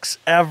effects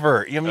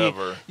ever. I mean,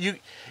 Ever.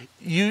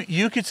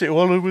 You could say,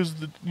 well, it was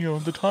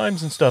the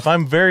times and stuff.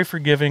 I'm very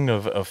forgiving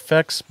of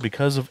effects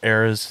because of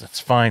eras. That's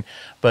fine,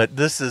 but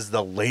this is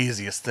the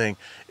laziest thing.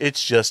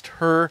 It's just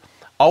her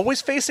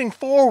always facing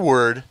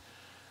forward.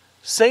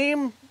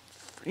 Same,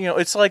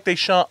 it's like they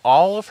shot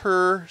all of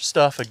her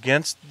stuff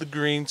against the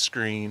green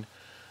screen,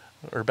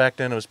 or back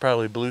then it was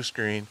probably blue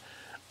screen.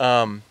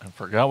 I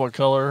forgot what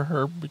color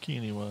her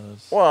bikini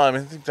was. Well, I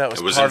mean, I think that was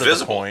part invisible. of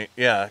the point.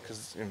 Yeah, because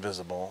it's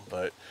invisible.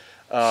 But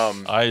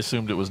I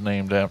assumed it was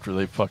named after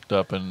they fucked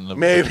up and the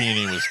Maybe.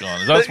 bikini was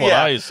gone. That's what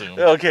Yeah. I assumed.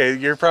 Okay,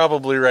 you're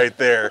probably right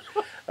there.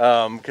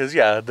 Because,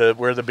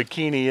 where the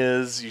bikini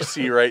is, you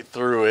see right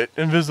through it.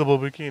 Invisible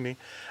bikini.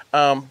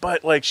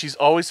 But, like, she's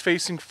always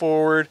facing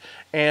forward,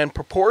 and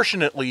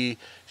proportionately,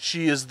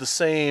 she is the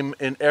same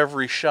in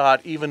every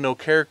shot, even though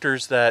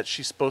characters that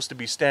she's supposed to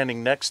be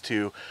standing next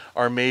to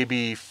are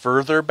maybe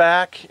further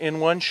back in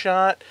one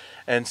shot,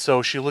 and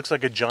so she looks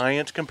like a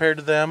giant compared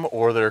to them,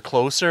 or they're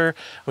closer,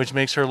 which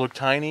makes her look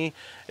tiny.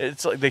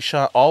 It's like they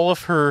shot all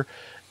of her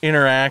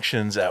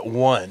interactions at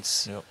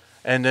once,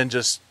 and then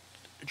just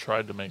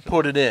tried to make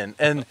put it in.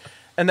 And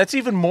that's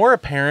even more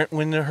apparent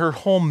when her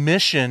whole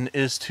mission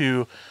is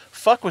to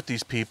fuck with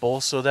these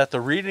people so that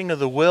the reading of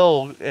the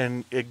will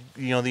and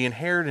the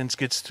inheritance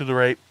gets to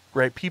the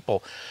right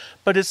people.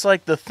 But it's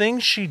like the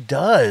things she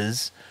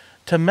does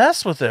to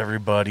mess with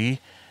everybody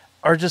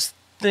are just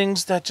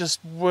things that just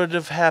would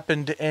have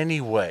happened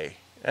anyway.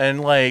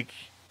 And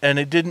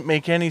it didn't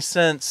make any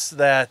sense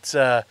that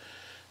the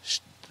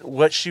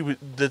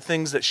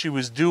things that she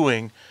was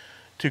doing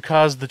to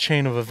cause the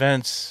chain of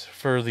events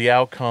for the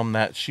outcome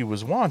that she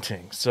was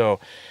wanting. So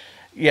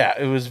yeah,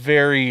 it was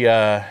very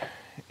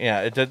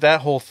yeah,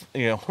 that whole,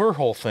 her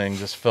whole thing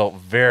just felt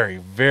very,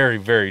 very,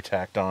 very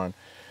tacked on,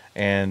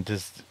 and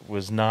just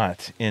was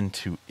not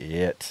into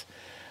it.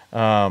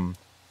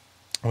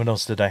 What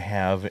else did I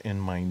have in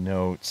my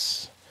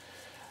notes?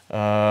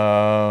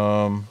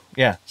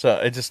 Yeah, so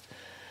it just,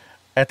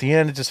 at the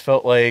end, it just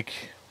felt like,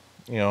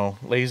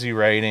 lazy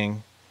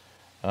writing.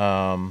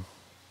 And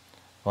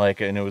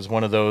it was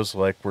one of those,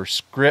 where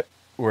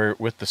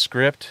with the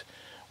script,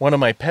 one of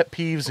my pet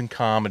peeves in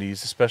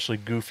comedies, especially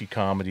goofy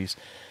comedies,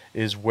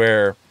 is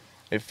where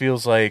it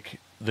feels like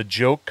the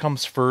joke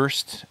comes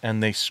first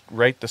and they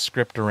write the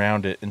script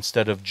around it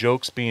instead of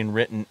jokes being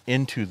written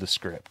into the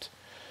script.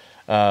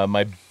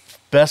 My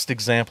best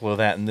example of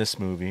that in this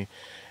movie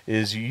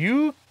is,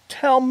 you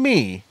tell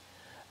me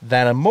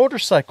that a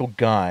motorcycle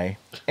guy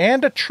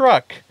and a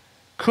truck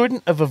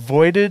couldn't have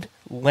avoided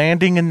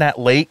landing in that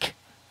lake?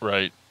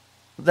 Right.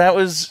 That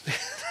was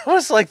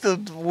like the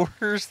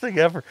worst thing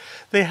ever.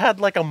 They had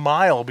like a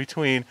mile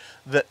between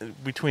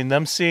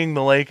them seeing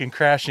the lake and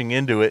crashing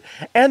into it,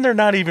 and they're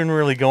not even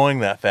really going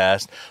that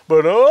fast.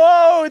 But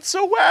oh, it's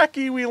so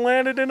wacky, we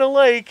landed in a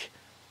lake.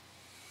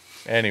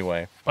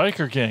 Anyway.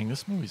 Biker gang,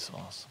 this movie's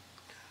awesome.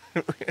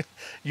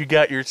 You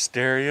got your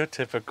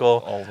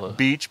stereotypical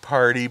beach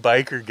party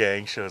biker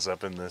gang shows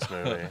up in this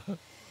movie.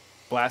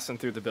 Blasting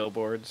through the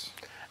billboards.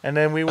 And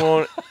then we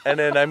won't. And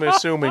then I'm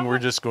assuming we're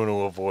just going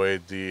to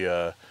avoid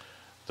the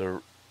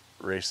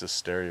racist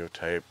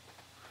stereotype.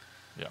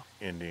 Yeah.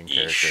 Indian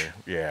character.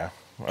 Yeah.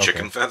 Okay.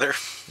 Chicken feather.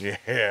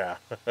 Yeah.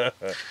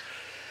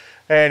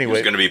 Anyway, he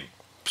was going to be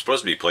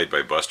supposed to be played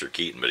by Buster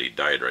Keaton, but he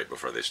died right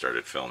before they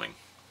started filming.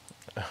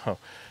 Oh.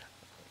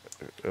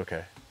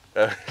 Okay.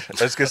 I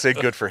was going to say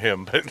good for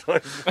him, but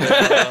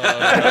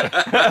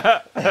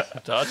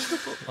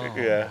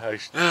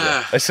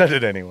I said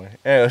it anyway.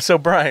 So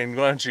Brian,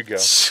 why don't you go?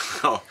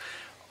 So,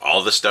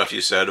 all the stuff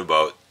you said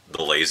about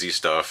the lazy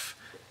stuff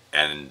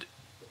and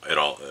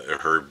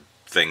her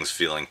things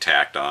feeling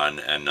tacked on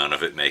and none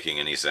of it making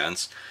any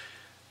sense,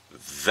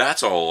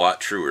 that's a lot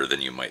truer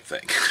than you might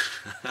think.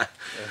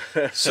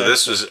 So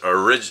this was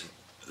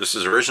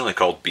originally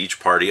called Beach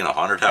Party in a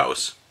Haunted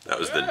House. That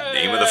was the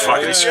name of the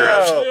fucking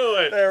script.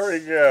 There we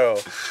go.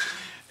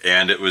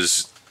 And it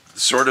was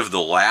sort of the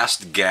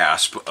last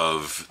gasp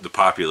of the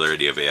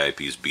popularity of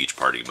AIP's beach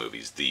party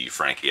movies, the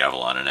Frankie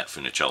Avalon and Annette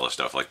Funicello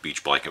stuff, like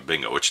Beach Blanket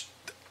Bingo, which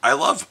I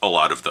love a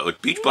lot of.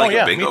 Like Beach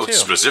Blanket Bingo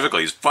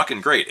specifically is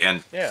fucking great.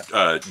 And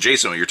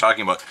Jason, what you're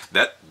talking about,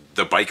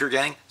 the biker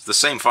gang, it's the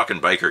same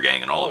fucking biker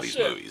gang in all of these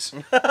movies.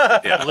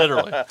 Yeah,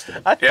 literally.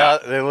 I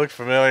thought they looked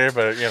familiar,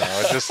 but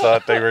I just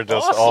thought they were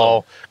just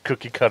all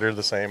cookie cutter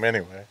the same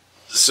anyway.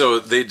 So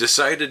they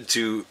decided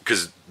to,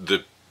 because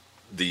the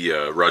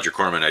Roger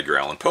Corman, Edgar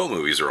Allan Poe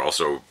movies are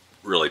also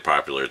really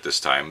popular at this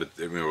time, but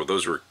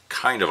those were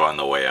kind of on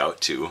the way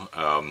out too.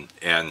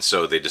 And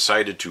so they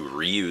decided to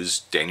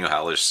reuse Daniel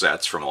Haller's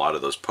sets from a lot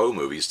of those Poe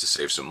movies to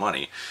save some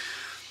money.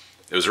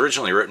 It was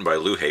originally written by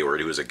Lou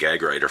Hayward, who was a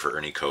gag writer for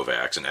Ernie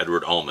Kovacs, and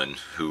Edward Ullman,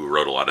 who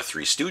wrote a lot of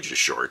Three Stooges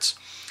shorts.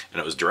 And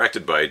it was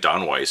directed by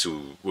Don Weiss,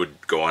 who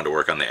would go on to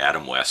work on the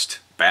Adam West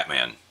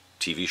Batman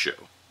TV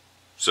show.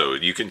 So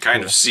you can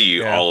kind of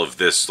see all of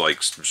this,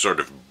 like, sort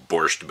of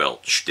Borscht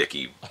Belt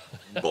shticky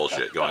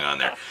bullshit going on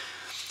there.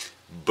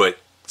 But,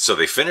 so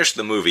they finished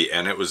the movie,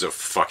 and it was a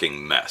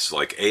fucking mess.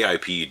 Like,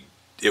 AIP,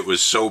 it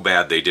was so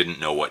bad they didn't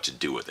know what to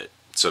do with it.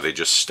 So they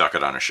just stuck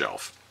it on a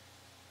shelf.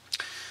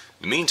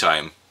 In the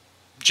meantime,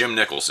 Jim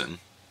Nicholson,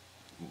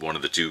 one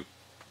of the two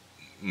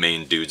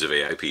main dudes of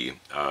AIP,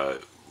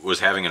 was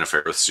having an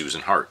affair with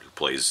Susan Hart,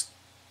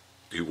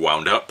 who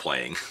wound up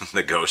playing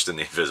the ghost in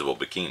the Invisible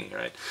Bikini,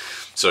 right?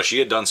 So she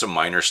had done some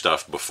minor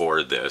stuff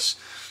before this,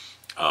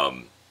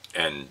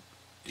 and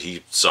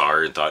he saw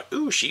her and thought,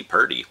 ooh, she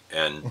purty,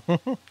 and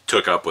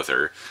took up with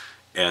her,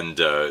 and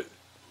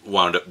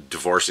wound up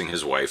divorcing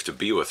his wife to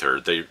be with her.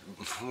 They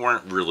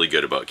weren't really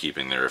good about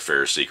keeping their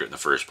affair secret in the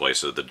first place,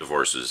 so the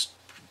divorce is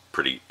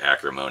pretty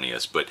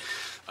acrimonious, but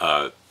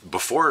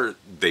before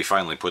they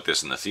finally put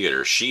this in the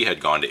theater, she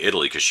had gone to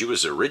Italy because she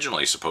was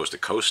originally supposed to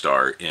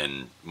co-star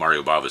in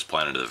Mario Bava's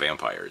Planet of the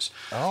Vampires.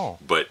 Oh.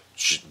 But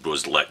she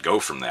was let go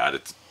from that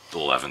at the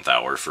 11th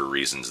hour for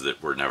reasons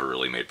that were never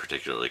really made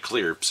particularly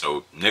clear.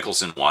 So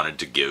Nicholson wanted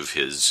to give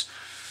his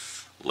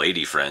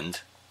lady friend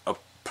a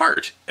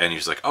part. And he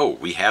was like, oh,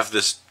 we have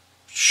this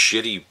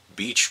shitty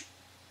beach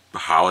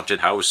haunted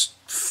house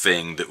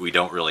thing that we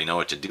don't really know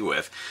what to do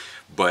with.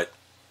 But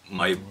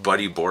my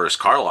buddy Boris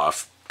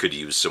Karloff could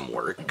use some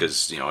work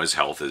because his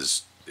health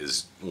is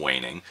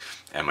waning,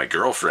 and my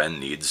girlfriend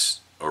needs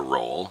a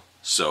role,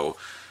 so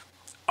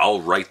I'll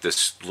write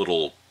this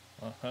little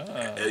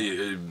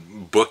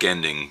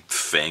bookending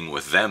thing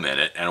with them in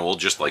it, and we'll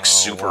just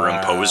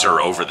superimpose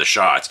her over the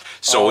shots.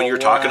 So when you're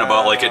talking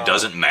about like it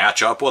doesn't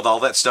match up with all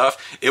that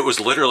stuff, it was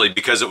literally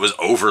because it was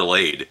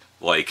overlaid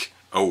like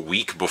a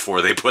week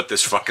before they put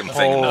this fucking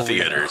thing in the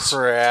theaters.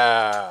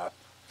 Crap.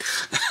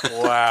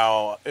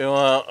 Wow.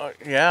 Well,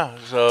 yeah.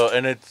 So,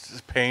 and it's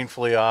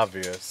painfully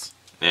obvious.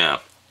 Yeah.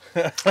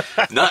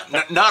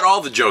 Not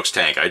all the jokes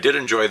tank. I did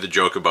enjoy the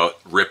joke about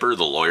Ripper,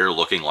 the lawyer,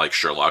 looking like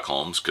Sherlock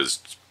Holmes, because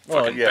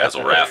fucking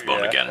Basil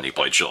Rathbone again, and he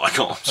played Sherlock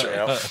Holmes.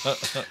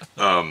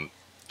 Right?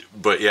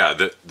 But yeah,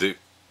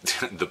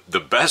 the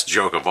best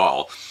joke of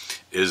all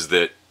is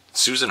that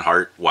Susan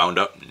Hart wound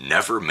up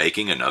never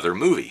making another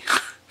movie.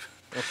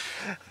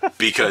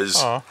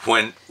 Because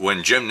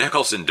when Jim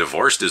Nicholson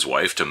divorced his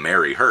wife to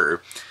marry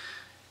her,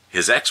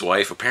 his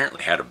ex-wife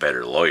apparently had a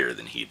better lawyer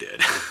than he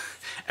did.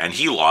 And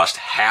he lost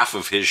half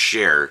of his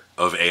share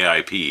of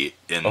AIP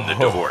in the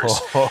divorce,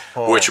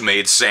 which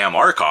made Sam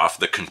Arkoff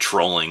the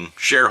controlling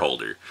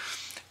shareholder.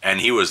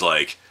 And he was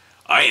like,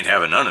 I ain't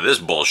having none of this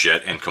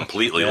bullshit, and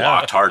completely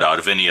locked Hart out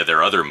of any of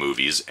their other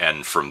movies.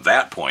 And from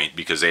that point,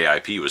 because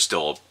AIP was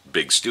still a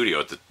big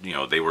studio,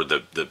 they were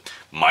the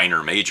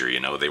minor major,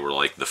 they were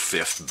like the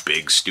fifth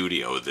big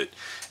studio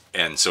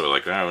and so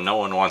like, oh, no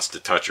one wants to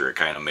touch her. It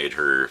kind of made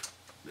her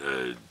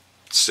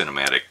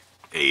cinematic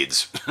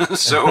AIDS.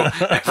 So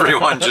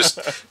everyone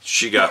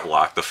she got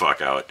locked the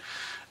fuck out.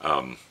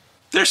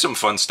 There's some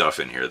fun stuff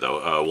in here,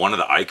 though. One of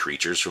the eye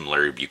creatures from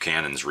Larry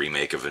Buchanan's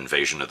remake of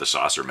Invasion of the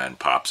Saucermen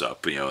pops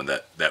up, and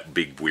that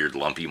big, weird,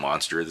 lumpy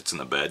monster that's in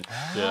the bed.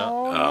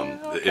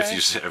 If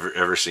you've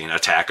ever seen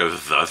Attack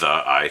of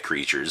the Eye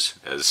Creatures,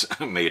 as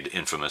made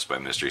infamous by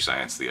Mystery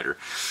Science Theater.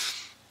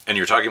 And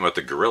you're talking about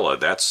the gorilla.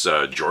 That's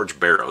George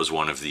Barrows,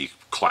 one of the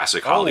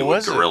classic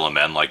Hollywood gorilla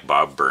men like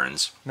Bob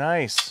Burns.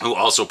 Nice. Who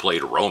also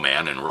played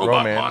Roman in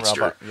Robot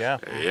Monster. Yeah,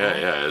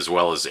 as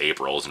well as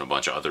April's and a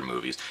bunch of other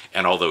movies.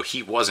 And although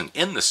he wasn't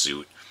in the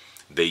suit,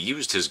 they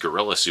used his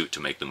gorilla suit to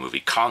make the movie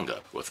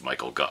Conga with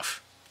Michael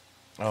Guff.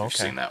 You've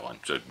seen that one.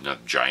 So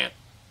giant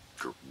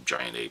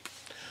ape.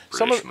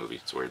 British movie.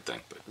 It's a weird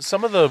thing, but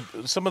some of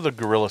the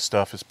gorilla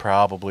stuff is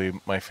probably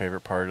my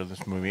favorite part of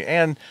this movie,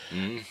 and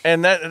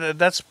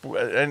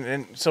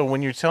so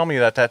when you tell me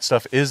that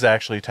stuff is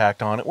actually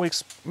tacked on, it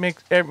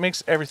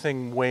makes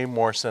everything way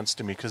more sense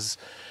to me, because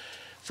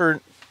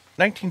for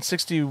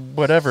 1960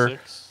 whatever,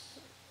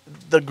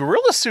 the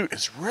gorilla suit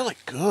is really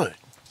good.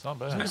 It's not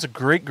bad. It's a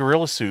great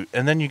gorilla suit,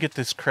 and then you get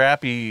this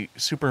crappy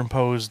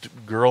superimposed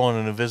girl in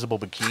an invisible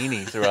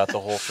bikini throughout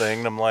the whole thing,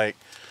 and I'm like,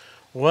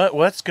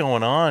 What's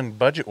going on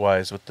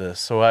budget-wise with this?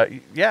 So I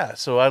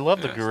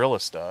love the gorilla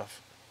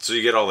stuff. So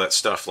you get all that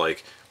stuff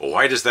like, well,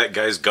 why does that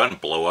guy's gun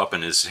blow up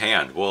in his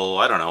hand? Well,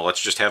 I don't know.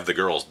 Let's just have the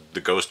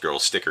ghost girl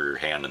stick her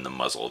hand in the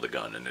muzzle of the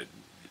gun,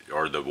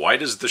 why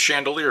does the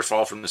chandelier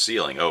fall from the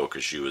ceiling? Oh,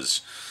 because she was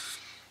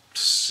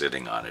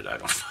sitting on it. I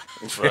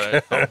don't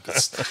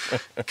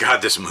know.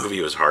 God, this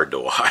movie was hard to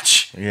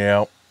watch.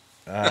 Yeah,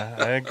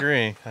 I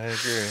agree.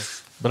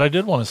 But I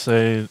did want to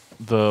say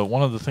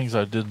one of the things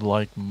I did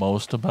like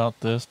most about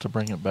this, to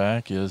bring it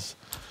back, is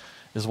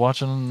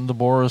watching the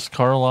Boris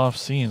Karloff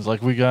scenes.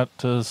 Like, we got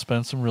to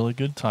spend some really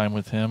good time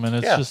with him, and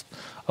it's just,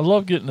 I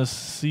love getting to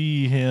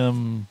see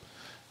him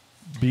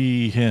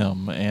be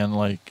him and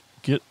like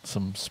get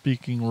some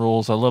speaking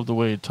roles. I love the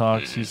way he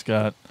talks. He's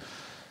got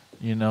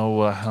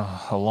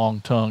a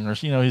long tongue, or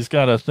he's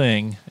got a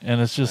thing, and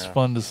it's just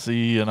fun to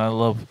see. And I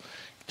love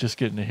just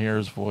getting to hear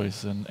his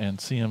voice and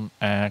see him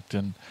act,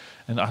 and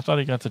I thought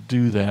he got to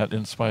do that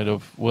in spite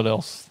of what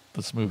else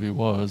this movie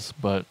was,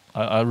 but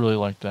I really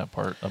liked that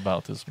part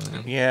about this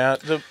movie. Yeah,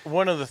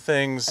 one of the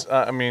things,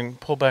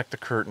 pull back the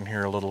curtain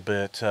here a little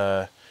bit.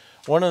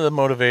 One of the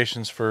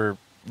motivations for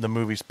the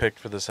movies picked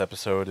for this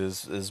episode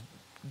is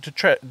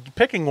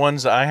picking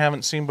ones I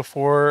haven't seen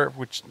before,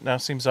 which now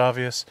seems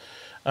obvious,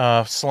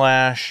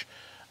 slash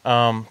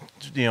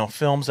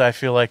films I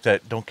feel like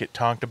that don't get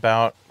talked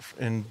about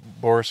in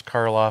Boris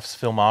Karloff's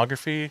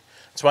filmography.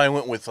 That's why I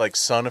went with like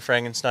Son of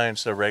Frankenstein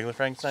instead of regular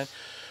Frankenstein.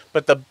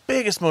 But the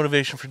biggest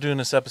motivation for doing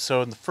this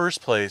episode in the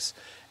first place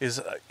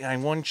is I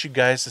want you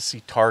guys to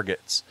see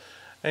Targets.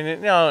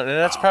 And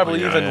that's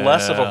probably even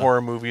less of a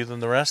horror movie than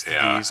the rest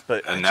of these.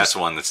 But that's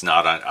one that's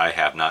not on. I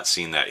have not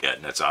seen that yet,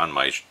 and it's on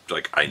my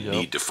I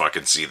need to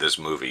fucking see this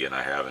movie, and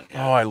I haven't yet.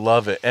 Oh, I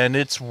love it, and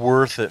it's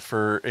worth it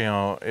for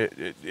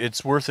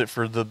it's worth it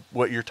for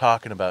what you're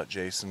talking about,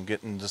 Jason.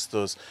 Getting just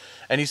those,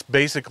 and he's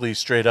basically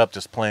straight up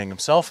just playing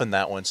himself in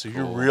that one. So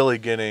you're really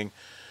getting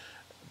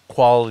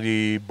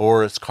quality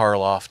Boris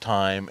Karloff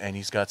time, and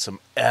he's got some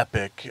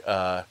epic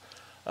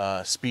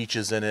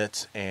speeches in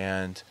it,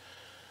 and.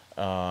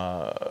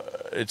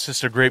 It's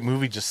just a great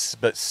movie, it's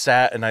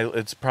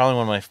probably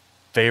one of my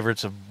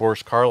favorites of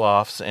Boris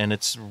Karloff's, and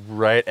it's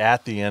right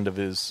at the end of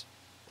his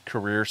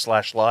career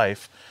 /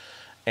 life,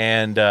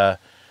 and but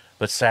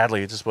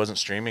sadly it just wasn't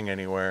streaming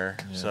anywhere.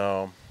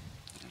 So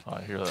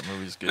I hear that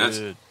movie's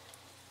good.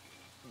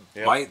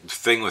 My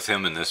thing with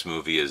him in this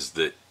movie is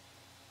that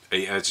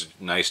it's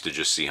nice to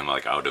just see him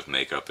like out of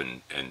makeup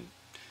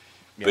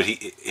but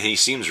he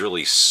seems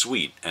really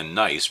sweet and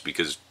nice,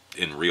 because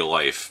in real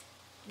life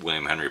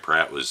William Henry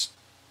Pratt was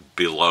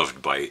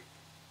beloved by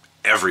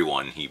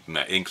everyone he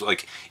met.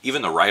 Like,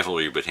 even the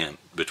rivalry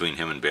between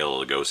him and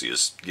Bela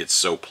Lugosi gets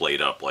so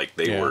played up. Like,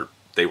 they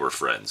were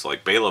friends.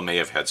 Like, Bela may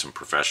have had some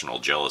professional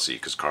jealousy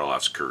because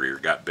Karloff's career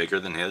got bigger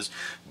than his,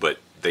 but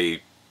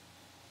they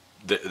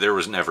there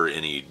was never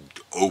any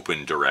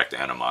open, direct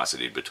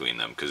animosity between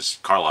them, because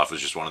Karloff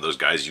was just one of those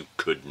guys you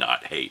could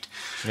not hate.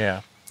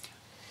 Yeah.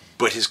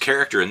 But his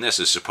character in this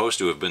is supposed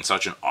to have been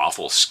such an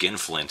awful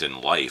skinflint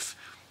in life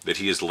that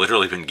he has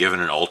literally been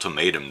given an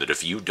ultimatum that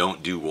if you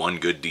don't do one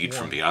good deed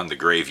from beyond the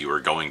grave, you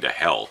are going to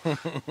hell.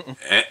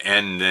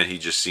 And then he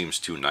just seems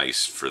too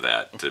nice for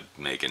that to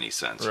make any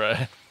sense.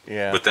 Right.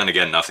 Yeah. But then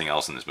again, nothing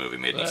else in this movie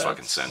made any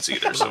fucking sense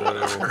either, so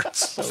whatever.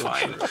 It's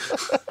fine.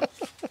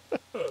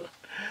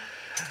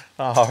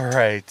 All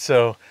right.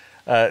 So,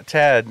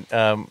 Tad,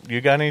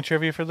 you got any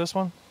trivia for this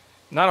one?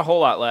 Not a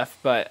whole lot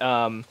left, but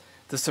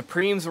the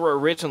Supremes were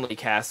originally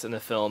cast in the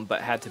film,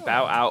 but had to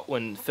bow out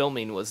when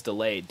filming was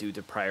delayed due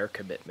to prior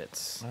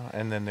commitments. Oh,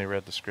 and then they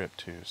read the script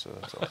too, so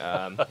that's all.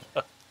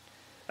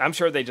 I'm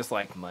sure they just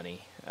like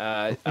money.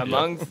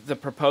 Among the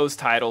proposed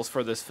titles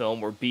for this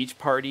film were Beach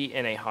Party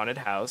in a Haunted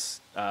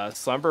House,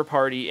 Slumber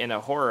Party in a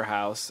Horror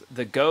House,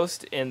 The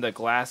Ghost in the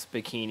Glass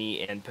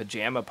Bikini, and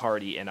Pajama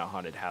Party in a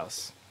Haunted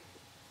House.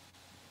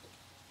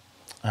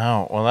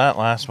 Oh, well, that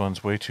last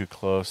one's way too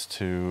close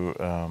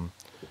to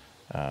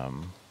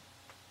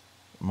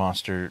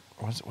Monster.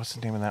 What's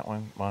the name of that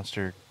one?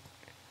 Monster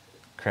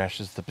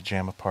Crashes the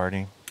Pajama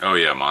Party. Oh,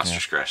 yeah,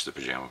 Monsters Crash the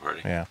Pajama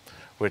Party. Yeah,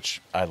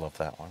 which I love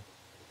that one.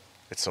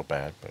 It's so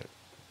bad, but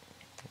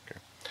okay.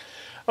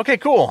 Okay,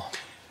 cool.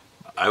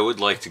 I would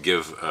like to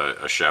give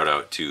a shout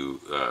out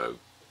to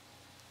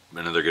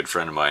another good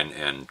friend of mine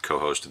and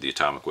co-host of the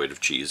Atomic Weight of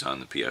Cheese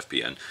on the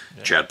PFPN,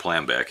 Chad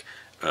Plambeck.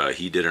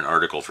 He did an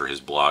article for his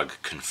blog,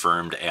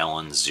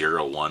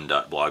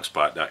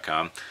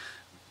 confirmedalan01.blogspot.com.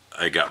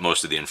 I got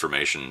most of the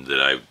information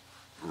that I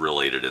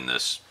related in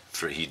this.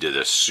 He did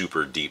a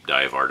super deep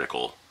dive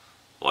article,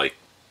 like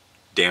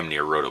damn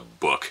near wrote a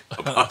book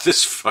about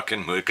this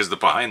fucking movie, because the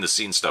behind the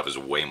scenes stuff is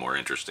way more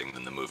interesting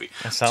than the movie.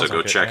 So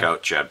go check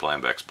out Chad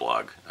Plambeck's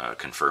blog,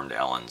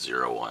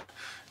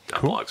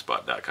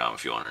 confirmedalan01.blogspot.com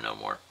if you want to know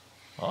more.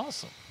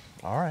 Awesome.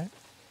 All right.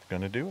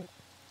 Gonna do it.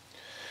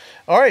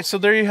 All right, so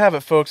there you have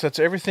it, folks. That's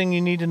everything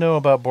you need to know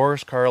about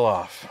Boris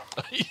Karloff.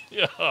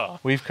 Yeah.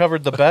 We've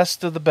covered the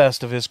best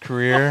of his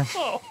career.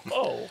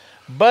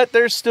 But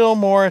there's still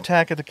more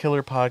Attack of the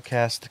Killer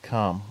podcast to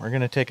come. We're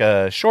going to take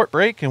a short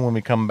break, and when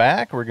we come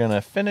back, we're going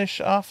to finish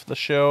off the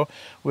show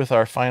with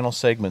our final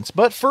segments.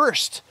 But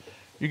first,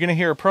 you're going to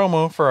hear a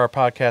promo for our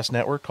podcast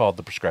network called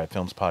the Prescribed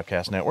Films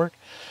Podcast Network.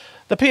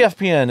 The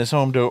PFPN is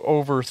home to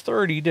over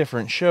 30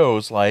 different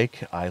shows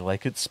like I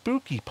Like It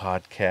Spooky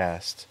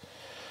podcast.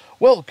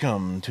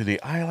 Welcome to the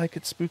I Like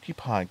It Spooky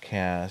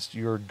podcast,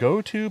 your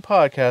go-to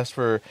podcast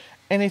for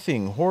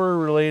anything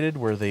horror-related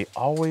where they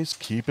always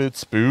keep it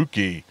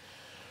spooky.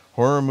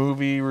 Horror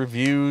movie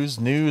reviews,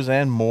 news,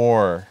 and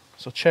more.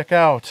 So check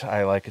out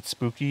I Like It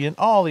Spooky and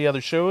all the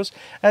other shows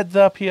at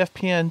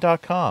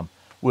thepfpn.com.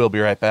 We'll be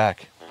right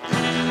back.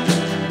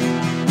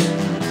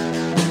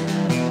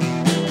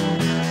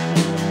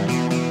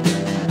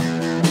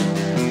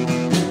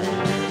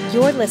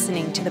 You're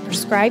listening to the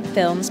Prescribed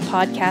Films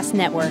Podcast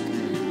Network,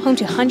 home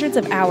to hundreds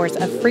of hours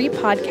of free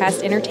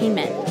podcast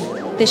entertainment.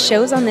 The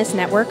shows on this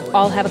network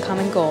all have a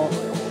common goal,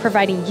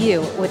 providing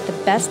you with the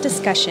best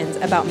discussions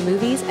about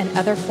movies and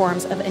other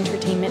forms of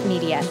entertainment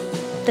media.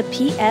 The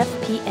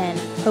PFPN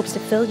hopes to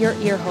fill your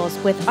earholes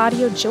with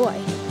audio joy.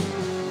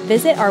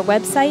 Visit our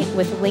website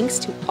with links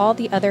to all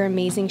the other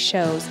amazing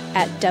shows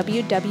at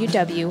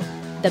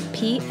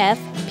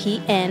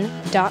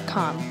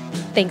www.thepfpn.com.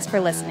 Thanks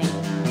for listening.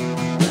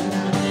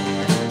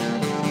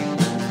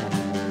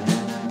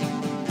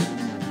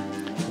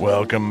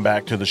 Welcome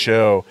back to the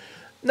show.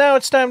 Now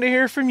it's time to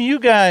hear from you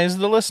guys,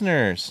 the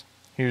listeners.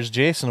 Here's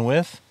Jason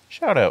with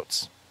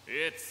shoutouts.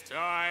 It's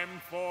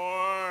time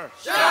for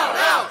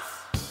Shout-outs!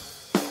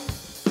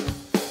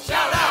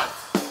 Shout-outs!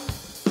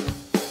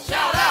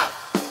 Shout-outs!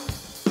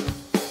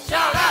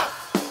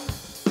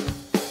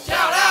 Shout-outs!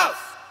 Shout-outs!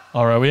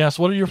 All right, we asked,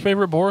 what are your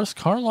favorite Boris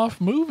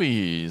Karloff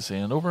movies?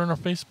 And over in our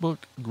Facebook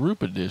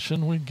group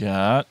edition, we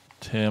got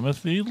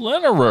Timothy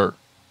Lennerer.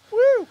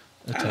 Woo!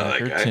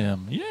 Attacker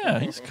Tim. Yeah,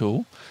 he's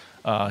cool.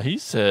 He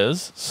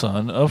says,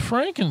 Son of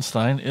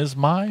Frankenstein is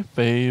my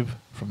fave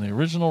from the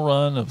original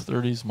run of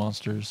 30s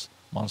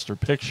Monster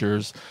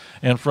Pictures,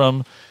 and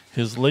from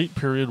his late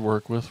period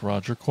work with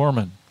Roger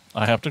Corman.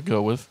 I have to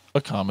go with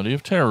A Comedy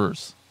of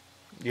Terrors.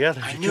 Yeah,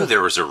 I knew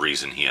there was a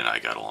reason he and I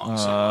got along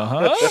so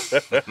well.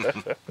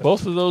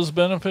 Both of those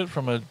benefit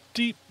from a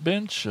deep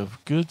bench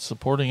of good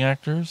supporting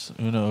actors.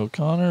 Una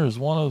O'Connor is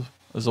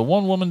a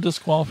one-woman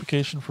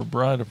disqualification for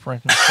Bride of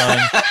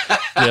Frankenstein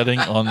getting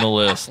on the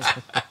list.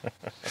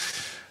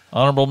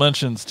 Honorable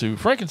mentions to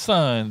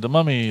Frankenstein, The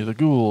Mummy, The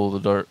Ghoul,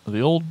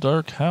 The Old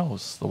Dark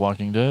House, The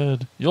Walking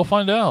Dead, You'll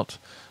Find Out,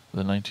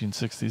 the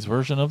 1960s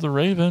version of The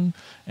Raven,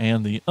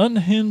 and the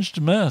unhinged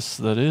mess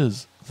that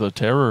is The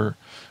Terror,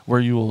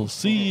 where you will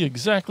see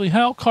exactly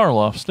how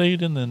Karloff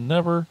stayed in the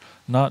never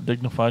not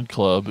dignified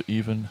club,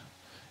 even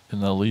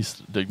in the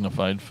least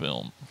dignified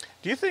film.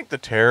 Do you think The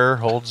Terror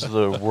holds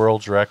the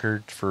world's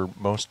record for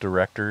most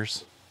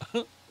directors?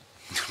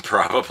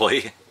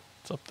 Probably.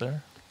 It's up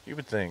there. You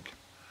would think.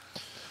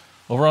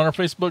 Over on our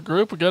Facebook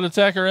group, we got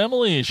Attacker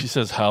Emily. She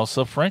says, House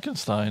of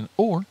Frankenstein,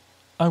 or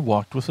I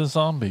Walked with a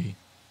Zombie.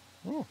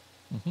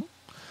 Mm-hmm.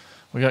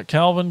 We got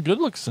Calvin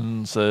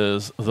Goodlickson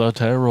says, The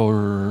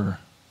Terror.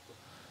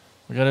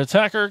 We got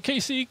Attacker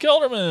Casey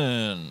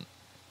Kelderman.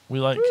 We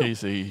like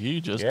Casey.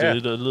 He just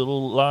did a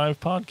little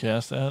live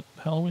podcast at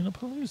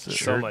Halloween-a-Palooza.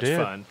 So much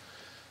fun.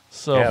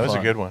 Yeah, it was a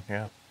good one,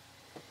 yeah.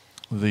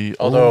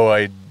 Although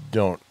I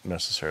don't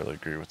necessarily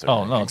agree with that.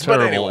 Oh, no,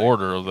 terrible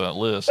order of that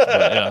list.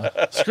 But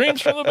yeah. Screams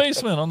from the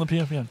Basement on the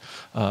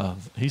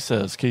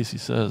PFN. Casey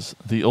says,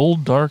 The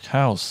Old Dark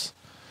House,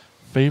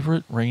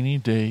 favorite rainy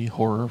day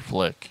horror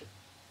flick.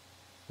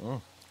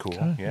 Oh, cool.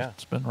 Okay. Yeah.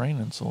 It's been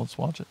raining, so let's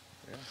watch it.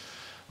 Yeah.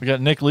 We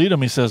got Nick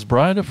Leadham. He says,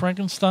 Bride of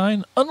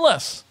Frankenstein,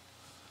 unless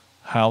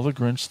How the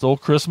Grinch Stole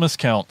Christmas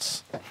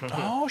counts.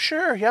 Oh,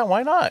 sure. Yeah,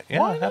 why not? Yeah,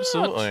 Why not?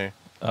 Absolutely.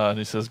 And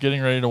he says,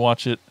 getting ready to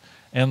watch it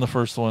and the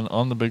first one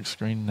on the big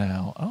screen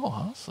now. Oh,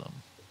 awesome.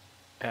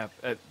 Yeah,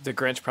 the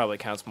Grinch probably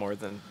counts more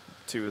than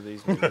 2 of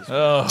these movies.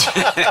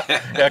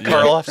 Yeah,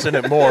 Karloff's in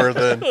it more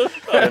than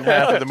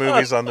half of the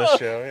movies on this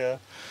show, yeah.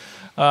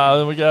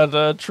 Then we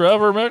got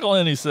Trevor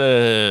Micklin. He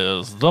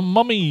says, The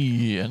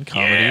Mummy and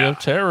Comedy of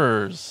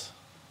Terrors.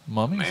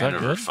 Mummy, is that Man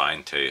of good?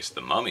 refined taste.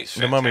 The Mummy's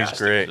The fantastic. Mummy's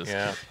great,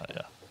 yeah.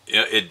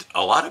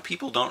 A lot of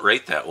people don't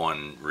rate that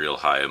one real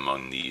high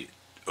among the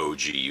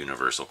OG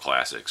Universal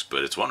classics,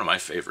 but it's one of my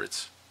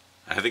favorites.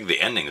 I think the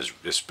ending is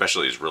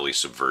really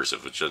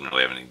subversive, which doesn't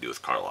really have anything to do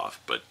with Karloff,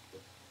 but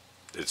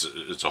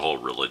it's a whole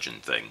religion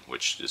thing,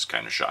 which is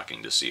kind of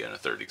shocking to see in a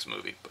 30s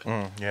movie. But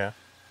yeah.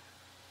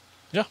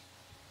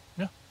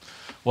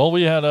 Well,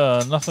 we had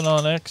nothing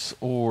on X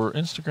or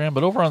Instagram,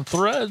 but over on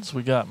Threads,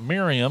 we got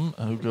Miriam,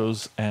 who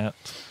goes at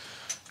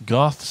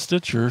Goth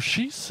Stitcher.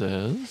 She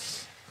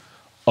says,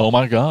 oh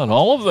my God,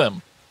 all of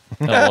them.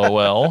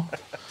 LOL.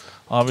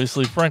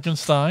 Obviously,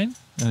 Frankenstein,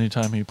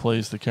 anytime he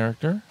plays the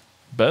character.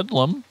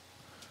 Bedlam,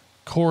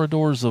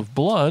 Corridors of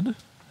Blood,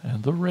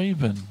 and The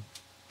Raven.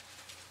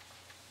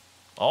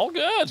 All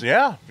good.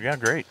 Yeah,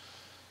 great.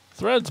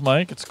 Threads,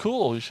 Mike. It's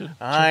cool. You should.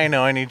 I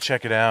know. I need to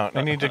check it out.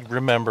 I need to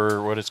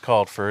remember what it's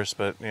called first,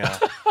 but yeah.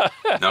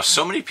 Now,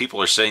 so many people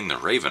are saying The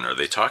Raven. Are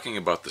they talking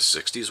about the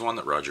 60s one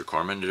that Roger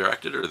Corman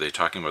directed, or are they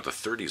talking about the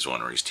 30s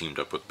one where he's teamed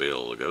up with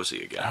Bela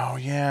Lugosi again? Oh,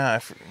 yeah.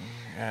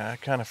 I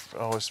kind of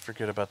always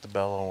forget about the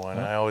Bella one.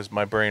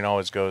 My brain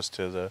always goes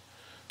to the...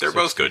 They're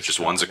both good. Just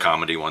one's a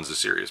comedy, one's a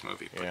serious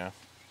movie. But. Yeah.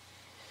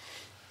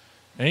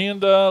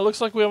 And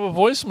looks like we have a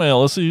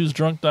voicemail. Let's see who's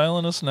drunk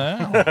dialing us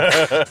now.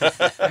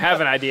 I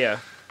have an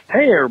idea.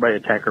 Hey, everybody,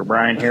 Attacker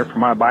Brian here for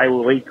my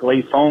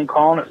bi-weekly phone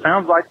call, and it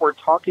sounds like we're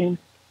talking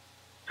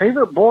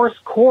favorite Boris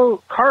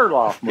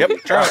Karloff movie.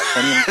 Yep, try it. I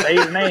can't even say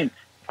his name.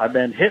 I've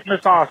been hitting the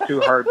sauce too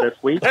hard this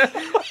week.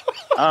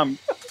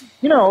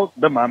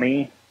 The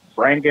Mummy,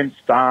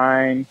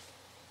 Frankenstein,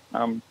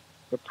 but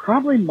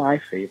probably my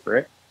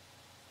favorite,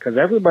 because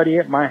everybody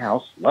at my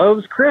house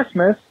loves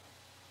Christmas,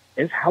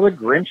 is How the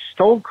Grinch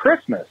Stole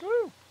Christmas.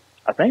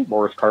 I think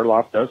Boris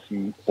Karloff does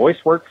some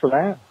voice work for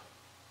that.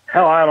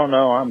 Hell, I don't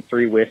know. I'm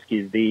 3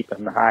 whiskeys deep,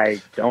 and I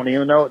don't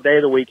even know what day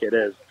of the week it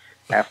is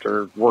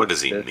after work What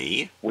is he,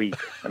 me? week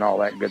and all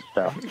that good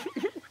stuff.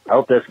 I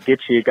hope this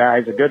gets you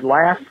guys a good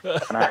laugh,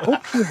 and I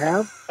hope you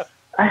have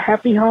a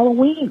happy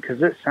Halloween,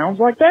 because it sounds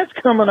like that's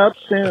coming up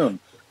soon.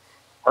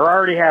 Or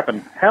already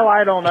happened. Hell,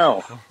 I don't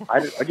know.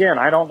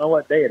 I don't know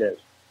what day it is.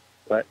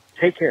 But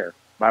take care.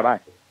 Bye-bye.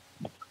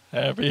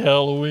 Happy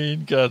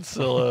Halloween,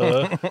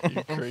 Godzilla.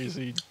 You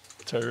crazy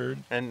turd.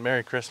 And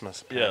Merry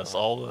Christmas. Yes,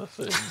 all the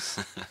things.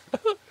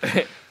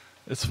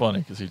 It's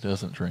funny because he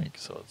doesn't drink,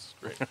 so it's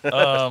great.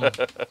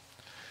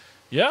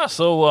 Yeah,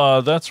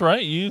 so that's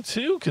right. You,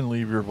 too, can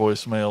leave your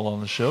voicemail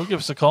on the show. Give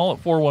us a call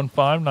at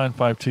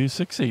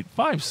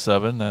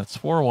 415-952-6857. That's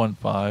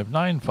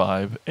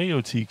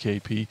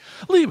 415-95-AOTKP.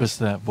 Leave us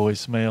that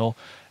voicemail,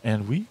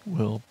 and we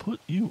will put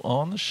you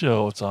on the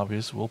show. It's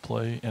obvious we'll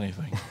play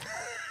anything.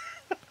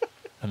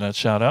 And that's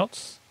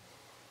shout-outs.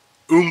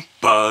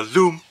 Oompa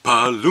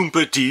loompa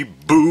loompity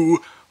boo.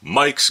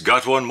 Mike's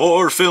got one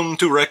more film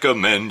to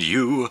recommend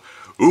you.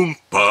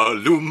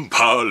 Oompa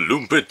loompa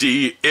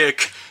loompity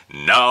ick.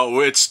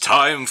 Now it's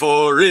time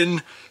for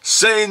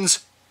Insane's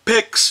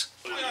Picks.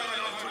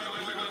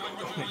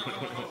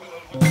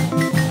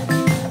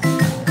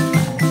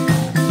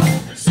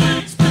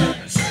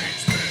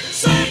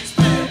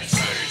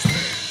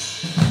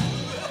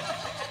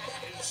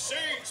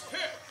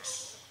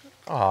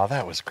 Oh,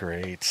 that was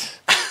great.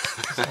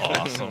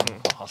 Awesome.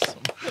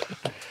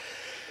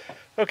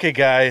 Okay,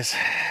 guys,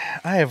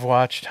 I have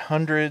watched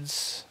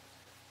hundreds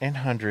and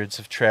hundreds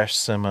of trash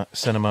cinema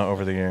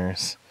over the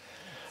years.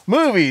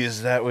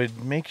 Movies that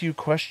would make you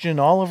question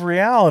all of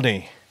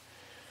reality.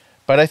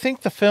 But I think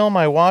the film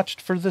I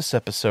watched for this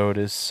episode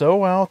is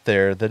so out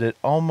there that it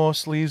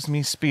almost leaves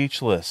me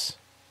speechless.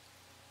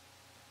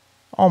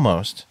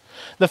 Almost.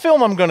 The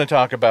film I'm going to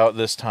talk about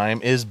this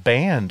time is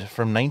Banned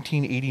from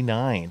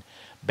 1989.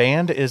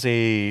 Banned is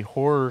a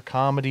horror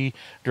comedy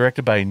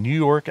directed by New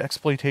York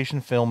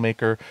exploitation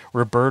filmmaker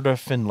Roberta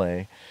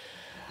Findlay.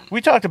 We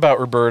talked about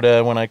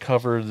Roberta when I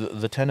covered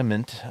The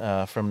Tenement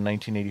from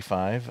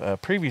 1985,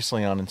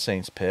 previously on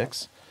Insane's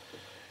Picks.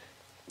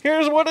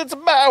 Here's what it's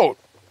about.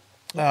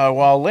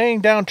 While laying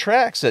down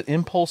tracks at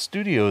Impulse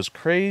Studios,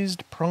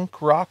 crazed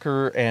punk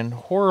rocker and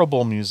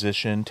horrible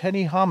musician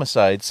Teddy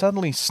Homicide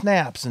suddenly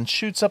snaps and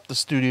shoots up the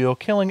studio,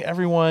 killing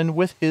everyone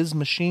with his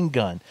machine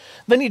gun.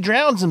 Then he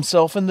drowns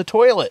himself in the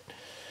toilet.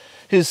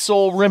 His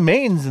soul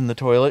remains in the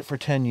toilet for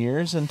 10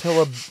 years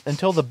until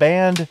the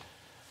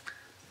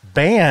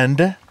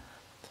band,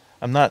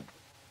 I'm not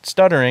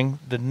stuttering,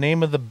 the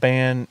name of the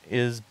band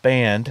is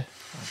Banned,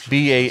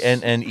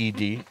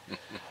 Banned,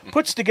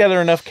 puts together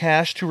enough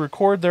cash to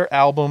record their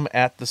album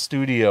at the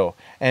studio,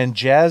 and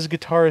jazz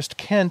guitarist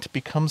Kent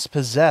becomes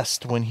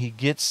possessed when he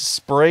gets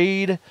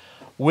sprayed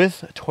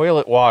with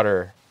toilet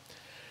water.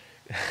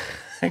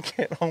 I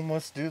can't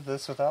almost do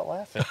this without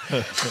laughing.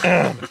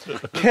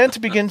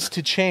 Kent begins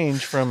to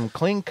change from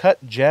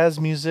clean-cut jazz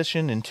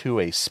musician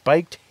into a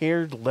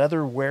spiked-haired,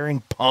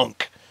 leather-wearing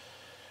punk.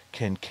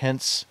 Can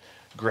Kent's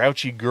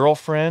grouchy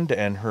girlfriend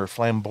and her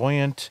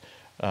flamboyant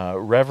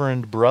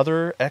reverend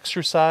brother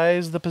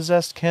exorcise the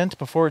possessed Kent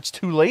before it's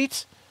too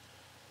late?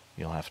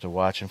 You'll have to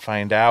watch and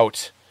find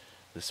out.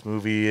 This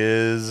movie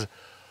is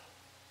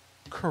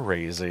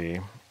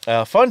crazy.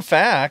 Fun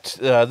fact,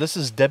 this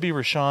is Debbie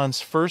Rochon's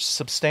first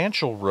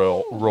substantial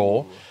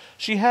role.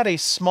 She had a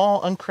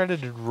small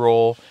uncredited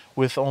role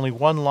with only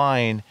one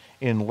line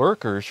in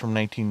Lurkers from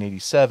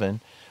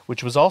 1987,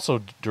 which was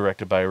also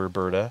directed by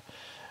Roberta.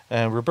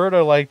 And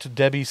Roberta liked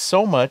Debbie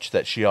so much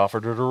that she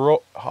offered her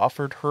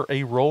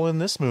a role in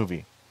this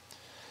movie.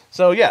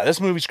 So yeah, this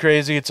movie's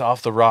crazy. It's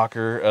off the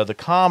rocker. The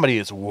comedy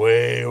is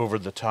way over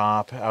the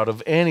top, out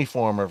of any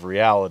form of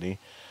reality.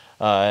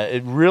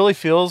 It really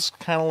feels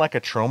kind of like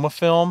a trauma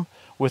film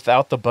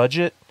without the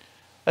budget.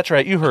 That's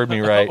right, you heard me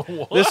right.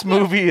 This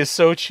movie is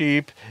so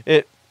cheap,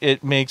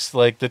 it makes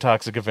like The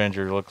Toxic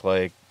Avenger look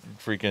like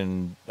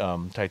freaking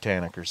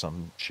Titanic or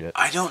some shit.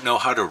 I don't know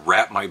how to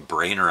wrap my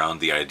brain around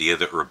the idea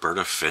that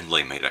Roberta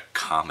Findlay made a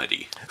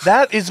comedy.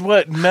 That is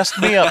what messed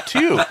me up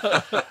too.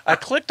 I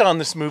clicked on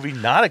this movie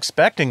not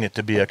expecting it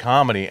to be a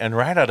comedy, and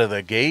right out of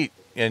the gate,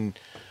 and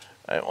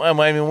I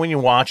mean, when you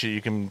watch it,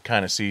 you can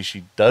kind of see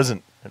she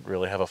doesn't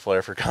really have a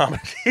flair for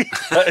comedy.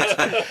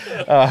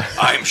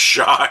 I'm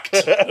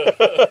shocked.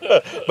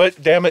 But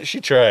damn it,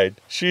 she tried.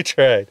 She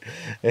tried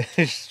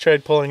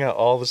pulling out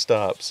all the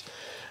stops.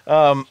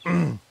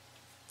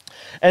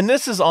 And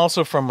this is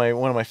also from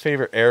one of my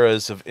favorite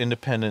eras of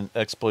independent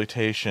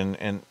exploitation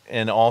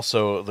and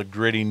also the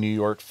gritty New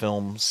York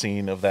film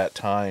scene of that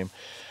time.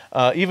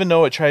 Even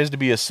though it tries to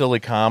be a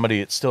silly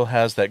comedy, it still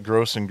has that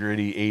gross and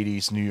gritty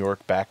 80s New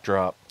York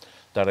backdrop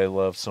that I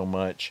love so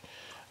much.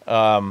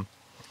 Lost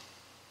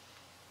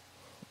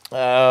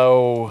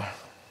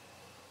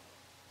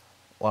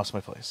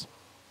my place.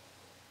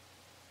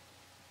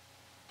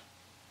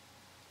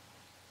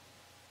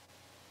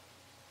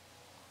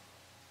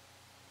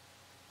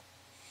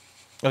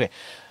 Okay,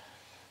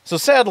 so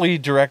sadly,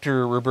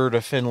 director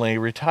Roberta Findlay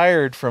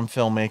retired from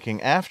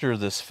filmmaking after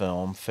this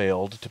film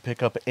failed to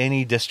pick up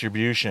any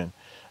distribution.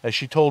 As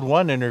she told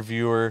one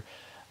interviewer,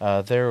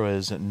 there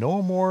was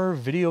no more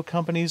video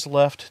companies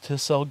left to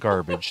sell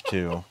garbage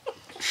to.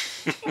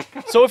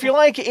 So if you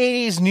like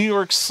 80s New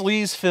York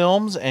sleaze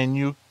films and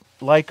you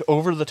like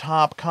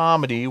over-the-top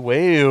comedy,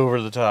 way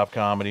over-the-top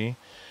comedy,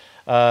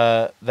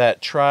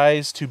 that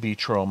tries to be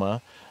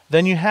trauma,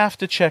 then you have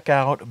to check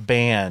out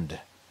Banned.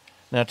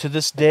 Now, to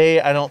this day,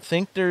 I don't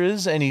think there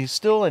is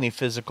still any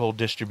physical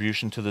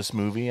distribution to this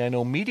movie. I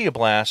know Media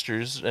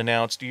Blasters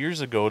announced years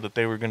ago that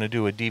they were going to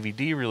do a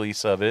DVD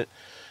release of it,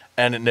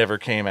 and it never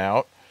came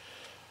out.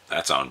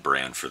 That's on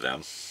brand for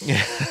them.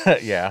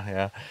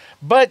 Yeah.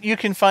 But you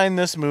can find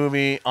this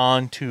movie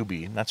on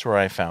Tubi. That's where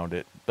I found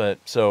it. But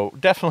so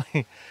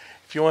definitely,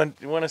 if you want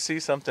to see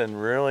something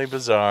really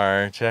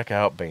bizarre, check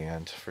out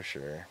Banned for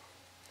sure.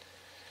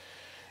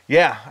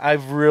 Yeah,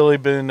 I've really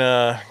been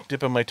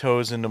dipping my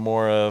toes into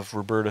more of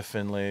Roberta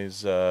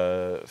Findlay's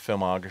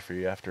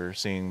filmography after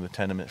seeing The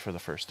Tenement for the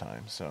first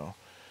time. So,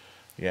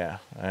 yeah,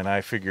 and I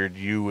figured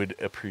you would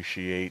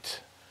appreciate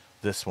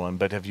this one.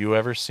 But have you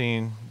ever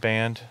seen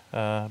Banned,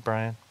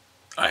 Brian?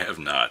 I have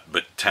not,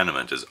 but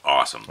Tenement is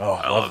awesome. Oh,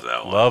 I love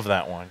that one. Love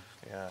that one.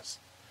 Yes.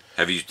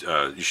 Have you?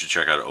 You should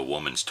check out A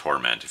Woman's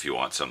Torment if you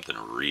want something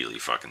really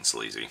fucking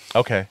sleazy.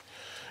 Okay.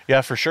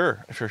 Yeah, for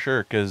sure,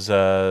 because these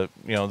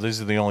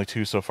are the only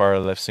two so far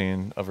that I've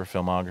seen of her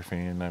filmography,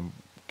 and I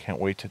can't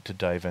wait to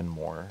dive in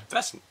more.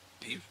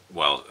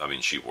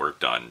 She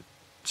worked on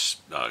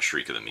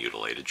Shriek of the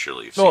Mutilated.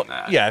 Surely you've seen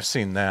that. Yeah, I've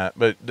seen that,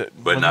 but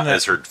not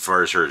as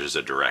far as her as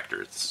a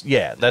director. It's new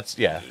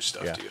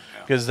stuff to you.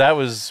 Because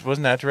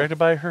wasn't that directed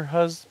by her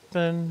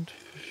husband?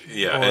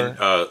 Yeah,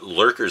 and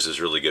Lurkers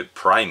is really good.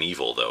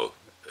 Primeval, though,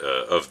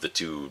 of the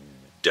two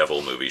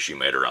devil movies she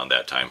made around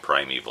that time,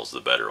 Primeval's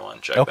the better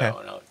one. Check that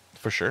one out.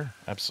 For sure.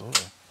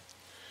 Absolutely.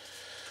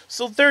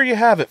 So there you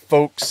have it,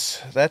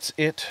 folks. That's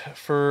it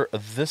for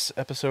this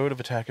episode of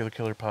Attack of the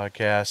Killer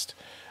Podcast.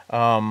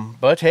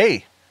 But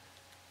hey,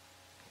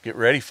 get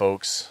ready,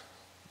 folks.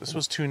 This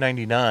was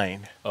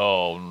 $2.99.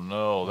 Oh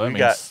no, that We means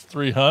got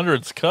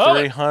 300's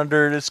coming.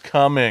 300 is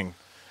coming.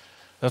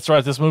 That's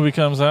right. This movie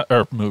comes out,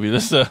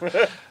 this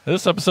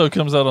episode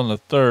comes out on the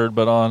 3rd,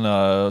 but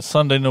on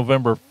Sunday,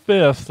 November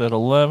 5th at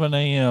 11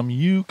 a.m.,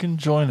 you can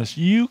join us.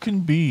 You can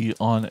be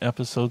on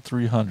episode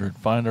 300.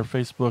 Find our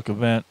Facebook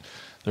event.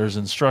 There's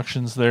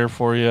instructions there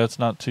for you. It's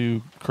not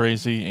too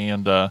crazy,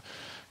 and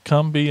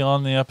come be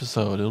on the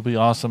episode. It'll be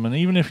awesome. And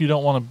even if you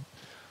don't want to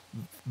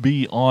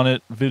be on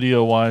it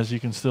video-wise, you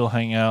can still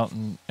hang out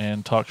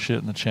and talk shit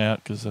in the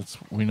chat, because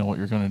we know what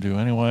you're going to do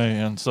anyway.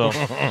 And so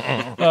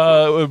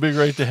it would be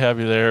great to have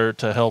you there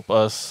to help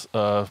us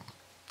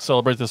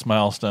celebrate this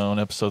milestone,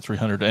 episode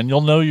 300. And you'll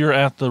know you're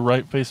at the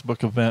right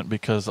Facebook event,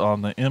 because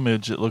on the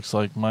image it looks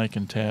like Mike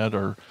and Tad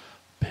are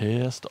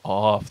pissed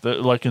off. They're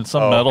like in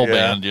some metal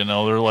band,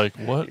 they're like,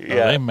 what are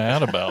they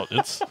mad about?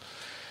 It's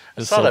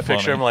I saw so that funny.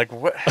 picture. I'm like,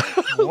 what?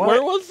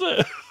 Where was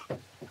it?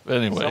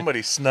 Anyway.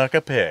 Somebody snuck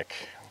a pic,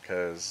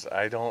 because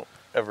I don't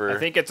ever... I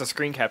think it's a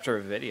screen capture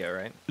of video,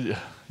 right? Yeah.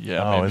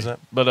 Oh, maybe. is it?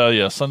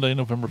 But Sunday,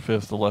 November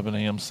 5th, 11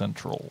 a.m.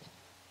 Central,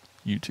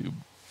 YouTube.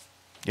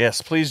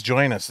 Yes, please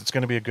join us. It's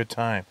going to be a good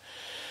time.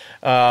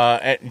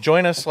 And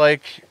join us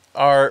like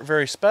our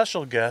very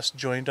special guest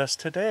joined us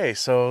today.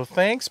 So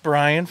thanks,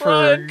 Bryan, for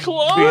Bryan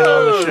Clark. being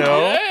on the show.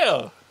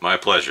 Yeah. My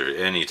pleasure.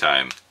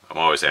 Anytime. I'm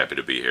always happy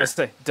to be here.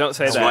 Don't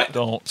say It's that.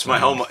 It's my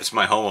home. It's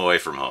my home away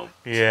from home.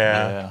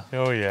 Yeah.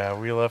 Oh, yeah.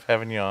 We love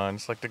having you on.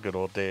 It's like the good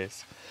old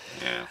days.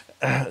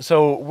 Yeah.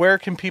 So where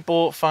can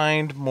people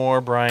find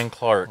more Bryan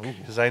Clark?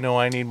 Because I know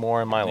I need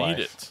more in my life.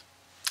 Need it.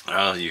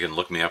 You can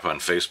look me up on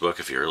Facebook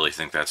if you really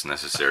think that's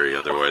necessary.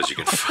 Otherwise, you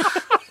can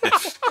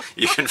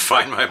you can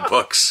find my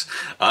books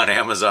on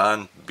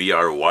Amazon.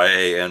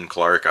 Bryan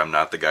Clark. I'm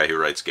not the guy who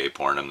writes gay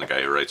porn. I'm the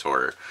guy who writes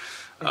horror.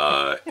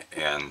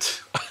 And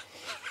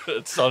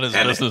it's on his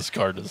business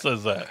card. It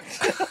says that.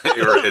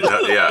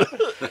 Yeah.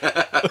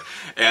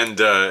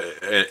 And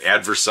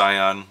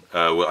Adversion.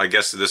 Well, I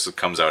guess this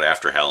comes out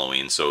after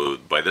Halloween. So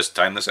by this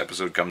time this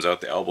episode comes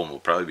out, the album will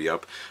probably be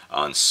up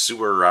on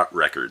Sewer Rot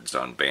Records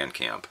on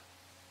Bandcamp.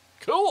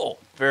 Cool.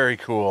 Very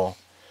cool.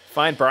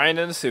 Find Bryan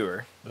in the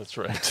sewer. That's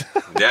right.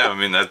 Yeah, I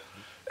mean that.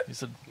 He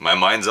said, my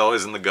mind's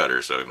always in the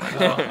gutter,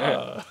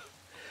 so.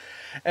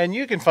 And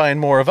you can find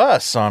more of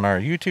us on our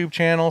YouTube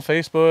channel,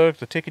 Facebook,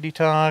 the Tickety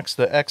Talks,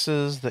 the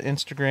X's, the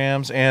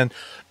Instagrams, and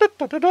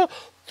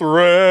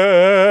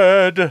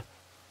Thread.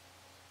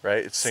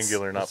 Right? It's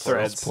singular, not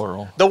plural. It's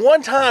plural. The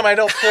one time I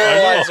don't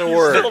pluralize a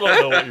word. Still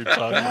don't know what you're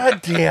talking about.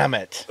 God damn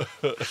it.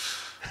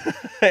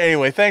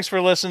 Anyway, thanks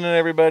for listening,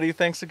 everybody.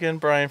 Thanks again,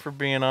 Bryan, for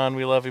being on.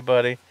 We love you,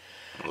 buddy.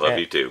 Love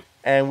you, too.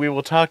 And we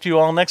will talk to you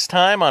all next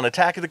time on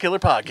Attack of the Killer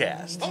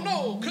Podcast. Oh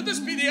no, could this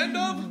be the end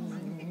of?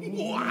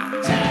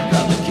 Wow.